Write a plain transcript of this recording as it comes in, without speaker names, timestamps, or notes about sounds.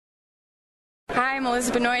Hi, I'm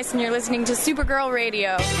Elizabeth Noyce, and you're listening to Supergirl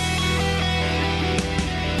Radio.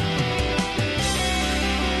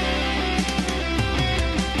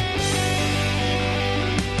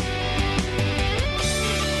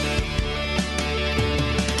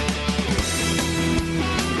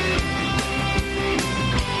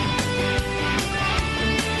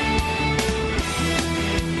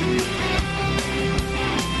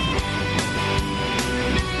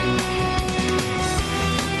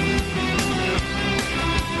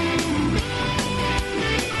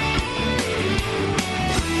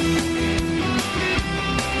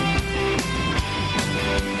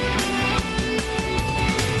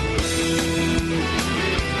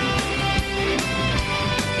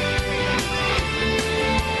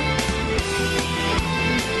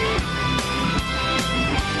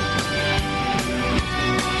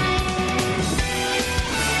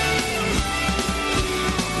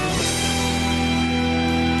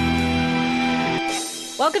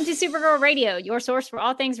 Welcome to Supergirl Radio, your source for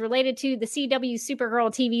all things related to the CW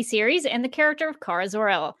Supergirl TV series and the character of Kara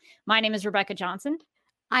Zor-El. My name is Rebecca Johnson.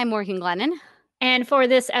 I'm Workin Glennon. And for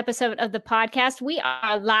this episode of the podcast, we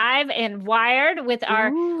are live and wired with our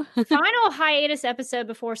final hiatus episode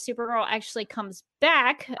before Supergirl actually comes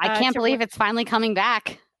back. I can't believe it's finally coming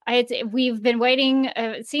back. We've been waiting,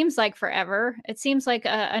 it seems like forever. It seems like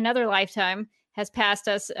another lifetime has passed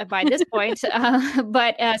us by this point.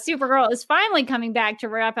 But Supergirl is finally coming back to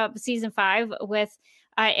wrap up season 5 with,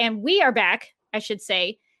 and we are back, I should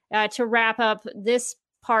say, to wrap up this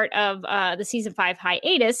part of the season 5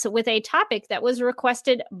 hiatus with a topic that was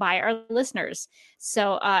requested by our listeners.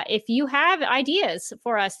 So if you have ideas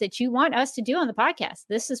for us that you want us to do on the podcast,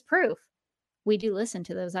 this is proof. We do listen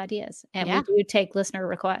to those ideas, and we do take listener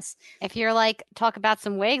requests. If you're like, talk about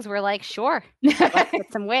some wigs, we're like, sure, let's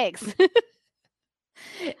get some wigs.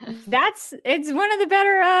 It's one of the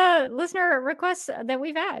better listener requests that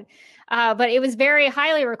we've had, but it was very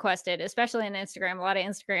highly requested, especially on Instagram. A lot of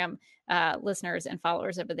Instagram listeners and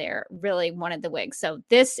followers over there really wanted the wig, so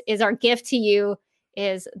this is our gift to you,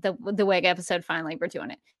 is the wig episode. Finally, we're doing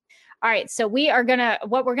it. All right, so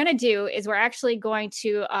what we're gonna do is we're actually going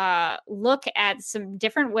to look at some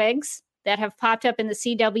different wigs that have popped up in the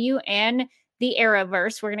CW and the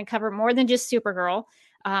Arrowverse. We're going to cover more than just Supergirl,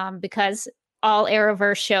 because all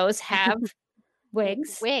Arrowverse shows have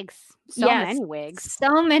wigs. So many wigs,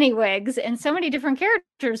 and so many different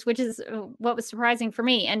characters, which is what was surprising for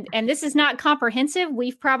me. And this is not comprehensive.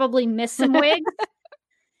 We've probably missed some wigs.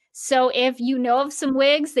 So if you know of some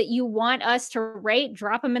wigs that you want us to rate,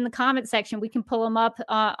 drop them in the comment section. We can pull them up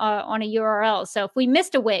on a URL. So if we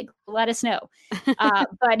missed a wig, let us know.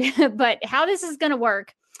 But how this is going to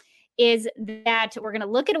work is that we're going to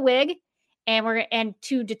look at a wig, and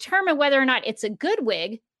to determine whether or not it's a good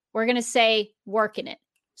wig, we're going to say working it.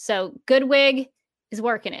 So good wig is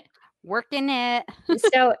working it.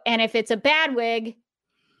 So, and if it's a bad wig,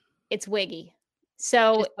 it's Wiggy.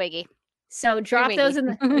 So just Wiggy. So drop those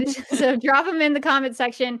in drop them in the comment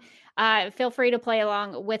section. Feel free to play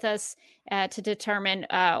along with us to determine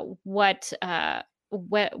whether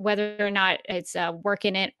or not it's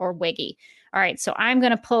working it or Wiggy. All right. So I'm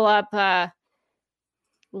going to pull up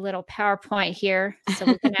little PowerPoint here so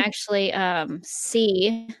we can actually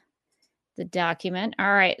see the document.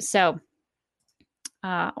 All right, so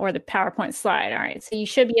or the PowerPoint slide. All right, so you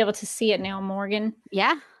should be able to see it now, Morgan.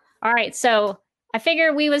 Yeah. All right, so I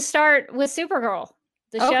figured we would start with Supergirl,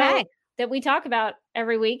 the show that we talk about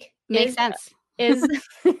every week. Makes sense. Is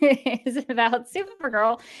about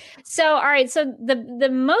Supergirl. So, all right. So the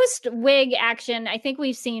most wig action I think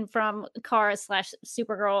we've seen from Kara /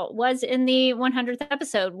 Supergirl was in the 100th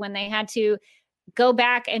episode, when they had to go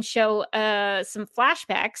back and show some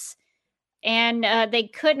flashbacks, and they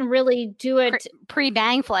couldn't really do it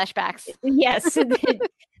pre-bang flashbacks. Yes.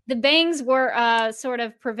 The bangs were sort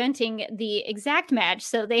of preventing the exact match,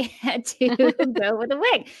 so they had to go with a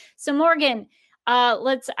wig. So Morgan,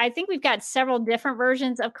 I think we've got several different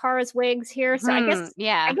versions of Kara's wigs here. So I guess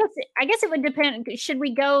it would depend. Should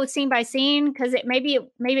we go scene by scene? Because maybe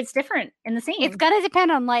it's different in the scene. It's gonna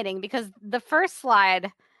depend on lighting, because the first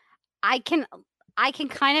slide, I can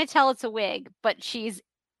kind of tell it's a wig, but she's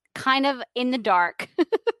kind of in the dark.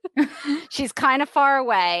 She's kind of far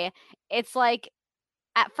away. It's like,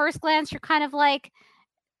 at first glance, you're kind of like,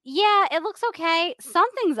 yeah, it looks okay.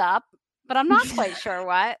 Something's up, but I'm not quite sure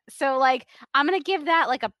what. So like, I'm gonna give that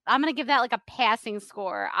like a passing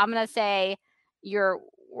score. I'm gonna say you're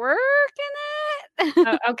working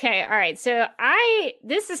it. Okay, all right. So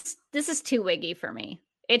this is too wiggy for me.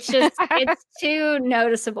 It's just it's too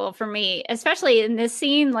noticeable for me, especially in this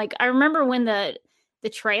scene. Like, I remember when the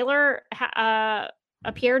trailer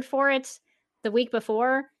appeared for it. the week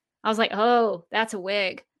before, I was like, oh, that's a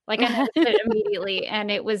wig. Like I noticed it immediately,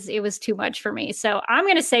 and it was too much for me. So I'm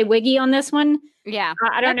going to say Wiggy on this one. Yeah,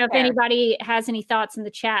 I don't know if fair. anybody has any thoughts in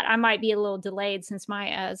the chat. I might be a little delayed since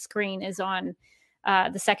my screen is on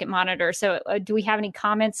the second monitor. So do we have any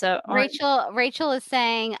comments? Rachel is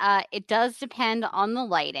saying it does depend on the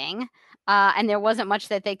lighting, and there wasn't much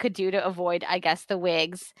that they could do to avoid, I guess, the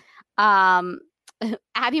wigs.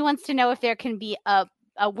 Abby wants to know if there can be a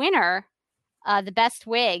winner, the best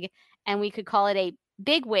wig, and we could call it a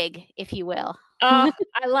big wig, if you will. Oh,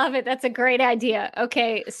 I love it. That's a great idea.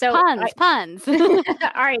 Okay, so puns. All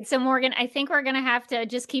right, so Morgan, I think we're gonna have to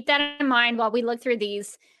just keep that in mind while we look through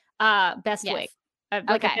these best wig. Like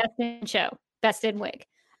okay. a best in show, best in wig.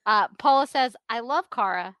 Paula says, I love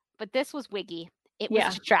Cara, but this was Wiggy. It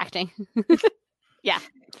was distracting. Yeah.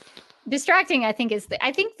 Distracting, I think,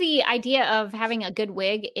 I think the idea of having a good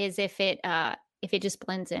wig is if it just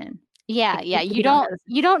blends in. Yeah, you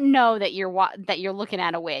don't know that you're looking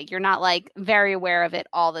at a wig. You're not like very aware of it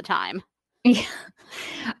all the time. Yeah.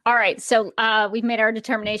 All right, so we've made our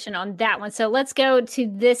determination on that one. So let's go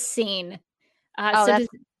to this scene. That's a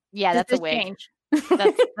wig. Change?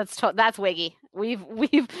 That's Wiggy. We've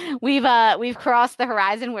crossed the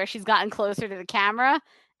horizon where she's gotten closer to the camera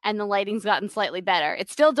and the lighting's gotten slightly better.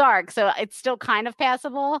 It's still dark, so it's still kind of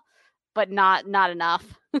passable, but not enough.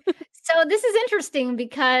 So this is interesting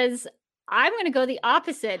because I'm going to go the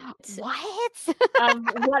opposite. What? Of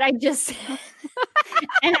what I just said.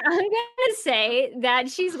 And I'm going to say that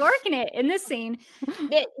she's working it in this scene.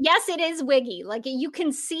 Yes, it is Wiggy. Like you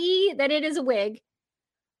can see that it is a wig.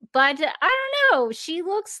 But I don't know. She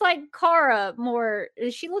looks like Cara more.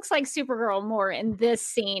 She looks like Supergirl more in this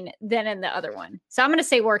scene than in the other one. So I'm going to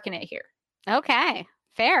say working it here. Okay.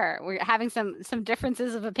 Fair. We're having some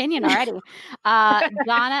differences of opinion already.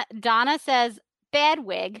 Donna says bad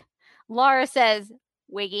wig. Laura says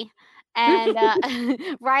Wiggy. And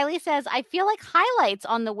Riley says, I feel like highlights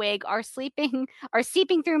on the wig are seeping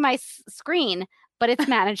through my screen, but it's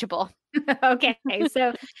manageable. Okay.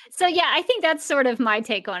 So yeah, I think that's sort of my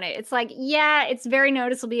take on it. It's like, yeah, it's very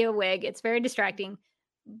noticeably a wig. It's very distracting,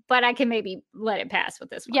 but I can maybe let it pass with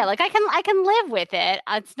this one. Yeah, like I can live with it.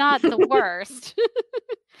 It's not the worst,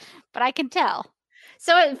 but I can tell.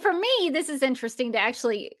 So for me, this is interesting to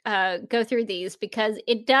actually go through these because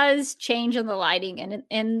it does change on the lighting and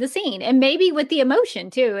in the scene, and maybe with the emotion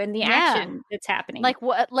too, and the action that's happening. Like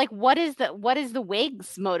what is the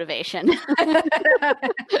wig's motivation?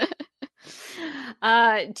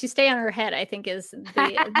 To stay on her head, I think is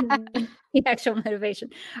the actual motivation.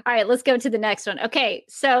 All right, let's go to the next one. Okay,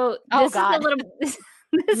 so this is a little.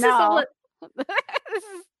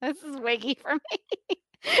 This is Wiggy for me.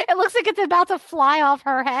 It looks like it's about to fly off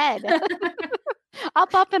her head.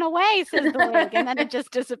 Up and away, says the wig, and then it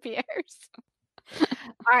just disappears.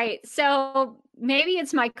 All right, so maybe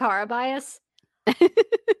it's my Cara bias. And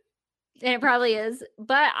it probably is,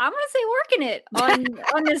 but I'm gonna say working it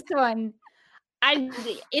on this one.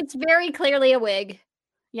 It's very clearly a wig.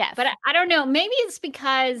 Yes, but I don't know. Maybe it's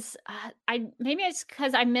because I missed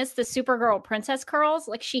the Supergirl princess curls.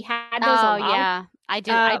 Like she had those. Oh yeah, I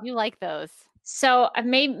do. I do like those. So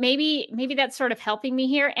maybe that's sort of helping me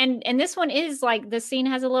here. And this one is like the scene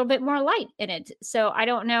has a little bit more light in it. So I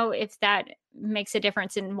don't know if that makes a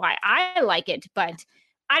difference in why I like it, but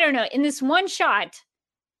I don't know. In this one shot,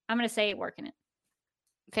 I'm going to say working it.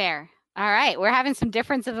 Fair. All right. We're having some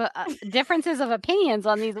differences of opinions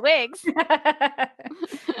on these wigs.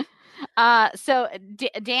 So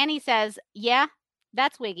Danny says, yeah,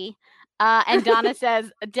 that's Wiggy. And Donna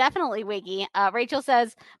says, definitely Wiggy. Rachel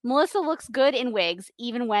says, Melissa looks good in wigs,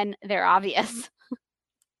 even when they're obvious.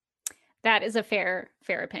 That is a fair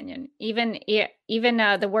opinion. Even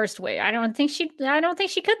the worst wig. I don't think she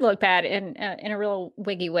could look bad in a real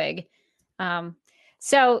wiggy wig.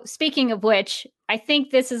 So speaking of which, I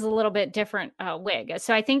think this is a little bit different wig.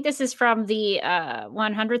 So I think this is from the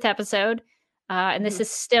 100th episode, and this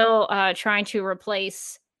is still trying to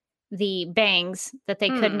replace the bangs that they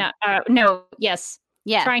could not.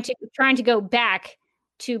 Trying to go back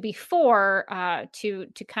to before to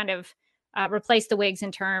kind of replace the wigs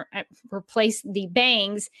replace the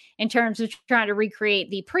bangs in terms of trying to recreate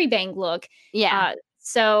the pre-bang look. Yeah.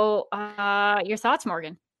 So your thoughts,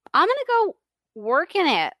 Morgan? I'm gonna go working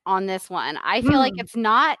it on this one. I feel like it's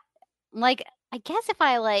not like, I guess if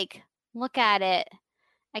I like look at it,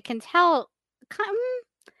 I can tell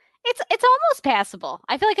it's almost passable.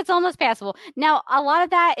 I feel like it's almost passable. Now, a lot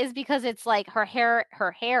of that is because it's like her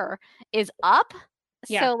hair is up.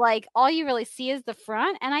 Yeah. So like all you really see is the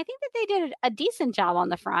front, and I think that they did a decent job on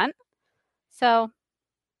the front. So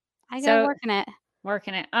I go working it.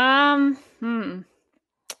 Working it. Yeah,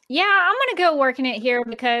 I'm gonna go working it here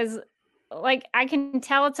because like I can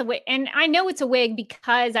tell it's a wig, and I know it's a wig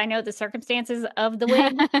because I know the circumstances of the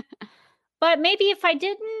wig. But maybe if I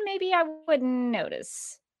didn't, maybe I wouldn't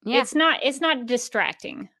notice. Yeah. It's not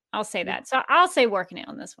distracting. I'll say that. So I'll say working it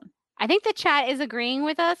on this one. I think the chat is agreeing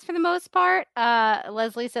with us for the most part.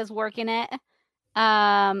 Leslie says working it.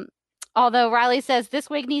 Although Riley says this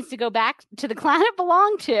wig needs to go back to the clan it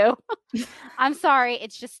belonged to. I'm sorry,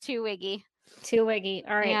 it's just too wiggy. Too wiggy.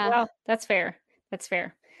 All right. Yeah. Well, that's fair. That's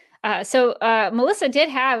fair. So Melissa did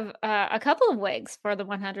have a couple of wigs for the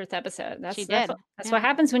 100th episode. She did. That's what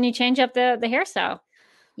happens when you change up the hairstyle.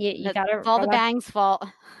 You gotta. It's all the Bang's fault.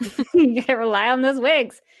 You gotta rely on those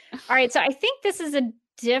wigs. All right. So I think this is a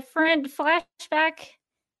different flashback.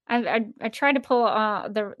 I tried to pull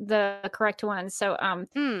the correct one. So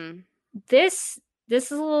this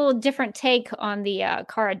is a little different take on the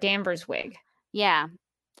Cara Danvers wig. Yeah.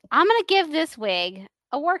 I'm gonna give this wig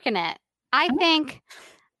a working it. I think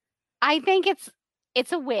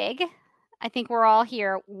it's a wig. I think we're all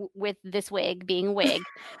here with this wig being a wig,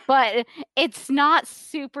 but it's not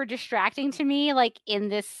super distracting to me. Like in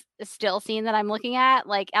this still scene that I'm looking at,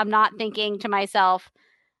 like I'm not thinking to myself,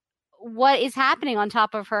 what is happening on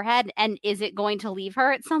top of her head, and is it going to leave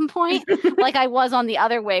her at some point? Like I was on the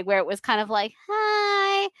other wig where it was kind of like,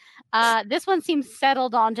 hi. This one seems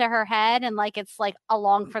settled onto her head and like it's like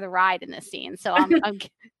along for the ride in this scene. So I'm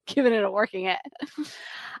giving it a working it.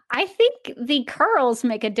 I think the curls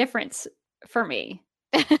make a difference for me.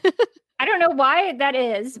 I don't know why that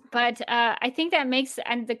is, but I think that makes,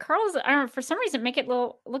 and the curls, I don't know, for some reason make it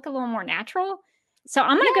look a little more natural. So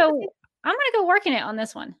I'm gonna go working it on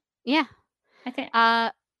this one. Yeah, I think.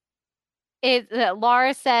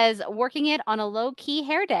 Laura says working it on a low key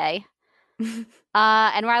hair day.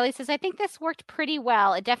 And Riley says, I think this worked pretty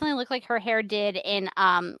well. It definitely looked like her hair did in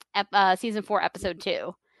season 4, episode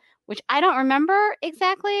 2, which I don't remember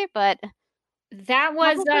exactly, but that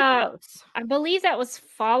was I believe that was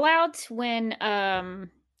Fallout when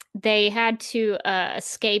they had to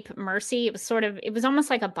escape Mercy. It was almost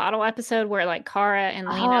like a bottle episode where like Cara and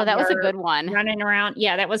Lena that was a good one, running around.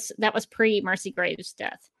 Yeah, that was pre Mercy Graves'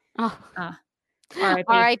 death.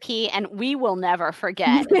 R.I.P. and we will never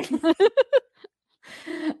forget.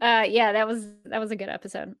 Yeah, that was a good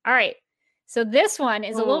episode. All right. So this one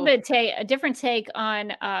is a little bit a different take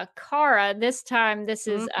on Cara. This time this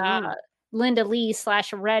is Linda Lee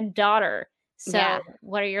 / Red Daughter. So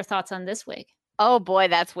what are your thoughts on this wig? Oh boy,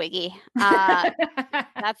 that's wiggy.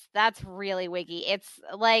 That's really wiggy. It's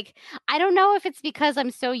like, I don't know if it's because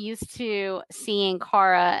I'm so used to seeing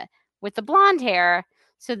Cara with the blonde hair,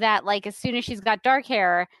 so that like as soon as she's got dark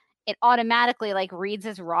hair, it automatically like reads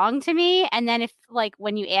as wrong to me. And then if like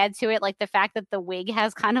when you add to it like the fact that the wig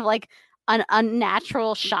has kind of like an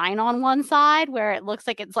unnatural shine on one side where it looks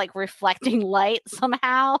like it's like reflecting light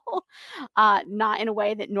somehow, not in a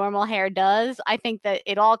way that normal hair does. I think that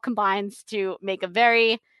it all combines to make a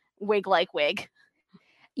very wig-like wig.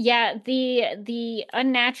 Yeah, the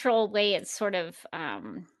unnatural way it's sort of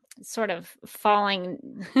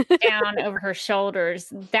falling down over her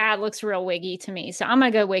shoulders, that looks real wiggy to me. So I'm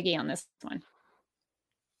gonna go wiggy on this one.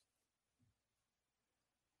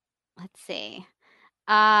 Let's see.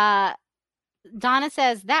 Donna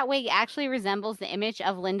says that wig actually resembles the image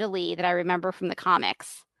of Linda Lee that I remember from the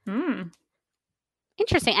comics.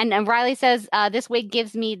 Interesting. And Riley says this wig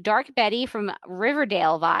gives me Dark Betty from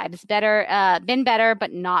Riverdale vibes. Been better,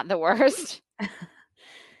 but not the worst.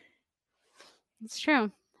 It's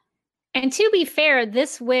true. And to be fair,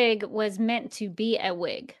 this wig was meant to be a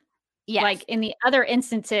wig. Yes. Like in the other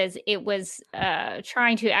instances, it was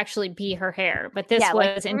trying to actually be her hair, but this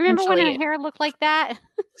was intentionally. Remember when her hair looked like that?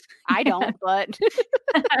 I don't, but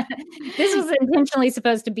this was intentionally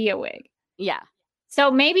supposed to be a wig. Yeah.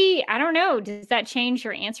 So maybe, I don't know, does that change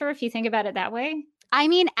your answer if you think about it that way? I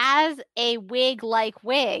mean, as a wig-like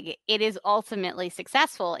wig, it is ultimately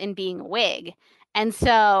successful in being a wig. And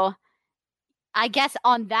so I guess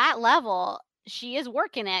on that level, she is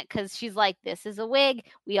working it because she's like, this is a wig.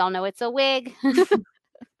 We all know it's a wig.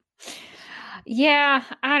 Yeah,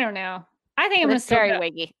 I don't know. I think I'm going to still very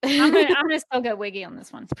wiggy. I'm going to still go wiggy on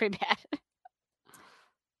this one. It's pretty bad.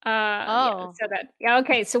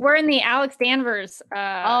 Okay, so we're in the Alex Danvers.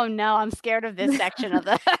 Oh no, I'm scared of this section of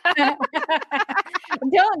the.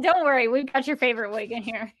 Don't worry, we've got your favorite wig in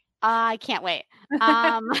here. I can't wait.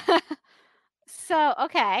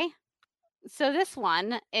 So this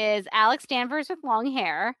one is Alex Danvers with long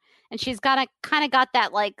hair, and she's got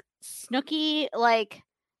that like snooky like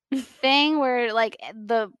thing where like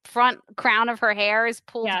the front crown of her hair is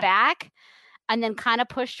pulled back. and then kind of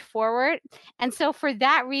pushed forward. And so for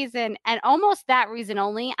that reason, and almost that reason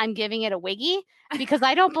only, I'm giving it a Wiggy, because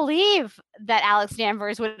I don't believe that Alex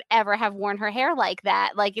Danvers would ever have worn her hair like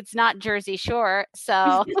that. Like, it's not Jersey Shore.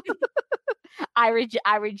 So I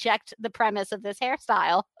reject the premise of this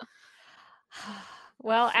hairstyle.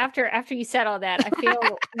 Well, after you said all that, I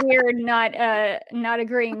feel weird not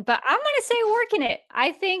agreeing, but I'm gonna say Workin it.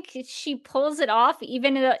 I think she pulls it off,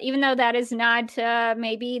 even though that is not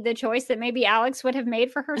maybe the choice that maybe Alex would have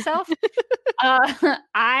made for herself.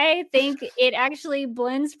 I think it actually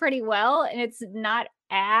blends pretty well, and it's not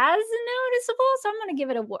as noticeable. So I'm gonna give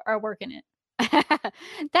it a Workin it.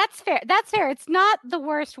 That's fair. That's fair. It's not the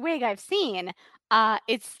worst wig I've seen.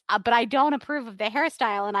 But I don't approve of the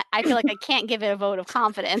hairstyle, and I feel like I can't give it a vote of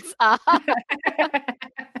confidence.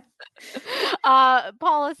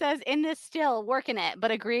 Paula says, in this still, working it,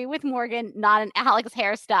 but agree with Morgan, not an Alex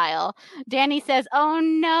hairstyle. Danny says, oh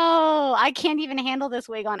no, I can't even handle this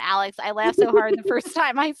wig on Alex. I laughed so hard the first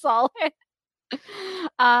time I saw it.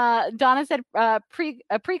 Donna said, a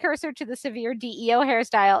precursor to the severe DEO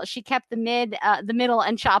hairstyle. She kept the middle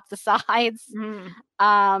and chopped the sides.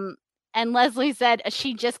 And Leslie said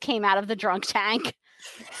she just came out of the drunk tank.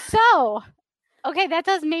 So, okay,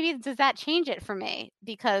 does that change it for me?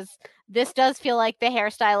 Because this does feel like the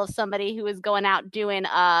hairstyle of somebody who is going out doing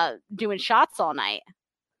shots all night.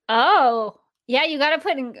 Oh, yeah, you got to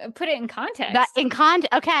put it in context.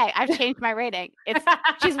 Okay, I've changed my rating.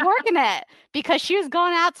 She's working it, because she was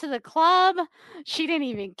going out to the club. She didn't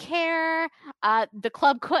even care. The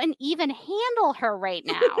club couldn't even handle her right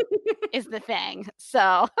now, is the thing.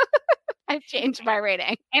 So I've changed my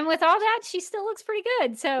rating. And with all that, she still looks pretty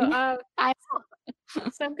good. So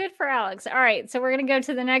so good for Alex. All right, so we're gonna go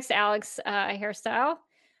to the next Alex hairstyle.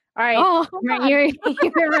 All right, you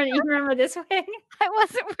remember this wig? I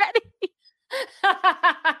wasn't ready.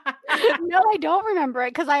 No, I don't remember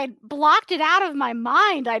it, because I had blocked it out of my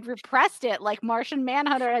mind. I'd repressed it, like Martian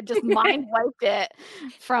Manhunter had just mind wiped it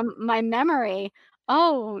from my memory.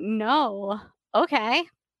 Oh no. Okay.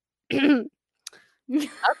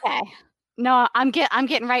 Okay. No, I'm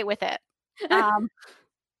getting right with it.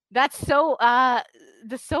 That's so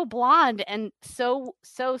blonde and so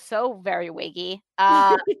very wiggy.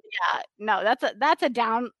 Yeah, no, that's a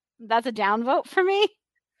down vote for me.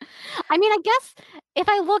 I mean, I guess if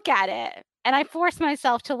I look at it and I force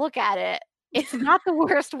myself to look at it, it's not the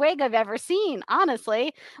worst wig I've ever seen,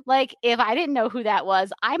 honestly. Like, if I didn't know who that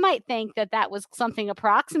was, I might think that was something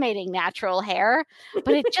approximating natural hair,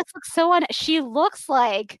 but it just looks she looks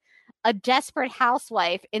like a desperate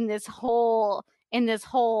housewife in this whole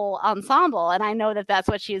ensemble, and I know that that's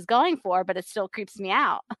what she's going for, but it still creeps me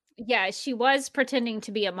out. Yeah, she was pretending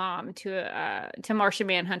to be a mom to Martian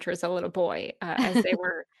Manhunter as a little boy as they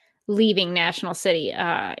were leaving National City.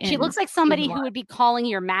 She looks like somebody who would be calling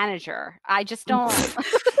your manager. I just don't.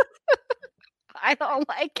 I don't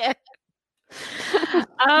like it.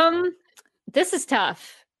 This is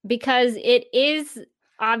tough, because it is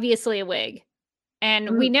obviously a wig.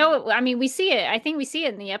 And we know, I mean, we see it. I think we see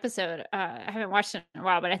it in the episode. I haven't watched it in a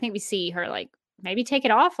while, but I think we see her like maybe take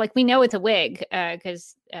it off. Like, we know it's a wig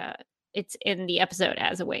because it's in the episode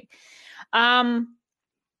as a wig. I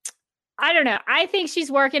don't know. I think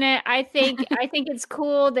she's working it. I think it's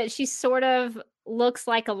cool that she sort of looks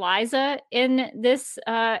like Eliza in this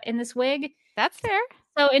wig. That's fair.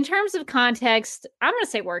 So in terms of context, I'm going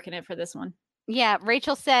to say working it for this one. Yeah,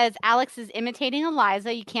 Rachel says Alex is imitating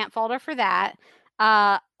Eliza. You can't fault her for that.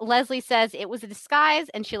 Leslie says it was a disguise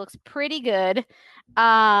and she looks pretty good.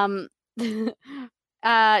 Donna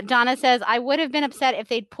says, I would have been upset if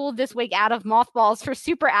they'd pulled this wig out of Mothballs for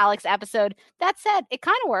Super Alex episode. That said, it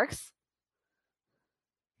kind of works.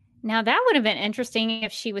 Now, that would have been interesting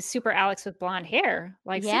if she was Super Alex with blonde hair,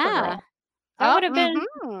 like Supergirl. That would have been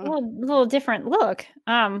a little different look.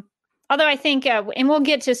 Although I think, and we'll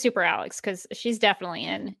get to Super Alex because she's definitely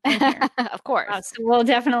in here. Of course. So we'll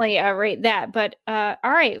definitely rate that. But all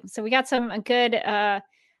right, so we got some good,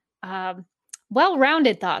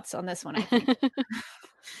 well-rounded thoughts on this one, I think.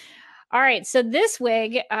 All right, so this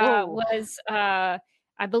wig was, I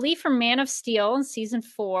believe, from Man of Steel in season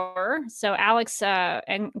 4. So Alex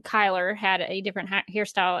and Kyler had a different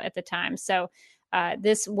hairstyle at the time. So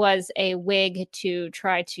this was a wig to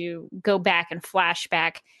try to go back and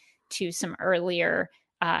flashback to some earlier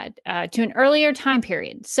to an earlier time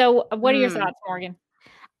period. So what are your thoughts, Morgan?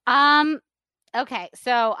 Okay,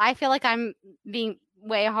 so I feel like I'm being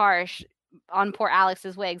way harsh on poor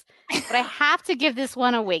Alex's wigs, but I have to give this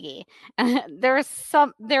one a Wiggy. There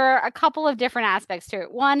are a couple of different aspects to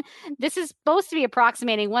it. One, this is supposed to be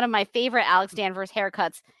approximating one of my favorite Alex Danvers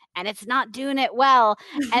haircuts, and it's not doing it well.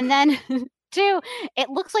 And then too. It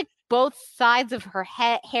looks like both sides of her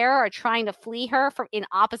hair are trying to flee her from in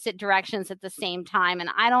opposite directions at the same time, and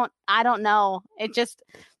I don't know. It just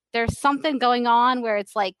there's something going on where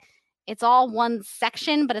it's like it's all one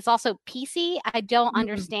section, but it's also piecey. I don't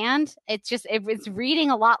understand. It's just it's reading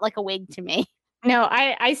a lot like a wig to me. No,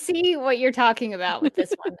 I see what you're talking about with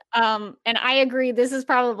this one. And I agree. This is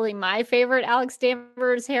probably my favorite Alex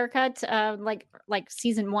Danvers haircut. Like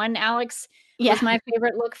season 1, Alex was my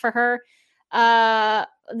favorite look for her.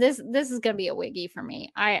 This is gonna be a wiggy for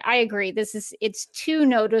me. I agree. It's too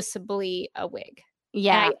noticeably a wig.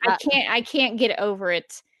 Yeah, and I can't get over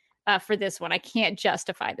it for this one. I can't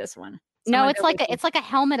justify this one. So no, it's like a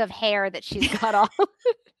helmet of hair that she's cut off.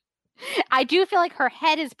 I do feel like her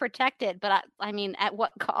head is protected, but I mean, at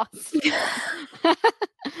what cost?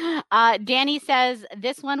 Danny says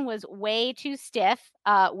this one was way too stiff,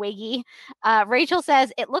 wiggy. Rachel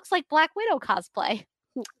says it looks like Black Widow cosplay.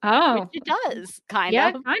 Oh, which it does, kind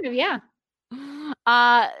of. Yeah.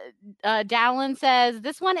 Dowlin says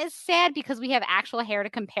this one is sad because we have actual hair to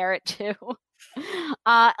compare it to.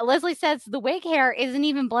 Leslie says the wig hair isn't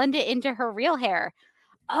even blended into her real hair.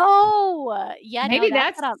 Oh, yeah. Maybe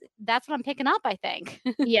no, that's what I'm picking up, I think.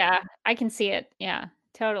 Yeah, I can see it. Yeah,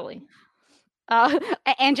 totally.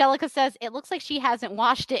 Angelica says it looks like she hasn't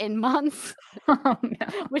washed it in months. Oh, no.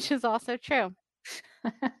 Which is also true.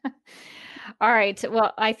 All right.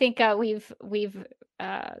 Well, I think we've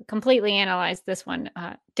completely analyzed this one.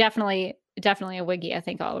 Definitely a wiggy, I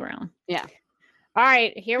think, all around. Yeah. All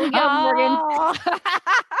right, here we go, Morgan.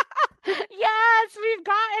 Yes,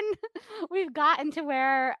 we've gotten to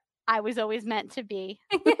where I was always meant to be.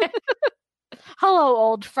 Hello,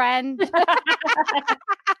 old friend.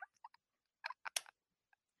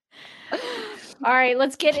 All right,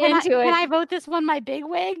 let's get into it. Can I vote this one my big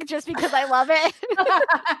wig just because I love it?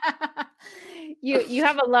 You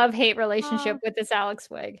have a love-hate relationship with this Alex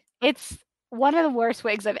wig. It's one of the worst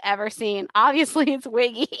wigs I've ever seen. Obviously, it's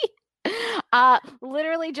Wiggy.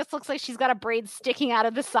 Literally just looks like she's got a braid sticking out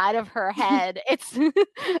of the side of her head.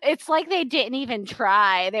 It's like they didn't even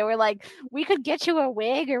try. They were like, we could get you a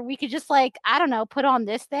wig, or we could just like, I don't know, put on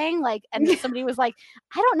this thing. Like, and then somebody was like,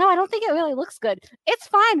 I don't know, I don't think it really looks good. It's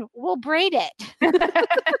fine, we'll braid it.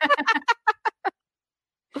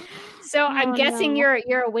 So I'm guessing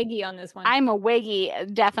you're a wiggy on this one. I'm a wiggy,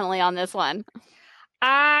 definitely on this one.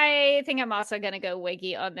 I think I'm also going to go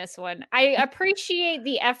wiggy on this one. I appreciate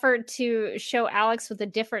the effort to show Alex with a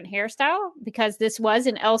different hairstyle because this was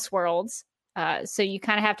in Elseworlds. So you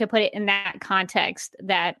kind of have to put it in that context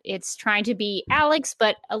that it's trying to be Alex,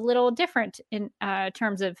 but a little different in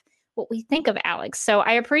terms of what we think of Alex. So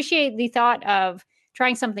I appreciate the thought of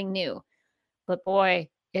trying something new. But boy,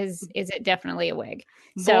 is it definitely a wig.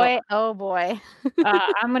 So, boy, oh boy.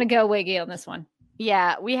 I'm going to go wiggy on this one.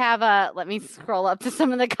 Yeah, we have let me scroll up to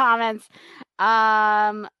some of the comments.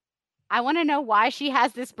 I want to know why she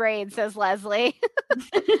has this braid, says Leslie.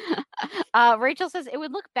 Rachel says it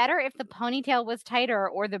would look better if the ponytail was tighter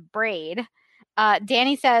or the braid.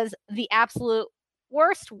 Danny says the absolute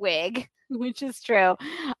worst wig, which is true.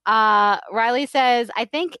 Riley says, I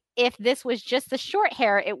think if this was just the short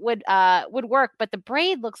hair, it would work, but the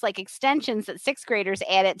braid looks like extensions that 6th graders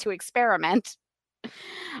added to experiment.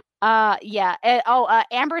 Yeah.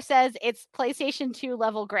 Amber says it's PlayStation 2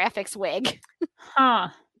 level graphics wig. Huh.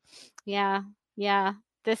 Yeah.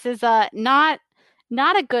 This is not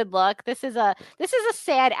a good look. This is a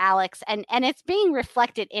sad Alex, and it's being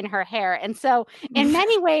reflected in her hair. And so in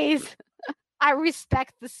many ways, I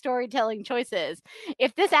respect the storytelling choices.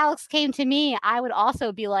 If this Alex came to me, I would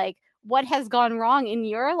also be like, what has gone wrong in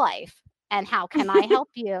your life? And how can I help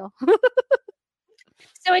you?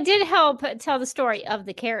 So it did help tell the story of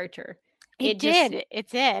the character. It did.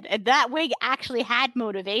 And that wig actually had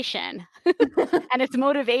motivation. And its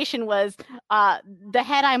motivation was the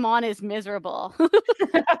head I'm on is miserable.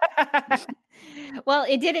 Well,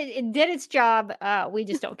 it did its job. We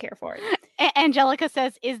just don't care for it. Angelica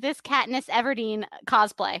says, is this Katniss Everdeen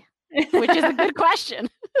cosplay? Which is a good question.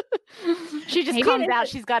 She just comes out,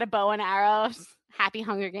 she's got a bow and arrows. Happy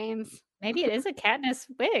Hunger Games. Maybe it is a Katniss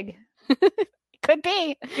wig. Could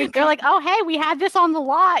be. They're like, oh, hey, we had this on the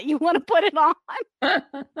lot. You want to put it on?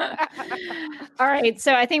 All right.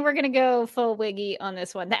 So I think we're going to go full wiggy on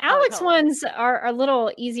this one. The Alex ones are a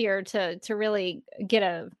little easier to really get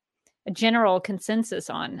a a general consensus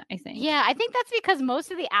on, I think. Yeah, I think that's because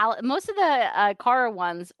most of the Kara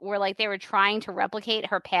ones were like they were trying to replicate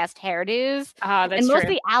her past hairdos, That's and most true. of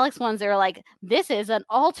the Alex ones they were like, "This is an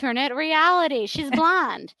alternate reality. She's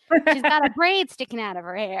blonde. She's got a braid sticking out of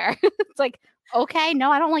her hair." It's like, okay, no,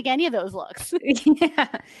 I don't like any of those looks. Yeah,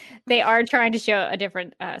 they are trying to show a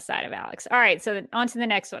different side of Alex. All right, so on to the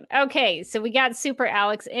next one. Okay, so we got Super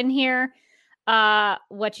Alex in here.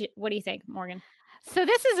 What do you think, Morgan? So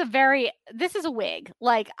this is a wig.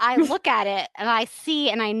 Like I look at it and I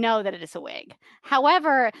see and I know that it is a wig.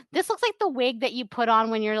 However, this looks like the wig that you put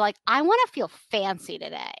on when you're like, I want to feel fancy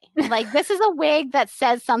today. Like this is a wig that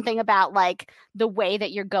says something about like the way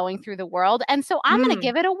that you're going through the world. And so I'm going to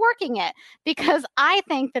give it a working it because I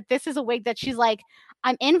think that this is a wig that she's like,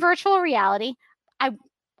 I'm in virtual reality.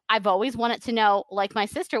 I've always wanted to know, like my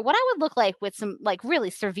sister, what I would look like with some like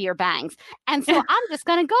really severe bangs. And so I'm just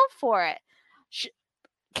going to go for it.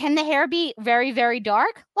 Can the hair be very, very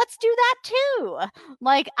dark? Let's do that too.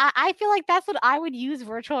 Like, I feel like that's what I would use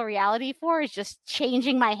virtual reality for is just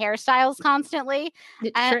changing my hairstyles constantly.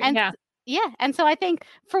 Yeah. And so I think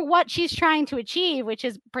for what she's trying to achieve, which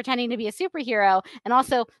is pretending to be a superhero and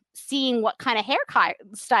also seeing what kind of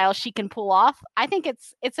style she can pull off, I think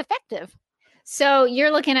it's effective. So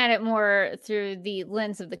you're looking at it more through the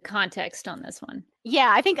lens of the context on this one.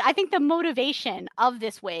 Yeah, I think the motivation of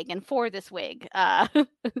this wig and for this wig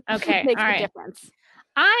okay, makes the difference.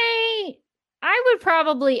 I would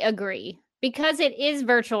probably agree because it is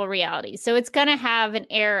virtual reality. So it's going to have an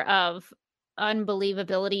air of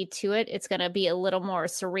unbelievability to it. It's going to be a little more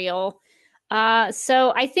surreal.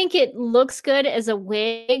 So I think it looks good as a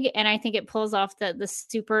wig and I think it pulls off the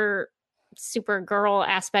Supergirl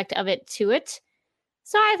aspect of it to it.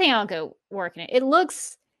 So I think I'll go Workin it.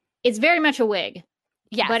 It's very much a wig.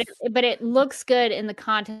 Yes. But it looks good in the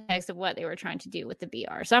context of what they were trying to do with the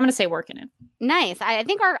VR. So I'm going to say Workin it. Nice. I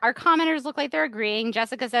think our commenters look like they're agreeing.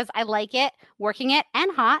 Jessica says, I like it, working it,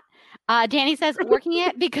 and hot. Danny says, working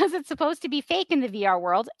it because it's supposed to be fake in the VR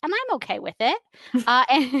world, and I'm okay with it.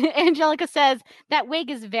 And Angelica says, that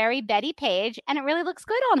wig is very Betty Page, and it really looks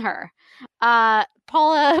good on her.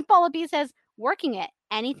 Paula B says, working it.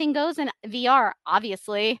 Anything goes in VR,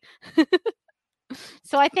 obviously.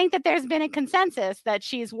 So I think that there's been a consensus that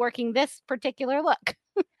she's working this particular look.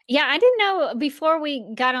 Yeah, I didn't know before we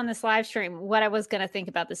got on this live stream what I was going to think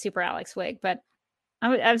about the Super Alex wig, but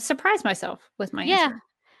I surprised myself with my answer.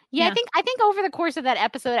 Yeah, I think over the course of that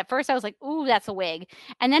episode, at first I was like, "Ooh, that's a wig,"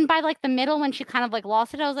 and then by like the middle, when she kind of like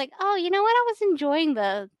lost it, I was like, "Oh, you know what? I was enjoying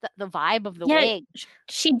the vibe of the wig."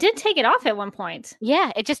 She did take it off at one point.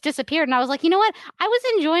 Yeah, it just disappeared, and I was like, "You know what? I was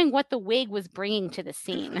enjoying what the wig was bringing to the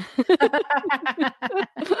scene."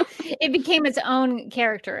 It became its own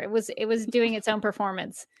character. It was doing its own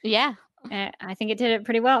performance. Yeah, I think it did it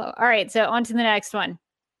pretty well. All right, so on to the next one.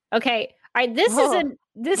 Okay, all right. This is.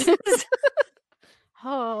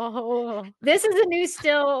 Oh, this is a new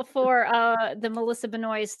still for the Melissa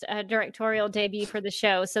Benoist directorial debut for the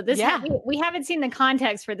show. So we haven't seen the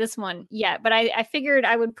context for this one yet, but I figured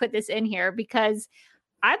I would put this in here because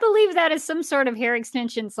I believe that is some sort of hair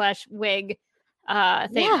extension / wig thing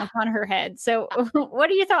upon her head. So what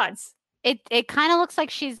are your thoughts? It kind of looks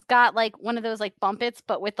like she's got like one of those like bumpets,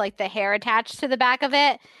 but with like the hair attached to the back of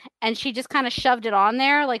it. And she just kind of shoved it on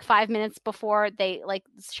there like 5 minutes before they like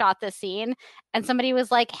shot the scene. And somebody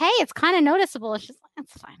was like, hey, it's kind of noticeable. And she's like,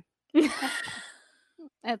 that's fine.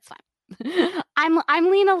 It's fine.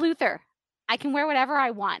 I'm Lena Luthor. I can wear whatever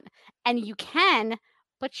I want. And you can,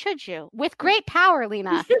 but should you? With great power,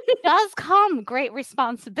 Lena, does come great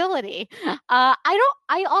responsibility. I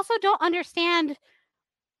also don't understand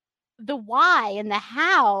the why and the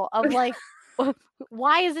how of like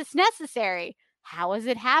why is this necessary? How is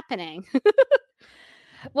it happening?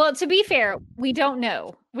 Well, to be fair, we don't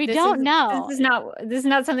know. This is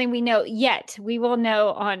not something we know yet. We will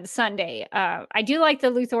know on Sunday. I do like the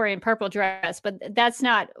Luthorian purple dress, but that's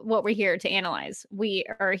not what we're here to analyze. We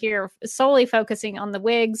are here solely focusing on the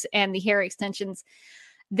wigs and the hair extensions.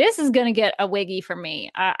 This is going to get a wiggy for me.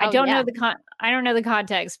 I don't know the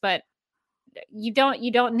context, but you don't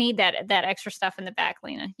need that extra stuff in the back,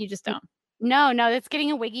 Lena. You just don't. No, that's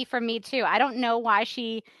getting a wiggy from me too. I don't know why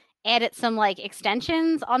she added some like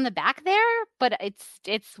extensions on the back there, but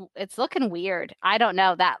it's looking weird. I don't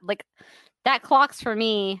know that that clocks for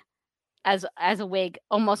me as a wig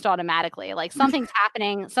almost automatically. Like something's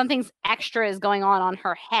happening, something's extra is going on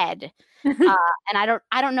her head, and I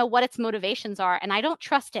don't know what its motivations are, and I don't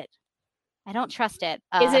trust it.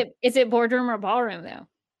 Is it boardroom or ballroom though?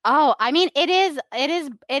 Oh, I mean, it is. That's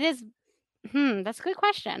a good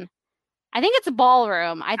question. I think it's a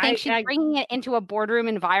ballroom. I think she's I bringing it into a boardroom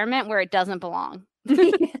environment where it doesn't belong.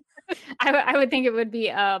 I would think it would be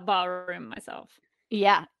a ballroom myself.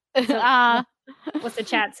 Yeah. So, what's the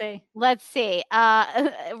chat say? Let's see.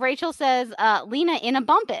 Rachel says, Lena in a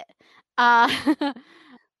bump it.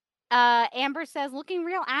 Amber says, looking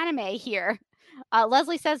real anime here.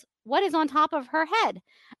 Leslie says, what is on top of her head?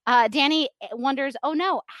 Danny wonders, oh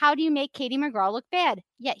no, how do you make Katie McGraw look bad?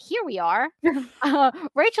 Yet here we are.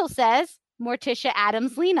 Rachel says, Morticia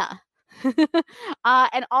Adams Lena.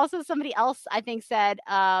 And also somebody else, I think, said,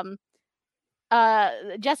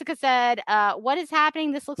 Jessica said, what is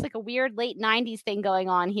happening? This looks like a weird late 90s thing going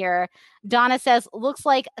on here. Donna says, looks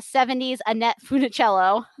like 70s Annette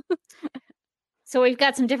Funicello. So we've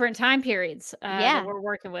got some different time periods Yeah. that we're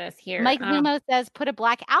working with here. Mike Lumo says, put a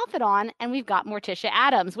black outfit on, and we've got Morticia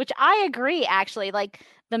Adams, which I agree, actually. Like,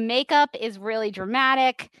 the makeup is really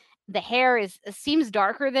dramatic. The hair seems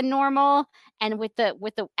darker than normal. And with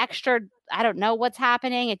the extra, I don't know what's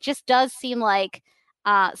happening. It just does seem like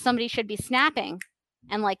somebody should be snapping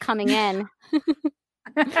and like coming in.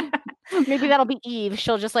 Maybe that'll be Eve.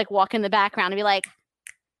 She'll just like walk in the background and be like,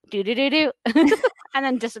 do do do do, and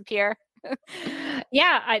then disappear.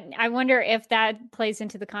 Yeah, I wonder if that plays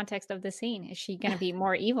into the context of the scene. Is she going to be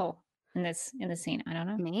more evil in the scene? I don't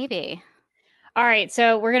know. Maybe. All right,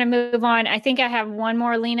 so we're going to move on. I think I have one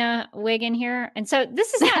more Lena wig in here, and so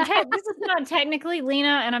this is not technically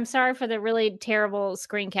Lena. And I'm sorry for the really terrible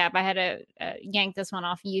screen cap. I had to yank this one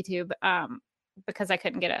off YouTube because I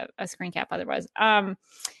couldn't get a screen cap otherwise.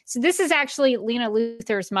 So this is actually Lena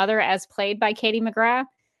Luthor's mother, as played by Katie McGrath.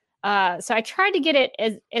 So I tried to get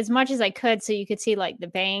it as much as I could so you could see like the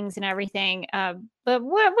bangs and everything. But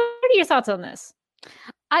what are your thoughts on this?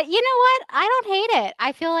 You know what? I don't hate it.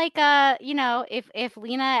 I feel like, if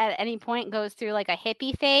Lena at any point goes through like a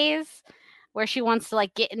hippie phase where she wants to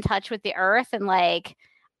like get in touch with the earth and like,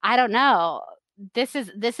 I don't know, this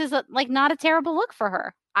is like not a terrible look for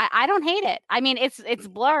her. I don't hate it. I mean, it's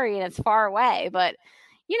blurry and it's far away, but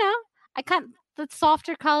I kind of, the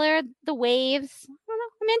softer color, the waves, I don't know,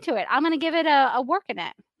 I'm into it. I'm going to give it a work in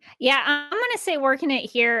it. Yeah, I'm going to say working it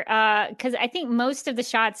here because I think most of the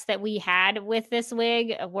shots that we had with this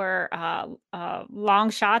wig were long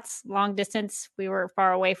shots, long distance. We were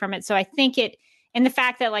far away from it. So I think and the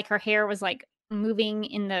fact that like her hair was like moving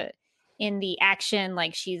in the action,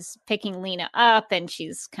 like she's picking Lena up and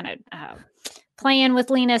she's kind of playing with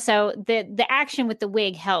Lena. So the action with the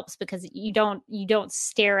wig helps because you don't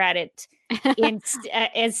stare at it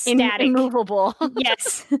as static, immovable.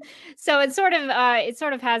 Yes. So it sort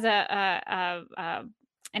of has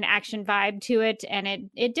an action vibe to it, and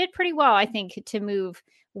it did pretty well, I think, to move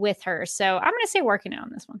with her. So I'm going to say working on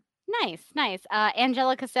this one. Nice.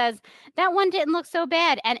 Angelica says, that one didn't look so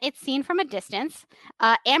bad, and it's seen from a distance.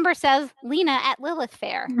 Amber says, Lena at Lilith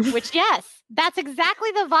Fair, which, yes, that's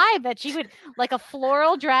exactly the vibe that she would, like a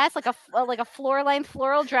floral dress, like a floor-length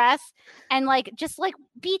floral dress, and like just like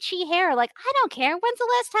beachy hair. Like, I don't care. When's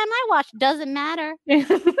the last time I washed? Doesn't matter.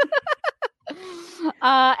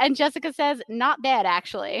 And Jessica says, not bad,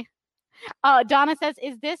 actually. Donna says,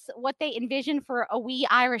 is this what they envision for a wee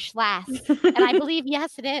Irish lass? And I believe,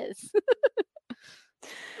 yes, it is.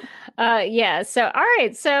 Yeah. So, all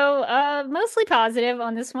right. So, mostly positive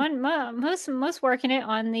on this one. Most working it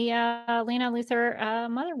on the Lena Luthor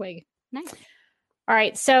mother wig. Nice. All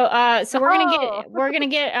right. So we're gonna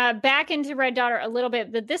get back into Red Daughter a little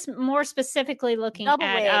bit, but this more specifically looking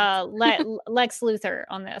at Lex Luthor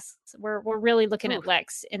on this. We're really looking at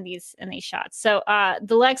Lex in these shots. So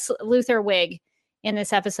the Lex Luthor wig in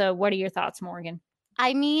this episode. What are your thoughts, Morgan?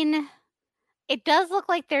 I mean, it does look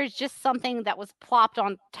like there's just something that was plopped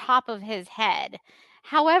on top of his head.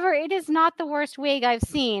 However, it is not the worst wig I've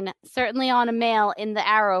seen, certainly on a male in the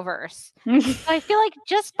Arrowverse. I feel like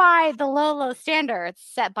just by the low standards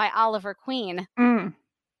set by Oliver Queen, I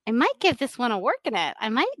might give this one a work in it. I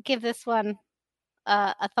might give this one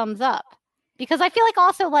a thumbs up. Because I feel like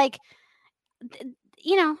also like,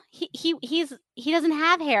 he doesn't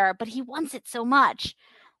have hair, but he wants it so much.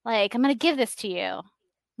 Like, I'm going to give this to you.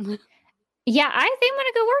 Yeah, I think I'm going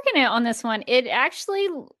to go working it on this one. It actually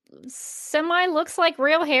semi looks like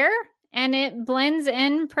real hair and it blends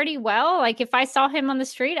in pretty well. Like if I saw him on the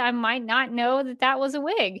street, I might not know that was a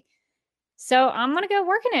wig. So I'm going to go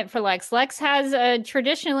working it for Lex. Lex has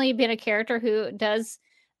traditionally been a character who does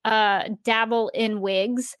dabble in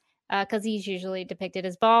wigs because he's usually depicted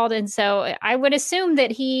as bald. And so I would assume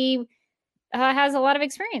that he has a lot of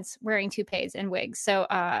experience wearing toupees and wigs. So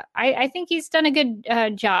I think he's done a good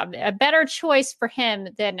job. A better choice for him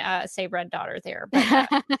than, say, Red Daughter there. But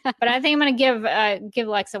I think I'm going to give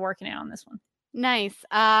Lex a working out on this one. Nice.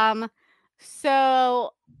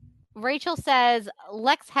 So Rachel says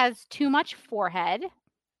Lex has too much forehead,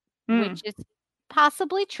 which is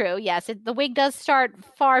possibly true. Yes, the wig does start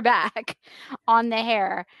far back on the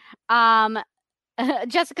hair.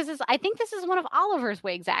 Jessica says, I think this is one of Oliver's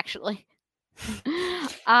wigs, actually.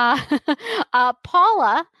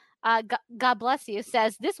 Paula, God bless you,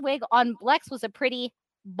 says this wig on Lex was a pretty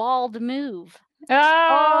bald move.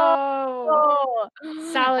 Oh,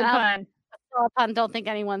 solid pun. Solid pun. Don't think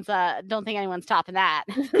anyone's topping that.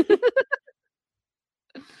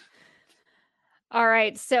 All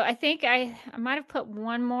right, so I think I might have put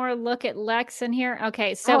one more look at Lex in here.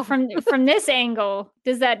 Okay, so from this angle,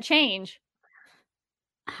 does that change?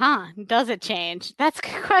 Does it change? That's a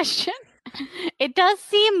good question. It does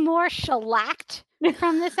seem more shellacked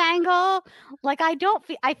from this angle. Like I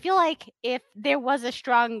feel like if there was a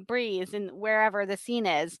strong breeze in wherever the scene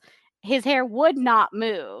is, his hair would not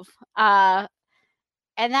move. And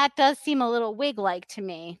that does seem a little wig-like to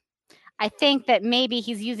me. I think that maybe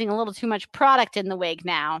he's using a little too much product in the wig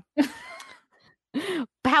now.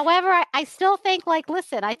 However, I still think, like,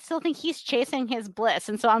 listen, I still think he's chasing his bliss,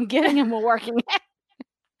 and so I'm giving him a working head.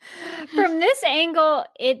 From this angle,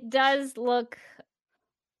 it does look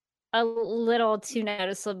a little too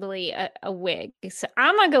noticeably a wig. So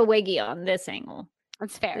I'm gonna go wiggy on this angle.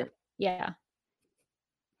 That's fair. Yeah.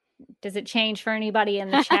 Does it change for anybody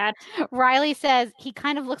in the chat? Riley says he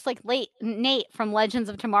kind of looks like Nate from Legends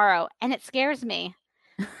of Tomorrow, and it scares me.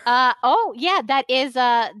 Oh yeah, that is.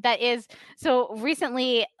 So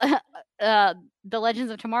recently, the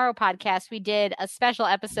Legends of Tomorrow podcast, we did a special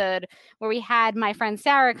episode where we had my friend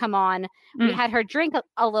Sarah come on. We had her drink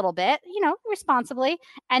a little bit, responsibly,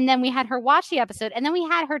 and then we had her watch the episode, and then we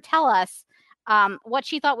had her tell us what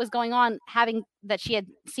she thought was going on, having that she had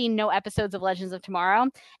seen no episodes of Legends of Tomorrow,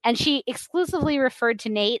 and she exclusively referred to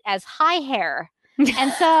Nate as high hair.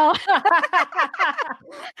 And so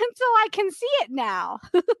I can see it now.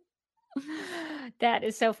 That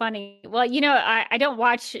is so funny. Well, I don't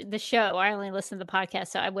watch the show. I only listen to the podcast,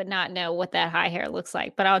 so I would not know what that high hair looks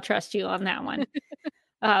like, but I'll trust you on that one.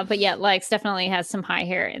 But yeah, Lex definitely has some high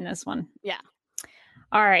hair in this one. Yeah.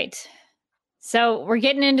 All right. So we're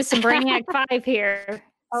getting into some Brainiac 5 here.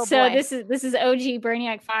 Oh, so boy. this is OG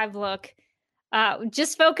Brainiac 5 look.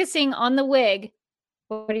 Just focusing on the wig.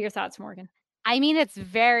 What are your thoughts, Morgan? I mean, it's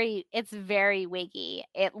very wiggy.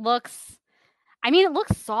 It looks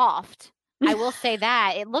soft. I will say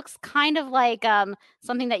that. It looks kind of like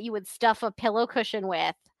something that you would stuff a pillow cushion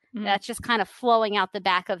with. That's just kind of flowing out the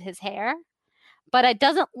back of his hair. But it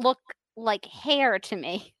doesn't look like hair to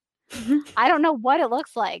me. I don't know what it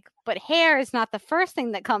looks like, but hair is not the first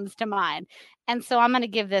thing that comes to mind. And so I'm going to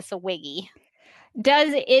give this a wiggy.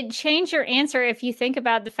 Does it change your answer if you think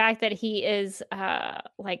about the fact that he is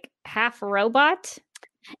like half robot?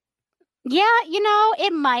 Yeah,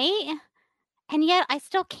 it might. And yet I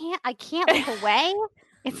still can't look away.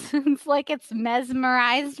 It's like it's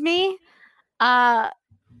mesmerized me.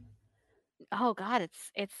 Oh God,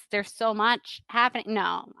 it's there's so much happening.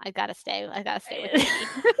 No, I gotta stay with Wiggy.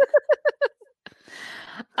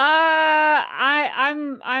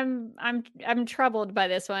 I'm troubled by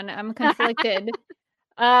this one. I'm conflicted.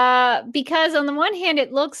 Because on the one hand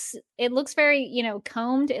it looks very,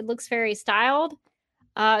 combed, it looks very styled.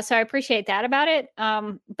 So I appreciate that about it.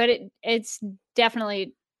 But it's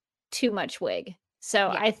definitely too much wig.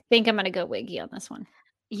 So yeah. I think I'm going to go wiggy on this one.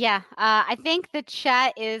 Yeah. I think the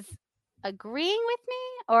chat is agreeing with me,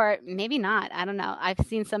 or maybe not. I don't know. I've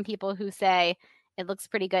seen some people who say it looks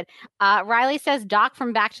pretty good. Riley says Doc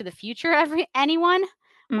from Back to the Future, anyone?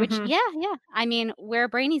 Which, yeah. I mean, where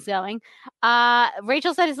Brainy's going.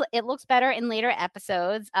 Rachel says it looks better in later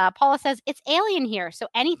episodes. Paula says it's alien here, so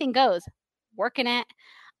anything goes. Working it.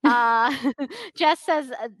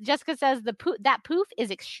 Jessica says that poof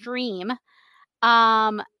is extreme.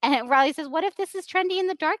 And Riley says, what if this is trendy in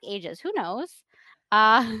the Dark Ages? Who knows?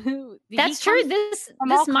 That's true. This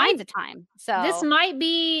kinds of time. So this might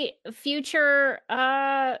be future,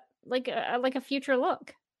 like a future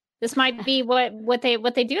look. This might be what they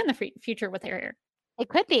do in the future with their hair. It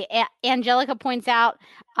could be. Angelica points out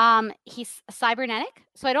he's cybernetic,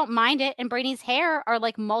 so I don't mind it. And Brady's hair are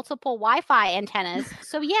like multiple Wi-Fi antennas.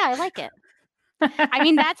 So yeah, I like it. I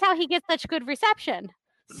mean, that's how he gets such good reception.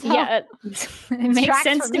 So, yeah, it makes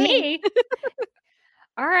sense to me.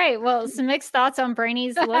 All right. Well, some mixed thoughts on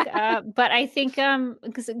Brainy's look, but I think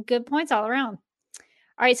good points all around.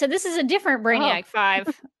 All right. So this is a different Brainiac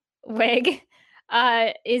 5 wig.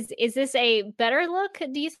 Is this a better look,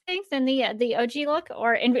 do you think, than the OG look?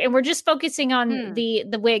 And we're just focusing on the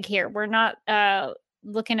wig here. We're not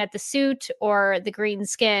looking at the suit or the green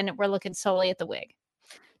skin. We're looking solely at the wig.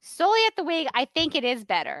 Solely at the wig, I think it is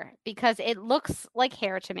better because it looks like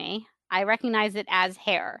hair to me. I recognize it as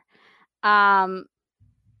hair. It's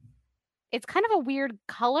kind of a weird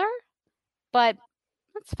color, but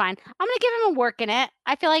that's fine. I'm gonna give him a work in it.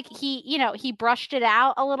 I feel like he brushed it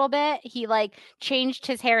out a little bit. He like changed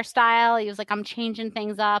his hairstyle. He was like, I'm changing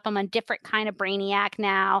things up. I'm a different kind of brainiac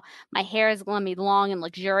now. My hair is gonna be long and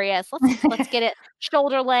luxurious. Let's get it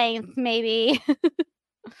shoulder length, maybe.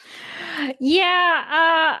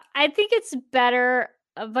 Yeah, I think it's better,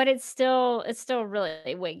 but it's still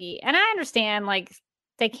really wiggy. And I understand like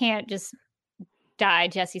they can't just dye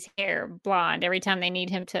Jesse's hair blonde every time they need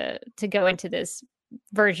him to go into this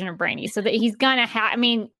version of Brainy. So that he's gonna have. I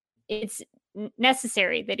mean, it's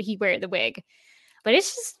necessary that he wear the wig, but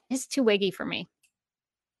it's too wiggy for me.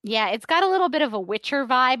 Yeah, it's got a little bit of a Witcher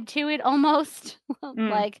vibe to it, almost.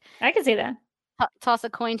 Like I can see that. Toss a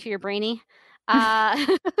coin to your Brainy.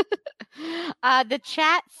 The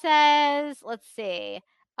chat says, let's see.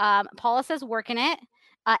 Paula says working it.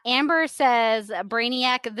 Amber says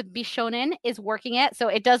Brainiac the Bishonen is working it. So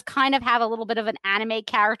it does kind of have a little bit of an anime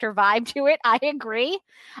character vibe to it. I agree.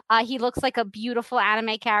 He looks like a beautiful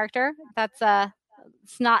anime character. That's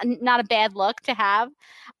it's not a bad look to have.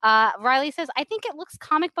 Riley says, I think it looks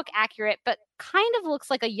comic book accurate, but kind of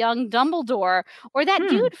looks like a young Dumbledore or that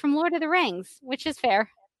dude from Lord of the Rings, which is fair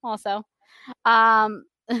also. And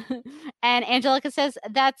Angelica says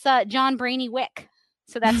that's John Brainy Wick.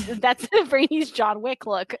 So that's Brainy's John Wick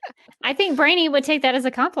look. I think Brainy would take that as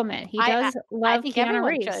a compliment. He does love Keanu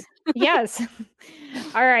Reeves. Yes.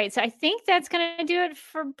 All right. So I think that's going to do it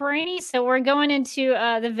for Brainy. So we're going into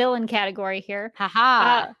the villain category here.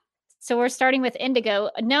 So we're starting with Indigo,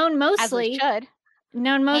 known mostly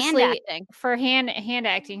for hand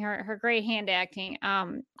acting, her great hand acting.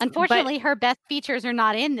 Unfortunately, her best features are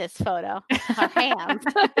not in this photo. Her hands.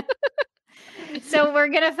 So we're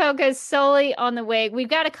going to focus solely on the wig. We've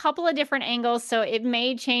got a couple of different angles, so it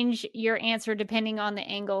may change your answer depending on the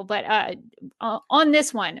angle. But on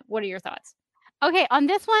this one, what are your thoughts? Okay, on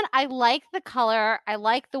this one, I like the color. I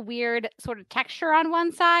like the weird sort of texture on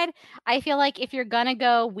one side. I feel like if you're going to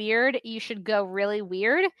go weird, you should go really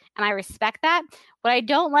weird. And I respect that. What I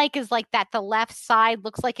don't like is like that the left side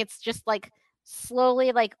looks like it's just like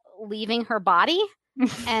slowly like leaving her body.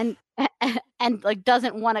 and like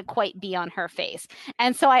doesn't want to quite be on her face.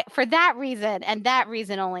 And so for that reason and that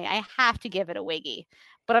reason only, I have to give it a Wiggy.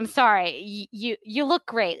 But I'm sorry, you look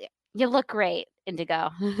great. You look great, Indigo.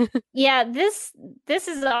 Yeah, this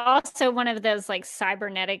is also one of those like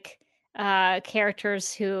cybernetic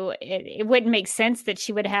characters who it wouldn't make sense that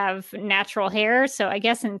she would have natural hair. So I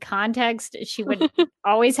guess in context, she would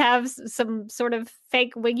always have some sort of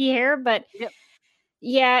fake wiggy hair, but yep.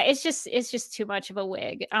 Yeah, it's just too much of a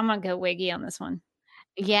wig. I'm gonna go wiggy on this one.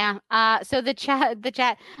 Yeah. So the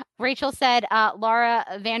chat, Rachel said Laura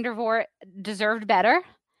Vandervoort deserved better.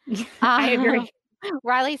 I agree.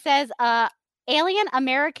 Riley says alien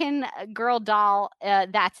American girl doll.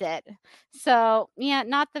 That's it. So yeah,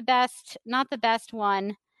 not the best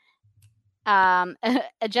one.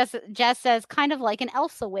 Jess says kind of like an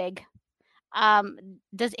Elsa wig.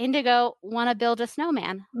 Does Indigo want to build a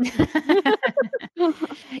snowman?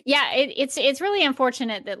 Yeah, it's really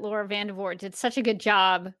unfortunate that Laura Vandervoort did such a good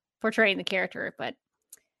job portraying the character, but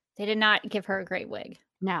they did not give her a great wig.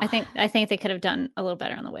 No, I think they could have done a little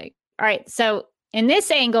better on the wig. All right, so in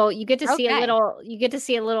this angle, you get to see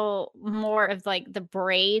a little more of like the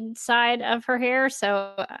braid side of her hair.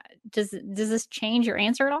 So does this change your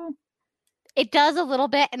answer at all? It does a little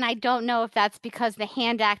bit, and I don't know if that's because the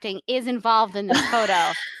hand acting is involved in this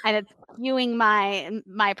photo and it's skewing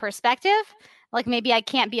my perspective. Like maybe I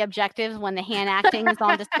can't be objective when the hand acting is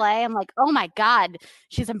on display. I'm like, oh my God,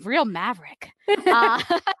 she's a real maverick.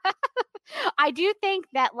 I do think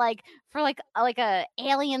that like for like a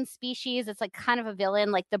alien species, it's like kind of a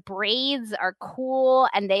villain. Like the braids are cool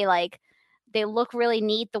and they look really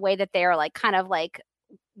neat the way that they're like kind of like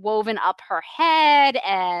woven up her head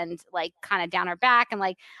and like kind of down her back, and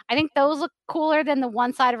like I think those look cooler than the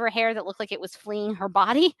one side of her hair that looked like it was fleeing her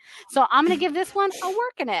body. So I'm gonna give this one a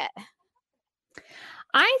work in it.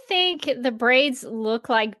 I think the braids look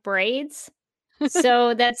like braids,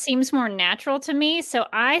 so that seems more natural to me. So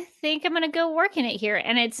I think I'm gonna go work in it here,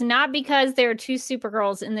 and it's not because there are two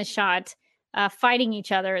Supergirls in the shot fighting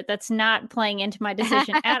each other. That's not playing into my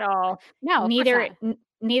decision at all. No,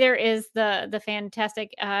 neither is the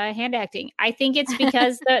fantastic hand acting. I think it's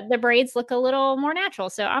because the braids look a little more natural.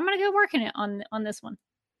 So I'm gonna go working it on this one.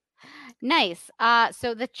 Nice.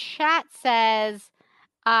 So the chat says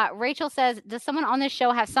Rachel says, does someone on this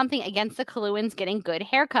show have something against the Kaluans getting good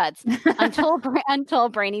haircuts until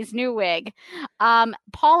Brainy's new wig?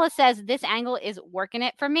 Paula says, this angle is working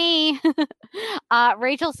it for me.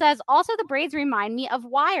 Rachel says, also the braids remind me of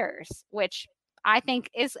wires, which I think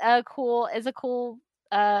is a cool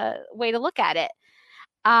way to look at it.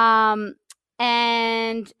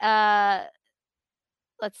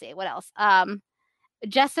 Let's see, what else?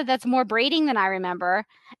 Jess said that's more braiding than I remember.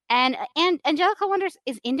 And Angelica wonders,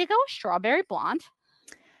 is indigo a strawberry blonde?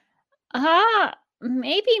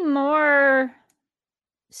 Maybe more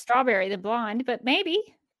strawberry than blonde, but maybe.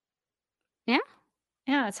 Yeah.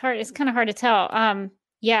 Yeah, it's hard. It's kind of hard to tell.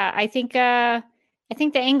 Yeah, I think the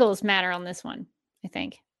angles matter on this one, I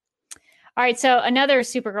think. All right, so another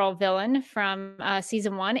Supergirl villain from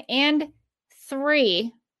season 1 and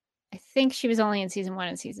 3. I think she was only in season 1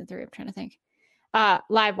 and season 3. I'm trying to think.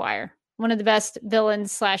 Livewire, one of the best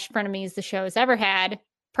villains / frenemies the show has ever had.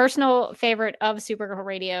 Personal favorite of Supergirl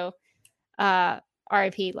Radio.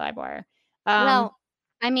 R.I.P. Livewire. Well,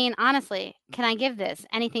 I mean, honestly, can I give this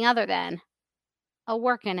anything other than a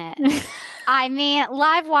work in it? I mean,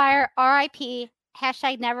 Livewire, R.I.P.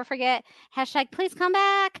 Hashtag never forget. Hashtag please come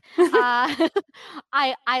back.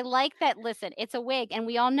 I like that. Listen, it's a wig, and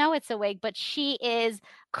we all know it's a wig, but she is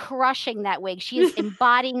crushing that wig. She is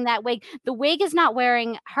embodying that wig. The wig is not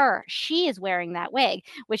wearing her. She is wearing that wig,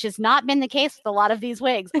 which has not been the case with a lot of these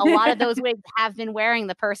wigs. A lot of those wigs have been wearing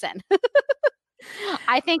the person.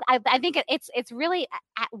 I think it's really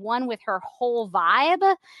at one with her whole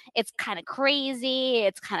vibe. It's kind of crazy.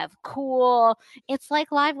 It's kind of cool. It's like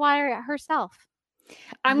Livewire herself.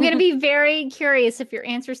 I'm going to be very curious if your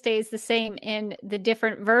answer stays the same in the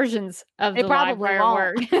different versions of the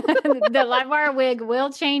Livewire wig. The Livewire wig will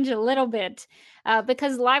change a little bit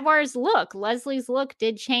because Livewire's look, Leslie's look,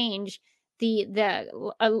 did change a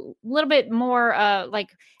little bit more. Like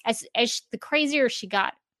as the crazier she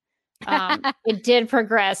got, it did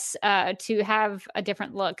progress to have a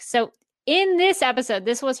different look. So in this episode,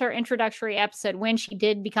 this was her introductory episode when she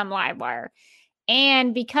did become Livewire,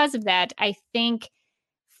 and because of that, I think,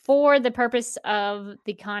 for the purpose of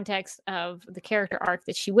the context of the character arc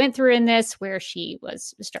that she went through in this, where she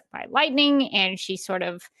was struck by lightning and she sort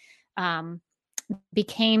of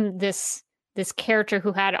became this character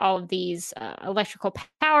who had all of these electrical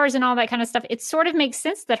powers and all that kind of stuff, it sort of makes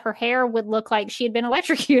sense that her hair would look like she had been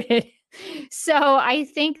electrocuted. So I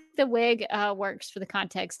think the wig works for the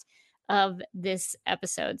context of this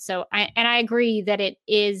episode. So I agree that it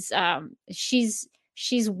is, she's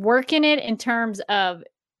working it in terms of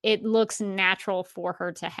it looks natural for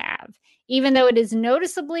her to have. Even though it is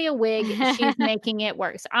noticeably a wig, she's making it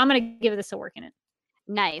work. So I'm going to give this a work in it.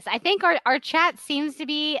 Nice. I think our chat seems to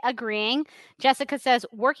be agreeing. Jessica says,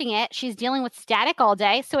 working it. She's dealing with static all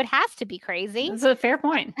day, so it has to be crazy. That's a fair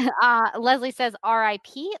point. Leslie says,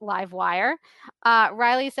 R.I.P. Livewire.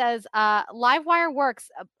 Riley says, Livewire works,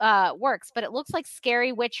 but it looks like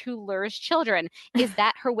scary witch who lures children. Is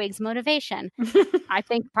that her wig's motivation? I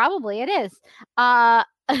think probably it is.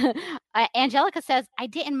 Angelica says, I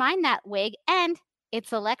didn't mind that wig, and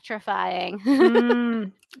it's electrifying.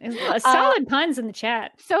 Solid puns in the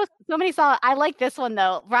chat. So many solid. I like this one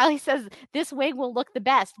though. Riley says this wig will look the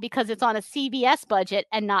best because it's on a CBS budget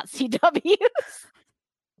and not CW's.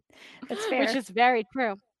 That's fair. Which is very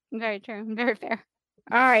true. Very true. Very fair.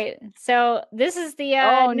 All right. So this is the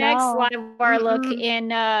next Livewire look in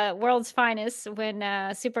World's Finest when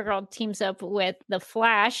Supergirl teams up with the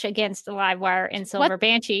Flash against the Livewire and Silver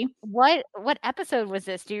Banshee. What episode was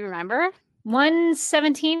this? Do you remember?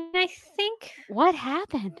 117, I think. What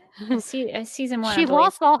happened? Season 1. She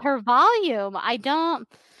lost all her volume.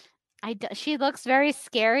 She looks very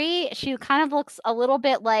scary. She kind of looks a little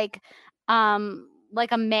bit like a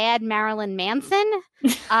mad Marilyn Manson.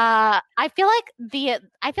 I feel like the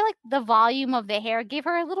volume of the hair gave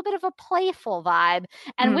her a little bit of a playful vibe,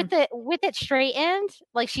 and with it straightened,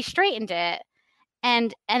 like she straightened it,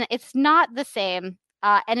 and it's not the same.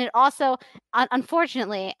 And it also,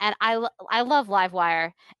 unfortunately, and I love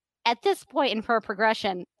Livewire, at this point in her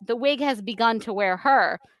progression, the wig has begun to wear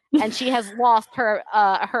her, and she has lost her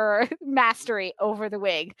mastery over the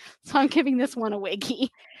wig. So I'm giving this one a Wiggy.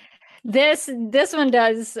 This one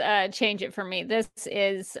does change it for me. This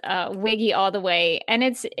is Wiggy all the way, and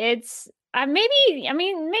it's maybe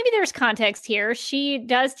there's context here. She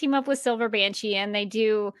does team up with Silver Banshee, and they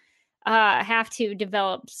do have to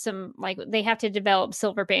develop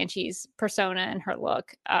Silver Banshee's persona and her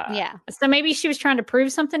look. So maybe she was trying to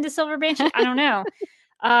prove something to Silver Banshee. I don't know.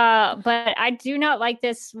 But I do not like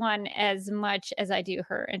this one as much as I do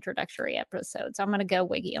her introductory episode. So I'm going to go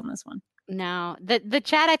Wiggy on this one. No. The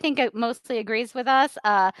chat, I think, mostly agrees with us.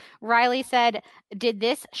 Riley said, "Did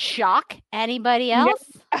this shock anybody No. else?"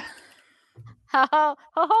 Ho ho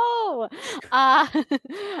ho ho.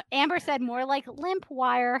 Amber said more like limp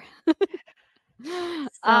wire. So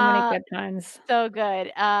many good times. So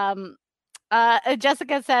good.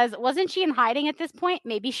 Jessica says, wasn't she in hiding at this point?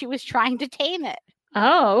 Maybe she was trying to tame it.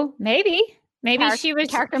 Oh, maybe she was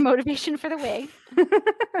character motivation for the wig.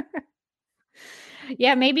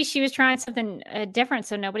 Yeah, maybe she was trying something different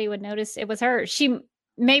so nobody would notice it was her.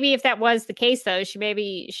 Maybe if that was the case though, she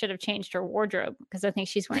maybe should have changed her wardrobe because I think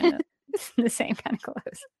she's wearing the same kind of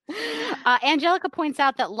clothes. Angelica points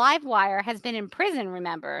out that Livewire has been in prison,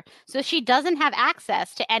 remember, so she doesn't have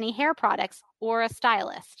access to any hair products or a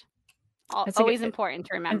stylist. Always important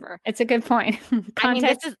to remember. It's a good point. I mean,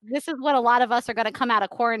 this is what a lot of us are going to come out of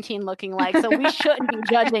quarantine looking like, so we shouldn't be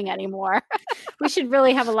judging anymore. We should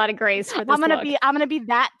really have a lot of grace for this. I'm gonna be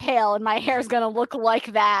that pale, and my hair's gonna look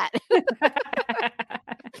like that. I'm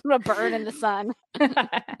gonna burn in the sun.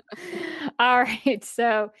 All right,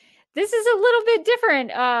 so this is a little bit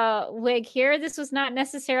different wig here. This was not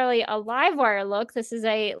necessarily a Livewire look. This is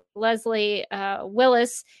a Leslie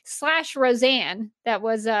Willis / Roseanne. That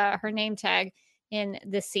was her name tag in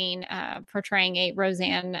the scene, portraying a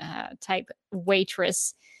Roseanne type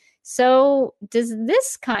waitress. So does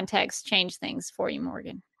this context change things for you,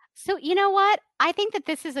 Morgan? So you know what? I think that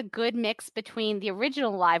this is a good mix between the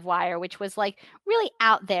original Livewire, which was like really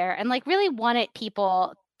out there and like really wanted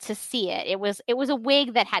people to see it. It was a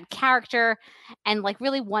wig that had character and like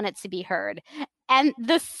really wanted to be heard. And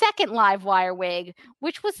the second Livewire wig,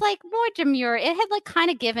 which was like more demure, it had like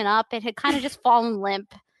kind of given up. It had kind of just fallen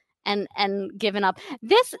limp and given up.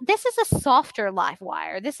 This is a softer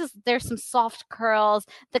Livewire. There's some soft curls.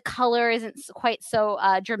 The color isn't quite so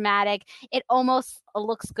dramatic. It almost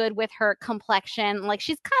looks good with her complexion. Like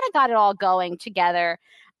she's kind of got it all going together.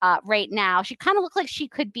 Right now, she kind of looks like she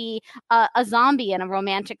could be a zombie in a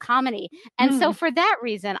romantic comedy. And so for that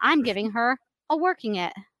reason, I'm giving her a working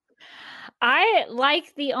it. I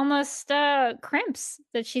like the almost crimps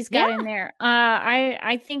that she's got in there.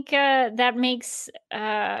 I think that makes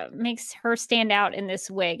her stand out in this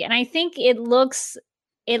wig, and I think it looks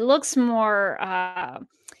more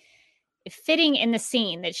fitting in the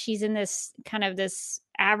scene that she's in this kind of this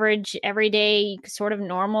average, everyday, sort of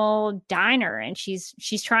normal diner, and she's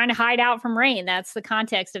trying to hide out from Rain. That's the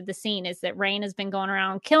context of the scene, is that Rain has been going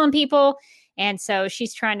around killing people, and so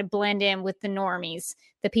she's trying to blend in with the normies,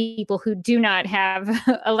 the people who do not have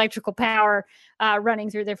electrical power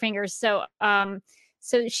running through their fingers. So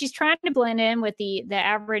she's trying to blend in with the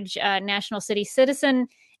average national city citizen, and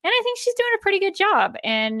I think she's doing a pretty good job.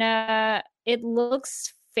 And it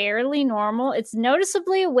looks fairly normal. It's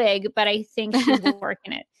noticeably a wig, but I think she's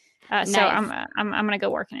working it. So nice. I'm gonna go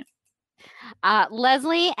working it.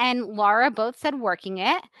 Leslie and Laura both said working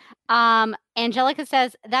it. Angelica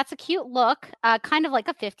says that's a cute look, kind of like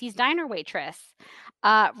a 50s diner waitress.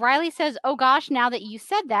 Riley says, oh gosh, now that you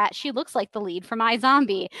said that, she looks like the lead from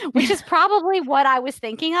iZombie, which is probably what I was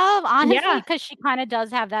thinking of, honestly, because she kind of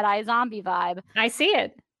does have that iZombie vibe. I see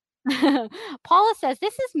it. Paula says,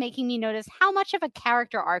 this is making me notice how much of a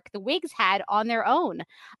character arc the wigs had on their own,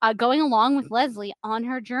 going along with Leslie on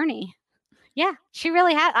her journey. Yeah, she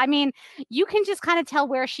really had. I mean, you can just kind of tell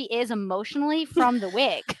where she is emotionally from the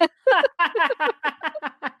wig.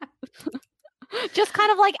 Just kind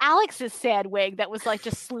of like Alex's sad wig that was like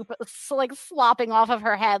just slopping off of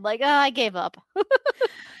her head. Like, oh, I gave up.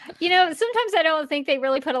 Sometimes I don't think they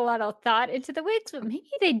really put a lot of thought into the wigs, but maybe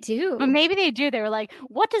they do. They were like,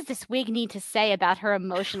 what does this wig need to say about her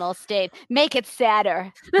emotional state? Make it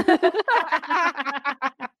sadder. We're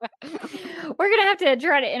gonna have to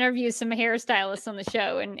try to interview some hairstylists on the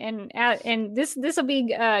show, and this will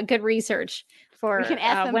be good research for we can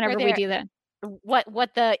ask them whenever we do that. What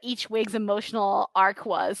each wig's emotional arc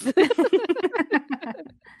was.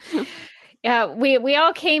 Yeah, we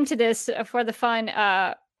all came to this for the fun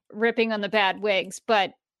ripping on the bad wigs,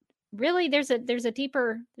 but really there's a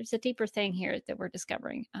deeper thing here that we're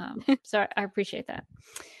discovering. So I appreciate that.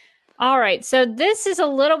 All right, so this is a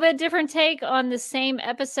little bit different take on the same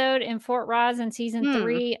episode in Fort Ross in season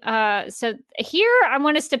 3. So here I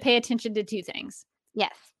want us to pay attention to two things.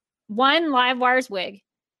 Yes. 1, Livewire's wig.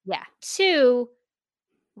 Yeah. 2,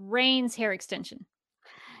 Rain's hair extension.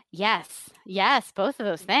 Yes, both of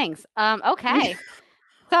those things. Okay.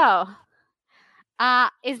 So,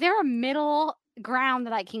 is there a middle ground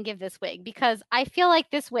that I can give this wig? Because I feel like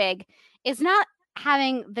this wig is not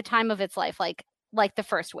having the time of its life like the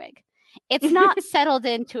first wig. It's not settled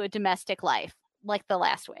into a domestic life like the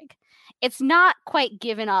last wig. It's not quite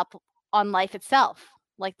given up on life itself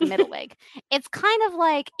like the middle wig. It's kind of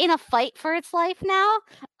like in a fight for its life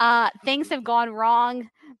now. Things have gone wrong.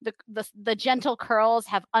 The gentle curls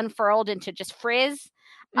have unfurled into just frizz,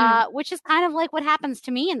 which is kind of like what happens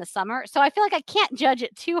to me in the summer. So I feel like I can't judge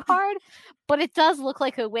it too hard, but it does look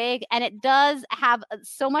like a wig, and it does have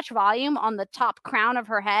so much volume on the top crown of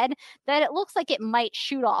her head that it looks like it might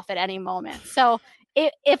shoot off at any moment. So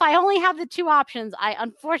if I only have the two options, I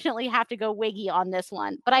unfortunately have to go Wiggy on this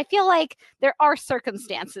one. But I feel like there are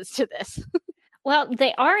circumstances to this. Well,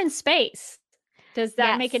 they are in space. Does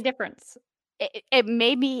that make a Yes. difference? It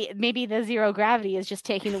maybe the zero gravity is just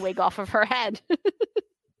taking the wig off of her head.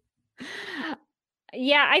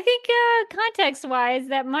 Yeah, I think context-wise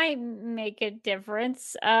that might make a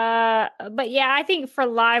difference. But yeah, I think for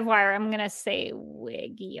Livewire, I'm gonna say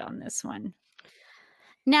Wiggy on this one.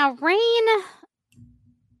 Now, Rain,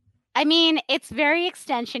 I mean, it's very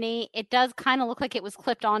extension-y. It does kind of look like it was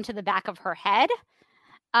clipped onto the back of her head.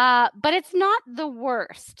 But it's not the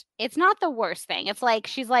worst. It's not the worst thing. It's like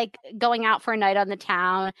she's like going out for a night on the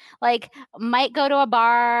town, like might go to a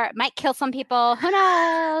bar, might kill some people. Who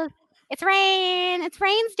knows? It's Rain. It's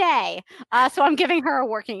Rain's day. So I'm giving her a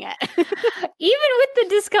working it. Even with the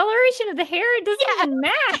discoloration of the hair, it doesn't even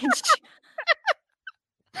match.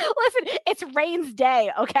 Listen, it's Rain's day,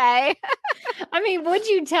 okay? I mean, would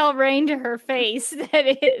you tell Rain to her face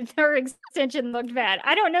that her extension looked bad?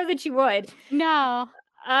 I don't know that you would. No.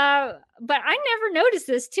 But I never noticed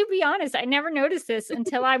this. To be honest, I never noticed this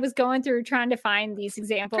until I was going through trying to find these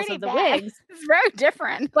examples Pretty of the bad. wigs. It's very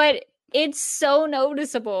different. But it's so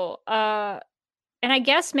noticeable. And I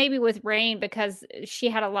guess maybe with Rain, because she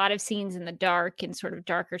had a lot of scenes in the dark and sort of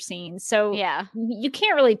darker scenes. So yeah, you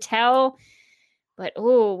can't really tell. But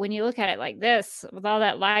when you look at it like this, with all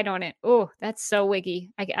that light on it, that's so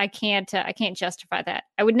wiggy. I can't justify that.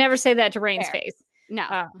 I would never say that to Rain's face.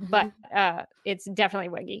 No. But it's definitely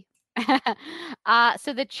wiggy.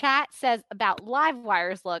 So the chat says about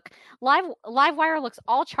Livewire's look. Livewire looks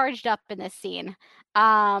all charged up in this scene.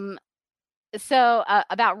 So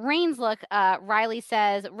about Rain's look, Riley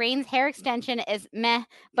says Rain's hair extension is meh,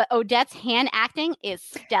 but Odette's hand acting is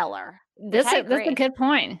stellar. That's a good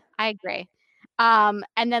point. I agree. And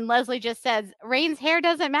then Leslie just says Rain's hair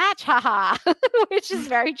doesn't match, haha, which is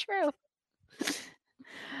very true.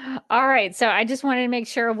 All right, so I just wanted to make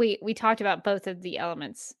sure we talked about both of the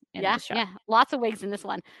elements in this shot. Yeah, lots of wigs in this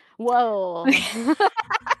one. Whoa.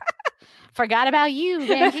 Forgot about you,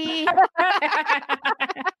 Benji.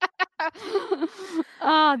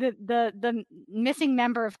 Oh, the missing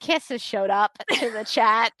member of Kiss has showed up to the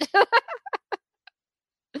chat.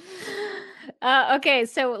 Okay,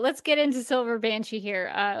 so let's get into Silver Banshee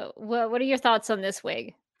here. What are your thoughts on this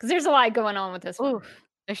wig? Because there's a lot going on with this one.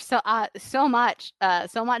 There's so much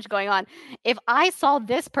going on. If I saw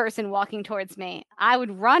this person walking towards me, I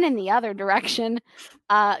would run in the other direction,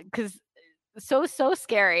 because so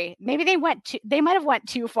scary. Maybe they might have went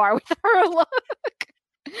too far with her look.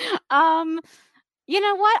 You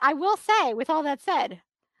know what? I will say, with all that said,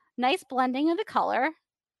 nice blending of the color,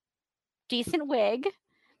 decent wig.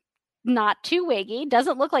 Not too wiggy.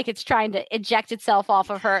 Doesn't look like it's trying to eject itself off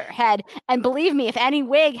of her head. And believe me, if any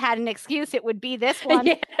wig had an excuse, it would be this one.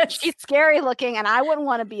 Yes. She's scary looking, and I wouldn't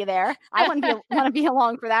want to be there. I wouldn't want to be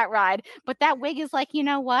along for that ride. But that wig is like, you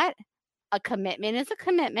know what? A commitment is a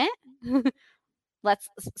commitment. Let's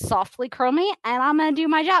softly curl me, and I'm going to do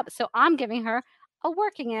my job. So I'm giving her a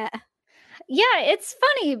working it. Yeah, it's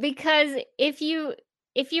funny because if you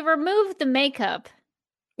remove the makeup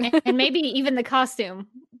and maybe even the costume,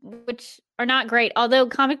 which are not great, although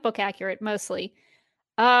comic book accurate mostly,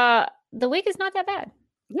 the wig is not that bad.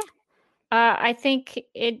 Yeah. I think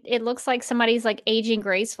it looks like somebody's like aging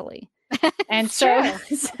gracefully. And so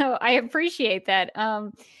I appreciate that.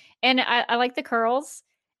 And I like the curls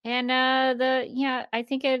and I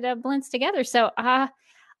think it blends together. So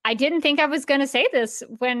I didn't think I was going to say this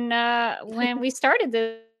when we started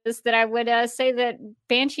this, that I would say that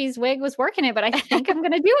Banshee's wig was working it, but I think I'm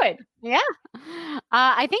going to do it. Yeah.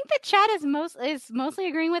 I think the chat is mostly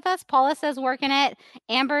agreeing with us. Paula says working it.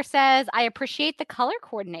 Amber says, I appreciate the color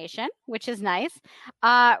coordination, which is nice.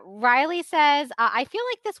 Riley says, I feel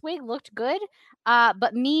like this wig looked good,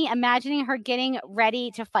 but me imagining her getting ready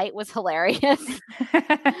to fight was hilarious.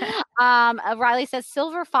 Riley says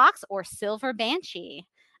silver fox or silver banshee.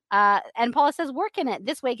 And Paula says, working it.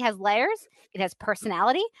 This wig has layers, it has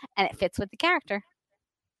personality, and it fits with the character.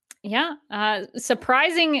 Yeah.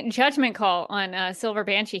 Surprising judgment call on Silver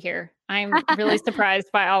Banshee here. I'm really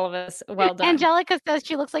surprised by all of us. Well done. Angelica says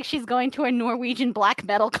she looks like she's going to a Norwegian black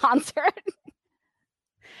metal concert.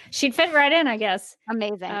 She'd fit right in, I guess.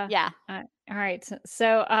 Amazing. Yeah. All right.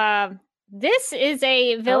 So This is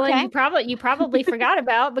a villain Okay. you probably forgot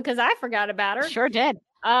about because I forgot about her. Sure did.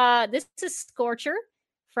 This is Scorcher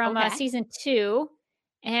from Okay. season 2.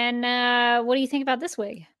 And what do you think about this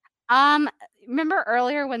wig? Remember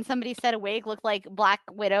earlier when somebody said a wig looked like Black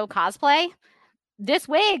Widow cosplay? This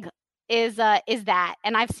wig is that,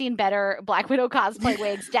 and I've seen better Black Widow cosplay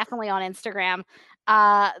wigs definitely on Instagram.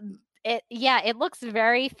 It looks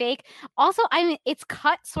very fake. Also, I mean, it's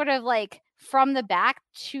cut sort of like from the back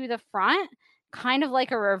to the front, kind of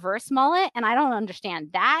like a reverse mullet, and I don't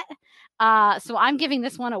understand that. So I'm giving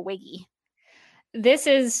this one a wiggy. This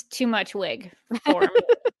is too much wig for me.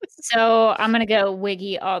 So I'm gonna go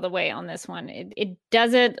wiggy all the way on this one. It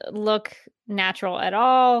doesn't look natural at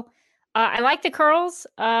all. I like the curls,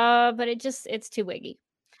 but it's too wiggy.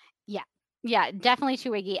 Yeah, definitely too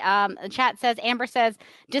wiggy. The chat says, Amber says,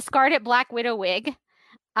 discard it, Black Widow wig.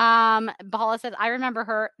 Paula says, I remember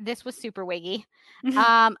her. This was super wiggy.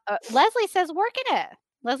 Leslie says, working it.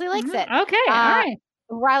 Leslie likes it. Okay, all right.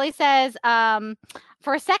 Riley says,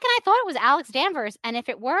 for a second I thought it was Alex Danvers, and if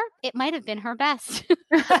it were, it might have been her best.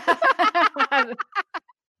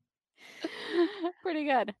 Pretty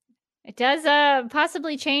good. It does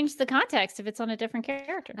possibly change the context if it's on a different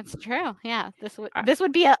character. That's true. Yeah, this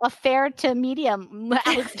would be a fair to medium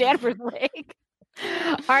Alex Danvers wig.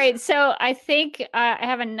 All right, so I think I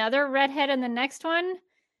have another redhead in the next one.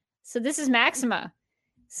 So this is Maxima.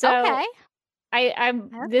 So okay.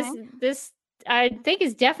 This I think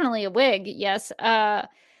is definitely a wig. Yes.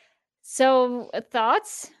 So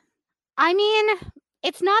thoughts? I mean,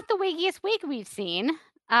 it's not the wiggiest wig we've seen.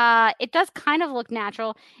 It does kind of look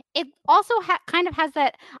natural. It also kind of has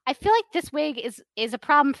that. I feel like this wig is a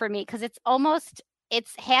problem for me because it's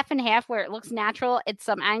half and half where it looks natural at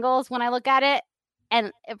some angles when I look at it,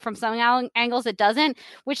 and from some angles it doesn't,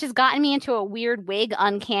 which has gotten me into a weird wig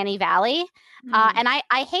uncanny valley. And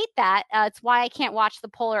I hate that. It's why I can't watch the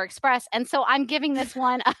Polar Express, and so I'm giving this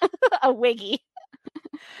one a wiggy.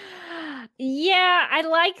 Yeah, I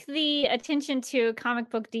like the attention to comic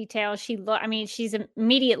book detail. She's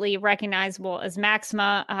immediately recognizable as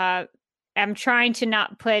Maxima. I'm trying to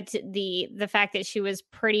not put the fact that she was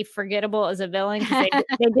pretty forgettable as a villain because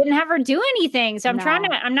they didn't have her do anything. So I'm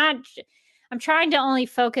trying to only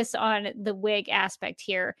focus on the wig aspect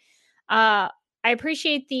here. I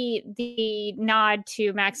appreciate the nod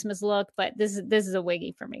to Maxima's look, but this is a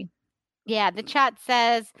wiggy for me. Yeah, the chat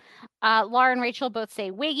says Laura and Rachel both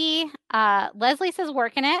say wiggy. Leslie says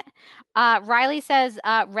working it. Riley says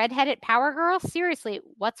redheaded power girl. Seriously,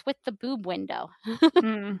 what's with the boob window?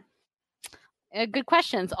 Good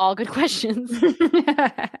questions. All good questions.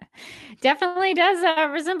 Definitely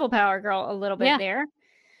does resemble Power Girl a little bit there.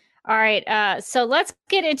 All right, so let's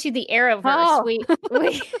get into the Arrowverse.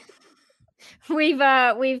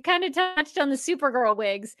 We've kind of touched on the Supergirl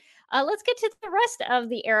wigs. Let's get to the rest of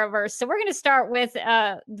the Arrowverse. So we're going to start with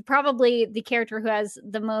probably the character who has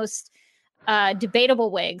the most debatable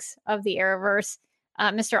wigs of the Arrowverse,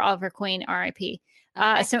 Mr. Oliver Queen, R.I.P.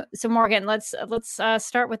 Okay. So Morgan, let's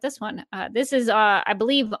start with this one. This is, I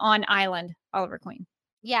believe, on Island, Oliver Queen.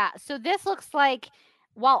 Yeah. So this looks like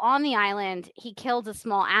while on the island, he killed a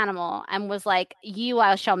small animal and was like, "You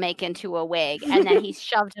I shall make into a wig," and then he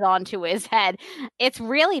shoved it onto his head. It's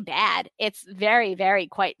really bad. It's very, very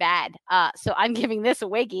quite bad. So I'm giving this a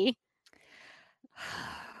wiggy.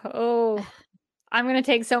 Oh, I'm gonna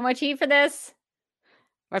take so much heat for this,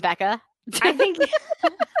 Rebecca. I think.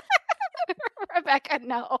 Rebecca,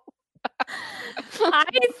 no. I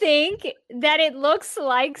think that it looks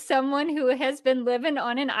like someone who has been living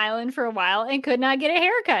on an island for a while and could not get a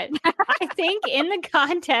haircut. I think in the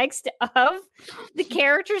context of the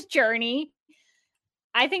character's journey,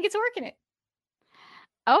 I think it's working it.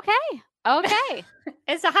 Okay.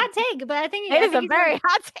 It's a hot take, but I think it is a very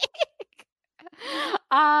hot take.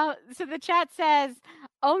 So the chat says,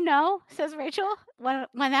 "Oh no," says Rachel when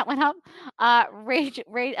that went up.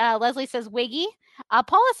 Leslie says wiggy.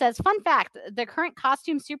 Paula says, "Fun fact: the current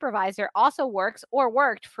costume supervisor also works or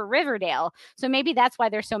worked for Riverdale, so maybe that's why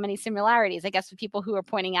there's so many similarities. I guess with people who are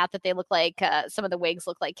pointing out that they look like some of the wigs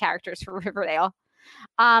look like characters for Riverdale."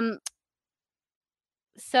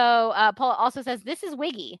 So Paula also says this is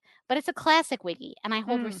wiggy, but it's a classic wiggy, and I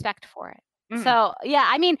hold respect for it. So yeah,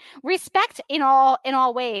 I mean respect in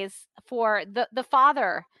all ways for the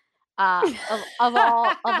father of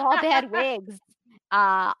all bad wigs,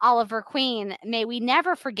 Oliver Queen. May we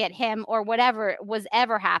never forget him or whatever was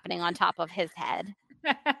ever happening on top of his head.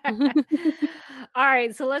 All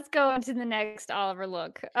right, so let's go on to the next Oliver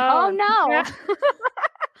look. Oh no.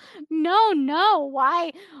 No,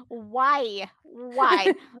 why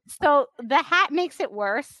Why? So the hat makes it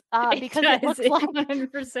worse because it looks like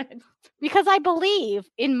 100%. because I believe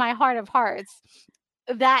in my heart of hearts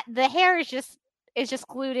that the hair is just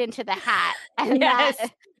glued into the hat, and Yes.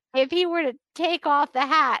 that if he were to take off the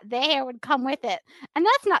hat, the hair would come with it, and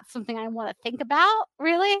that's not something I want to think about,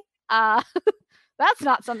 really. That's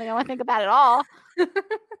not something I want to think about at all.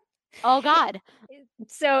 Oh God!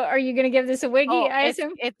 So, are you going to give this a Wiggy? I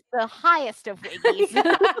assume it's the highest of Wiggies.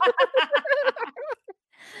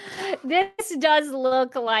 This does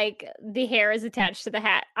look like the hair is attached to the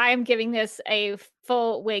hat. I am giving this a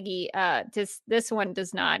full Wiggy. This one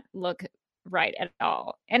does not look right at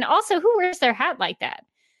all. And also, who wears their hat like that?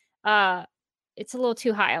 It's a little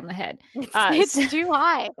too high on the head. It's too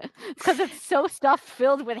high because it's so stuffed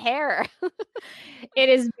filled with hair. It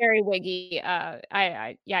is very Wiggy.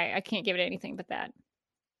 I can't give it anything but that.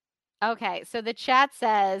 Okay, so the chat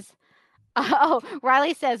says, "Oh,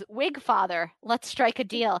 Riley says, wig father, let's strike a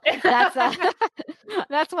deal." That's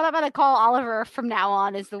that's what I'm gonna call Oliver from now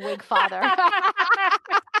on, is the wig father.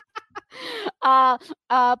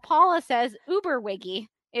 Paula says, Uber Wiggy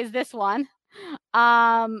is this one.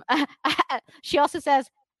 She also says,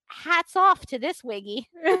 hats off to this Wiggy.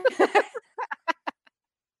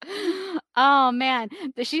 Oh man,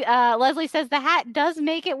 Leslie says the hat does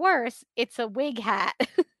make it worse. It's a wig hat.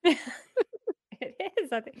 It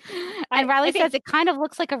is, I think. And Riley says it kind of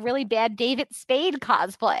looks like a really bad David Spade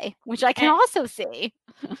cosplay, which I can also see.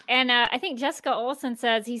 And I think Jessica Olsen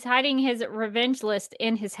says he's hiding his revenge list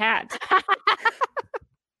in his hat.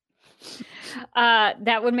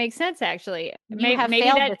 That would make sense, actually. Maybe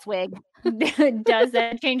failed this wig. Does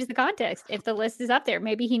that change the context? If the list is up there,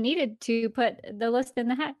 maybe he needed to put the list in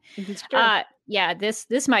the hat. It's true. Yeah,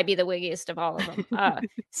 this might be the wiggiest of all of them.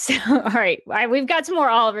 So, all right, we've got some more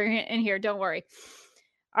Oliver in here. Don't worry.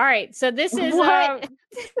 All right, so this is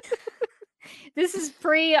this is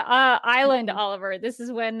pre-Island Oliver. This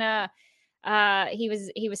is when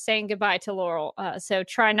he was saying goodbye to Laurel. So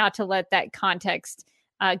try not to let that context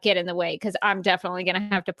get in the way, because I'm definitely going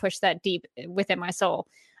to have to push that deep within my soul.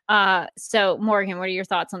 So Morgan, what are your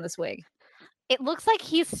thoughts on this wig? It looks like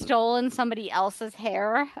he's stolen somebody else's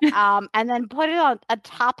hair and then put it on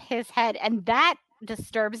atop his head, and that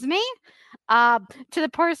disturbs me. To the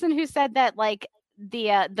person who said that, like,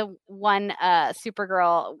 the one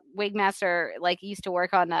Supergirl wig master like used to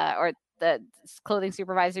work on or the clothing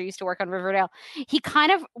supervisor used to work on Riverdale, he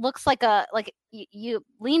kind of looks like you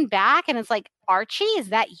lean back and it's like, Archie, is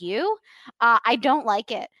that you? I don't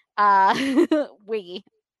like it. Wiggy.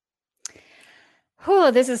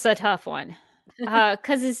 Whew, this is a tough one.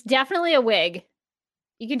 Because it's definitely a wig.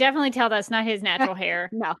 You can definitely tell that's not his natural hair.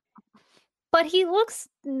 No. But he looks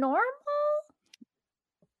normal.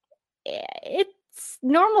 It's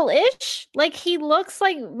normal-ish. Like, he looks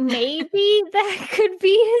like maybe that could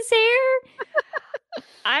be his hair.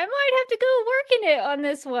 I might have to go work in it on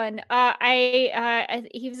this one.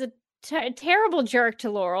 He was a terrible jerk to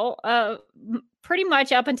Laurel, pretty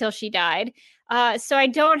much up until she died. So I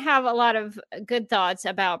don't have a lot of good thoughts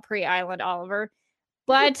about pre-Island Oliver,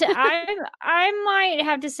 but I might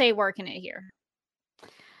have to say working it here.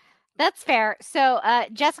 That's fair. So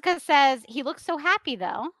Jessica says he looks so happy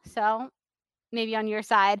though. So maybe on your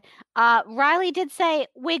side. Riley did say,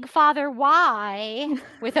 wig father, why?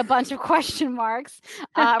 With a bunch of question marks.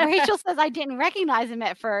 Rachel says, I didn't recognize him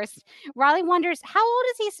at first. Riley wonders, how old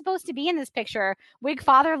is he supposed to be in this picture? Wig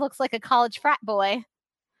father looks like a college frat boy.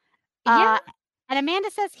 Yeah. And Amanda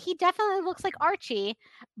says he definitely looks like Archie,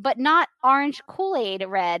 but not orange Kool-Aid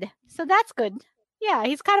red. So that's good. Yeah,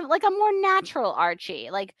 he's kind of like a more natural Archie.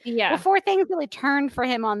 Like, before things really turned for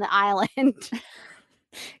him on the island.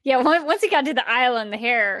 Yeah, once he got to the island, the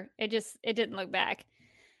hair, it didn't look back.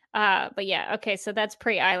 But yeah, okay, so that's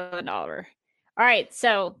pre-Island Oliver. All right,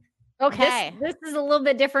 so okay, this is a little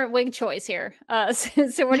bit different wig choice here.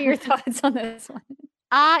 So what are your thoughts on this one?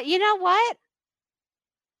 You know what?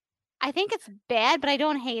 I think it's bad, but I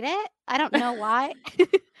don't hate it. I don't know why.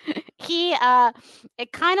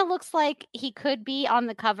 It kind of looks like he could be on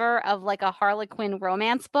the cover of like a Harlequin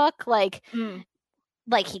romance book, like.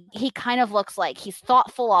 Like he kind of looks like he's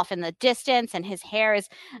thoughtful off in the distance, and his hair has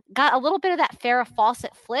got a little bit of that Farrah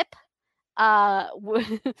Fawcett flip,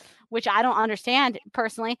 which I don't understand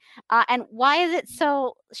personally. And why is it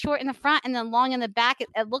so short in the front and then long in the back?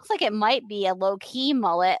 It looks like it might be a low-key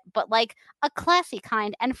mullet, but like a classy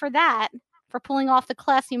kind. And for pulling off the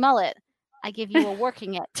classy mullet, I give you a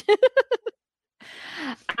working it.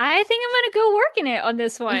 I think I'm going to go working it on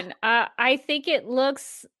this one. I think it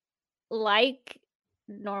looks like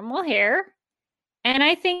normal hair, and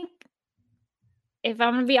I think if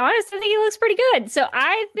I'm going to be honest, I think he looks pretty good. So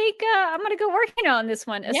I think I'm going to go Workin on this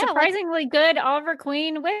one. A surprisingly good Oliver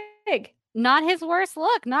Queen wig. Not his worst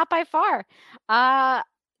look, not by far.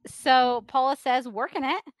 So Paula says working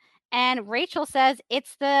it, and Rachel says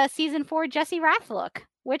it's the season 4 Jesse Rath look,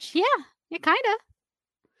 which kind of.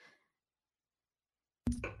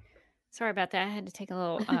 Sorry about that. I had to take a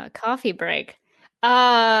little coffee break.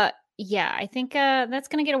 Yeah, I think that's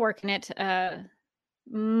going to get a work in it.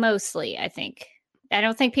 Mostly, I think. I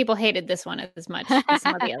don't think people hated this one as much as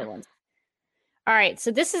some of the other ones. All right, so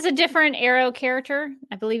this is a different Arrow character.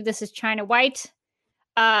 I believe this is China White.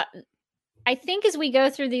 I think as we go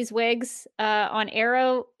through these wigs on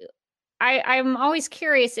Arrow, I'm always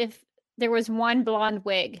curious if there was one blonde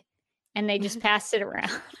wig and they just passed it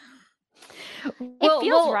around. It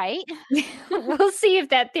feels right. We'll see if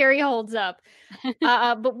that theory holds up.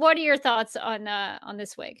 But what are your thoughts on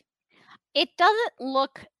this wig? It doesn't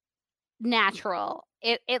look natural.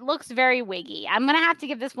 It looks very wiggy. I'm gonna have to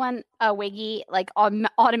give this one a wiggy, like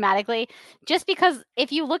automatically, just because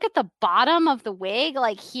if you look at the bottom of the wig,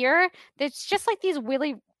 like here, there's just like these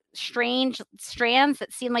really strange strands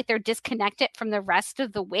that seem like they're disconnected from the rest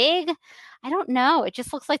of the wig. I don't know. It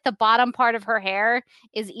just looks like the bottom part of her hair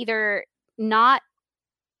is either not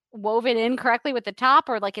woven in correctly with the top,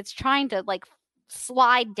 or like it's trying to like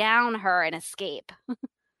slide down her and escape.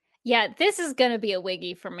 Yeah, this is gonna be a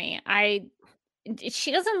wiggy for me.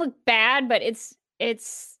 She doesn't look bad, but it's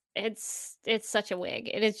such a wig.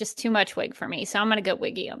 It is just too much wig for me. So I'm gonna go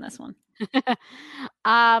wiggy on this one.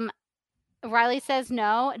 Riley says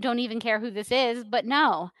no, don't even care who this is, but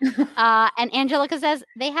no. And Angelica says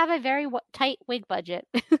they have a very tight wig budget.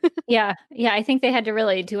 Yeah, I think they had to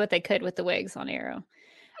really do what they could with the wigs on Arrow.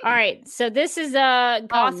 All right, so this is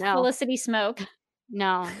Goth Felicity Smoke.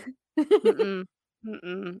 No. Mm-mm.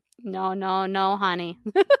 Mm-mm. No, honey.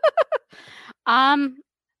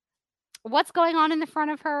 What's going on in the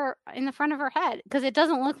front of her head? Because it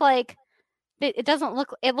doesn't look like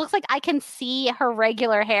it looks like I can see her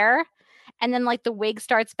regular hair, and then like the wig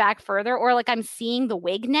starts back further, or like I'm seeing the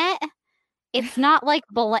wig net. It's not like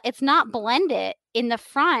it's not blended in the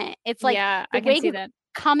front. It's like I can see that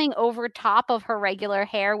coming over top of her regular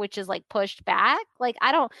hair, which is like pushed back. Like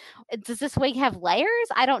does this wig have layers?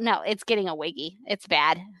 I don't know. It's getting a wiggy. It's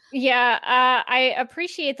bad. Yeah, I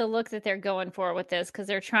appreciate the look that they're going for with this, because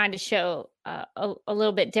they're trying to show a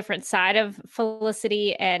little bit different side of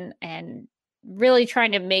Felicity and really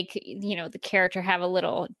trying to make the character have a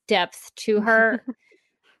little depth to her.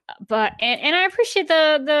 But and I appreciate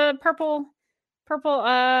the purple.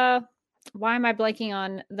 Why am I blanking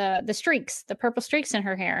on the streaks, the purple streaks in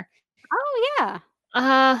her hair? Oh yeah.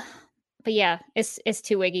 But yeah, it's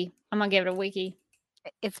too wiggy. I'm gonna give it a wiggy.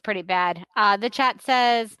 It's pretty bad. The chat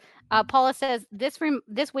says, Paula says, this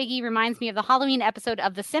wiggy reminds me of the Halloween episode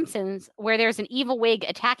of The Simpsons where there's an evil wig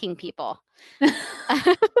attacking people.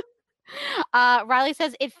 Riley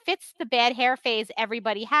says it fits the bad hair phase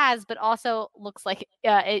everybody has, but also looks like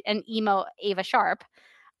an emo Ava Sharp.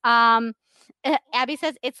 Abby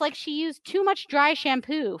says it's like she used too much dry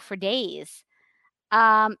shampoo for days.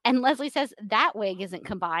 And Leslie says that wig isn't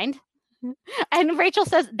combined. And Rachel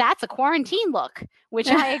says that's a quarantine look, which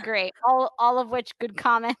I agree. All of which good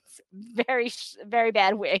comments. Very, very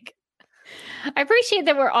bad wig. I appreciate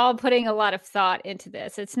that we're all putting a lot of thought into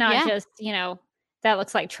this. It's not just, that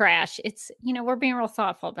looks like trash. It's, we're being real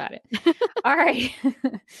thoughtful about it. All right.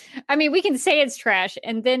 I mean, we can say it's trash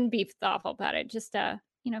and then be thoughtful about it. Just,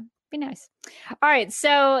 be nice. All right.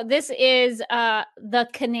 So this is the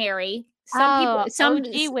Canary. Some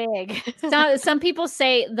people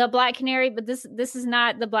say the Black Canary, but this is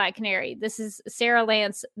not the Black Canary. This is Sarah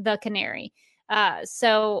Lance, the Canary.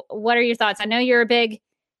 So what are your thoughts? I know you're a big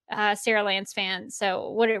Sarah Lance fan.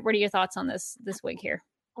 So what are your thoughts on this wig here?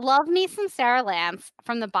 Love me some Sarah Lance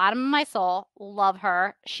from the bottom of my soul. Love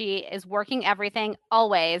her. She is working everything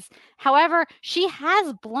always. However, she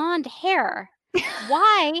has blonde hair.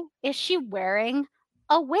 Why is she wearing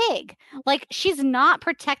a wig? Like, she's not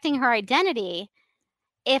protecting her identity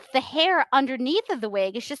if the hair underneath of the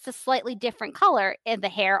wig is just a slightly different color in the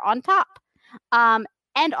hair on top.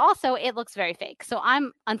 And also it looks very fake. So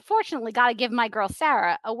I'm unfortunately got to give my girl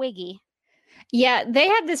Sarah a wiggy. Yeah, they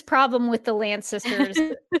had this problem with the Lance sisters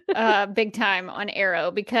big time on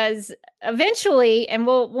Arrow, because eventually, and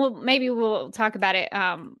we'll talk about it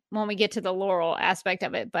when we get to the Laurel aspect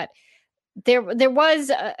of it, but there was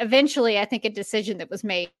eventually, I think, a decision that was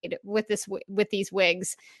made with these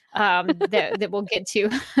wigs that we'll get to,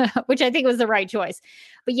 which I think was the right choice.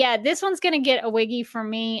 But yeah, this one's going to get a wiggy from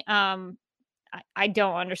me. I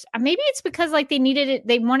don't understand. Maybe it's because like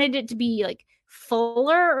they wanted it to be like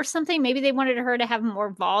fuller or something. Maybe they wanted her to have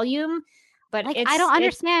more volume, but like I don't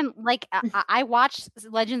understand. Like I watched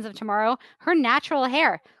Legends of Tomorrow. Her natural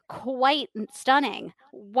hair, quite stunning.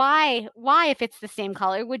 Why if it's the same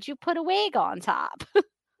color, would you put a wig on top?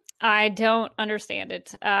 I don't understand it.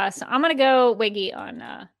 So I'm gonna go Wiggy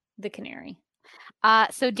on the canary.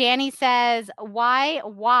 So Danny says,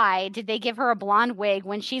 why did they give her a blonde wig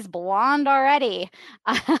when she's blonde already?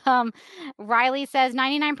 Riley says,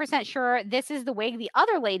 99% sure this is the wig the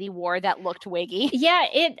other lady wore that looked wiggy. Yeah,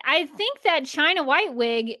 I think that China White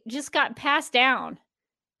wig just got passed down.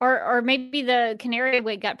 Or maybe the canary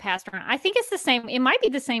wig got passed around. I think it's the same. It might be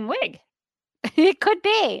the same wig. It could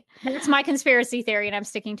be. That's my conspiracy theory, and I'm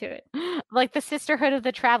sticking to it. Like the sisterhood of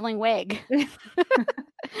the traveling wig.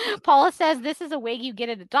 Paula says, this is a wig you get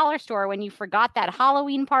at a dollar store when you forgot that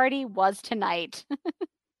Halloween party was tonight.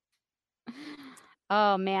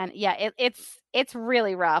 Oh, man. Yeah, it's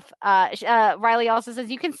really rough. Riley also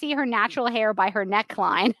says, you can see her natural hair by her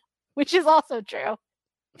neckline, which is also true.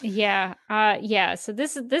 Yeah. Yeah. So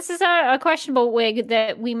this is a questionable wig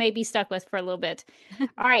that we may be stuck with for a little bit.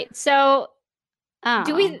 All right. So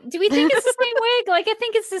do we think it's the same wig? Like, I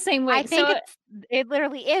think it's the same wig. I think it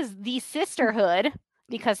literally is the sisterhood,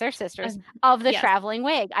 because they're sisters, of the traveling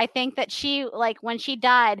wig. I think that she, like, when she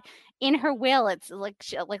died, in her will, it's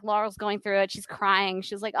like Laurel's going through it. She's crying.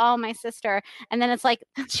 She's like, "Oh, my sister," and then it's like,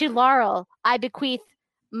 "To Laurel, I bequeath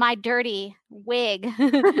my dirty wig.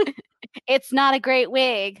 It's not a great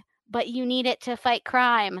wig, but you need it to fight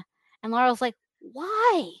crime." And Laurel's like,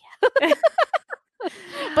 "Why?"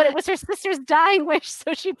 But it was her sister's dying wish,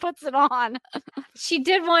 so she puts it on. She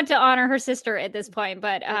did want to honor her sister at this point,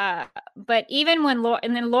 but even when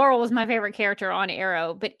Laurel was my favorite character on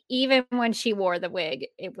Arrow, but even when she wore the wig,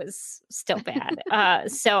 it was still bad.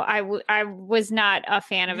 So I was not a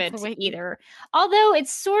fan of it either. Although it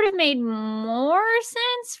sort of made more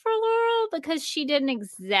sense for Laurel because she didn't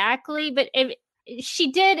exactly, but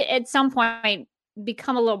she did at some point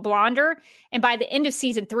become a little blonder, and by the end of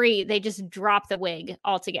season 3 they just dropped the wig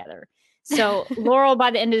altogether. So Laurel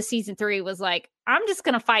by the end of season 3 was like, I'm just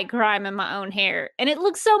gonna fight crime in my own hair, and it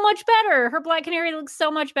looks so much better. Her black canary looks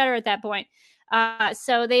so much better at that point.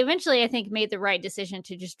 So they eventually, I think, made the right decision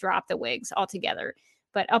to just drop the wigs altogether,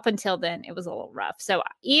 but up until then it was a little rough. So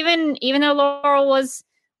even though Laurel was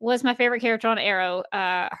my favorite character on Arrow,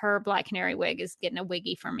 her black canary wig is getting a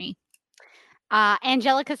wiggy for me.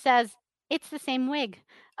 Angelica says it's the same wig.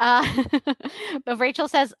 But Rachel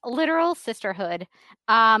says literal sisterhood.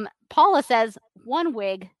 Paula says one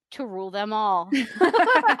wig to rule them all,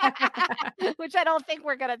 which I don't think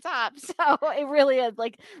we're gonna top. So it really is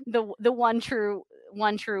like the one true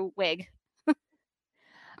wig.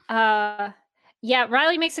 Yeah,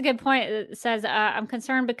 Riley makes a good point. It says, I'm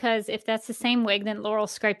concerned because if that's the same wig, then Laurel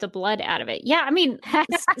scraped the blood out of it. Yeah, I mean,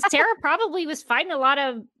 Sarah probably was fighting a lot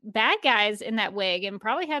of bad guys in that wig and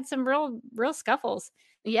probably had some real scuffles.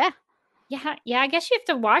 Yeah. I guess you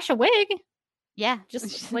have to wash a wig. Yeah.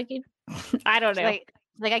 Just like you, I don't know.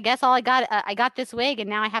 Like I guess I got this wig and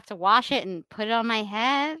now I have to wash it and put it on my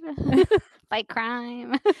head. Fight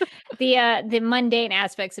crime. The mundane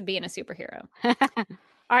aspects of being a superhero.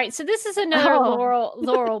 All right, so this is another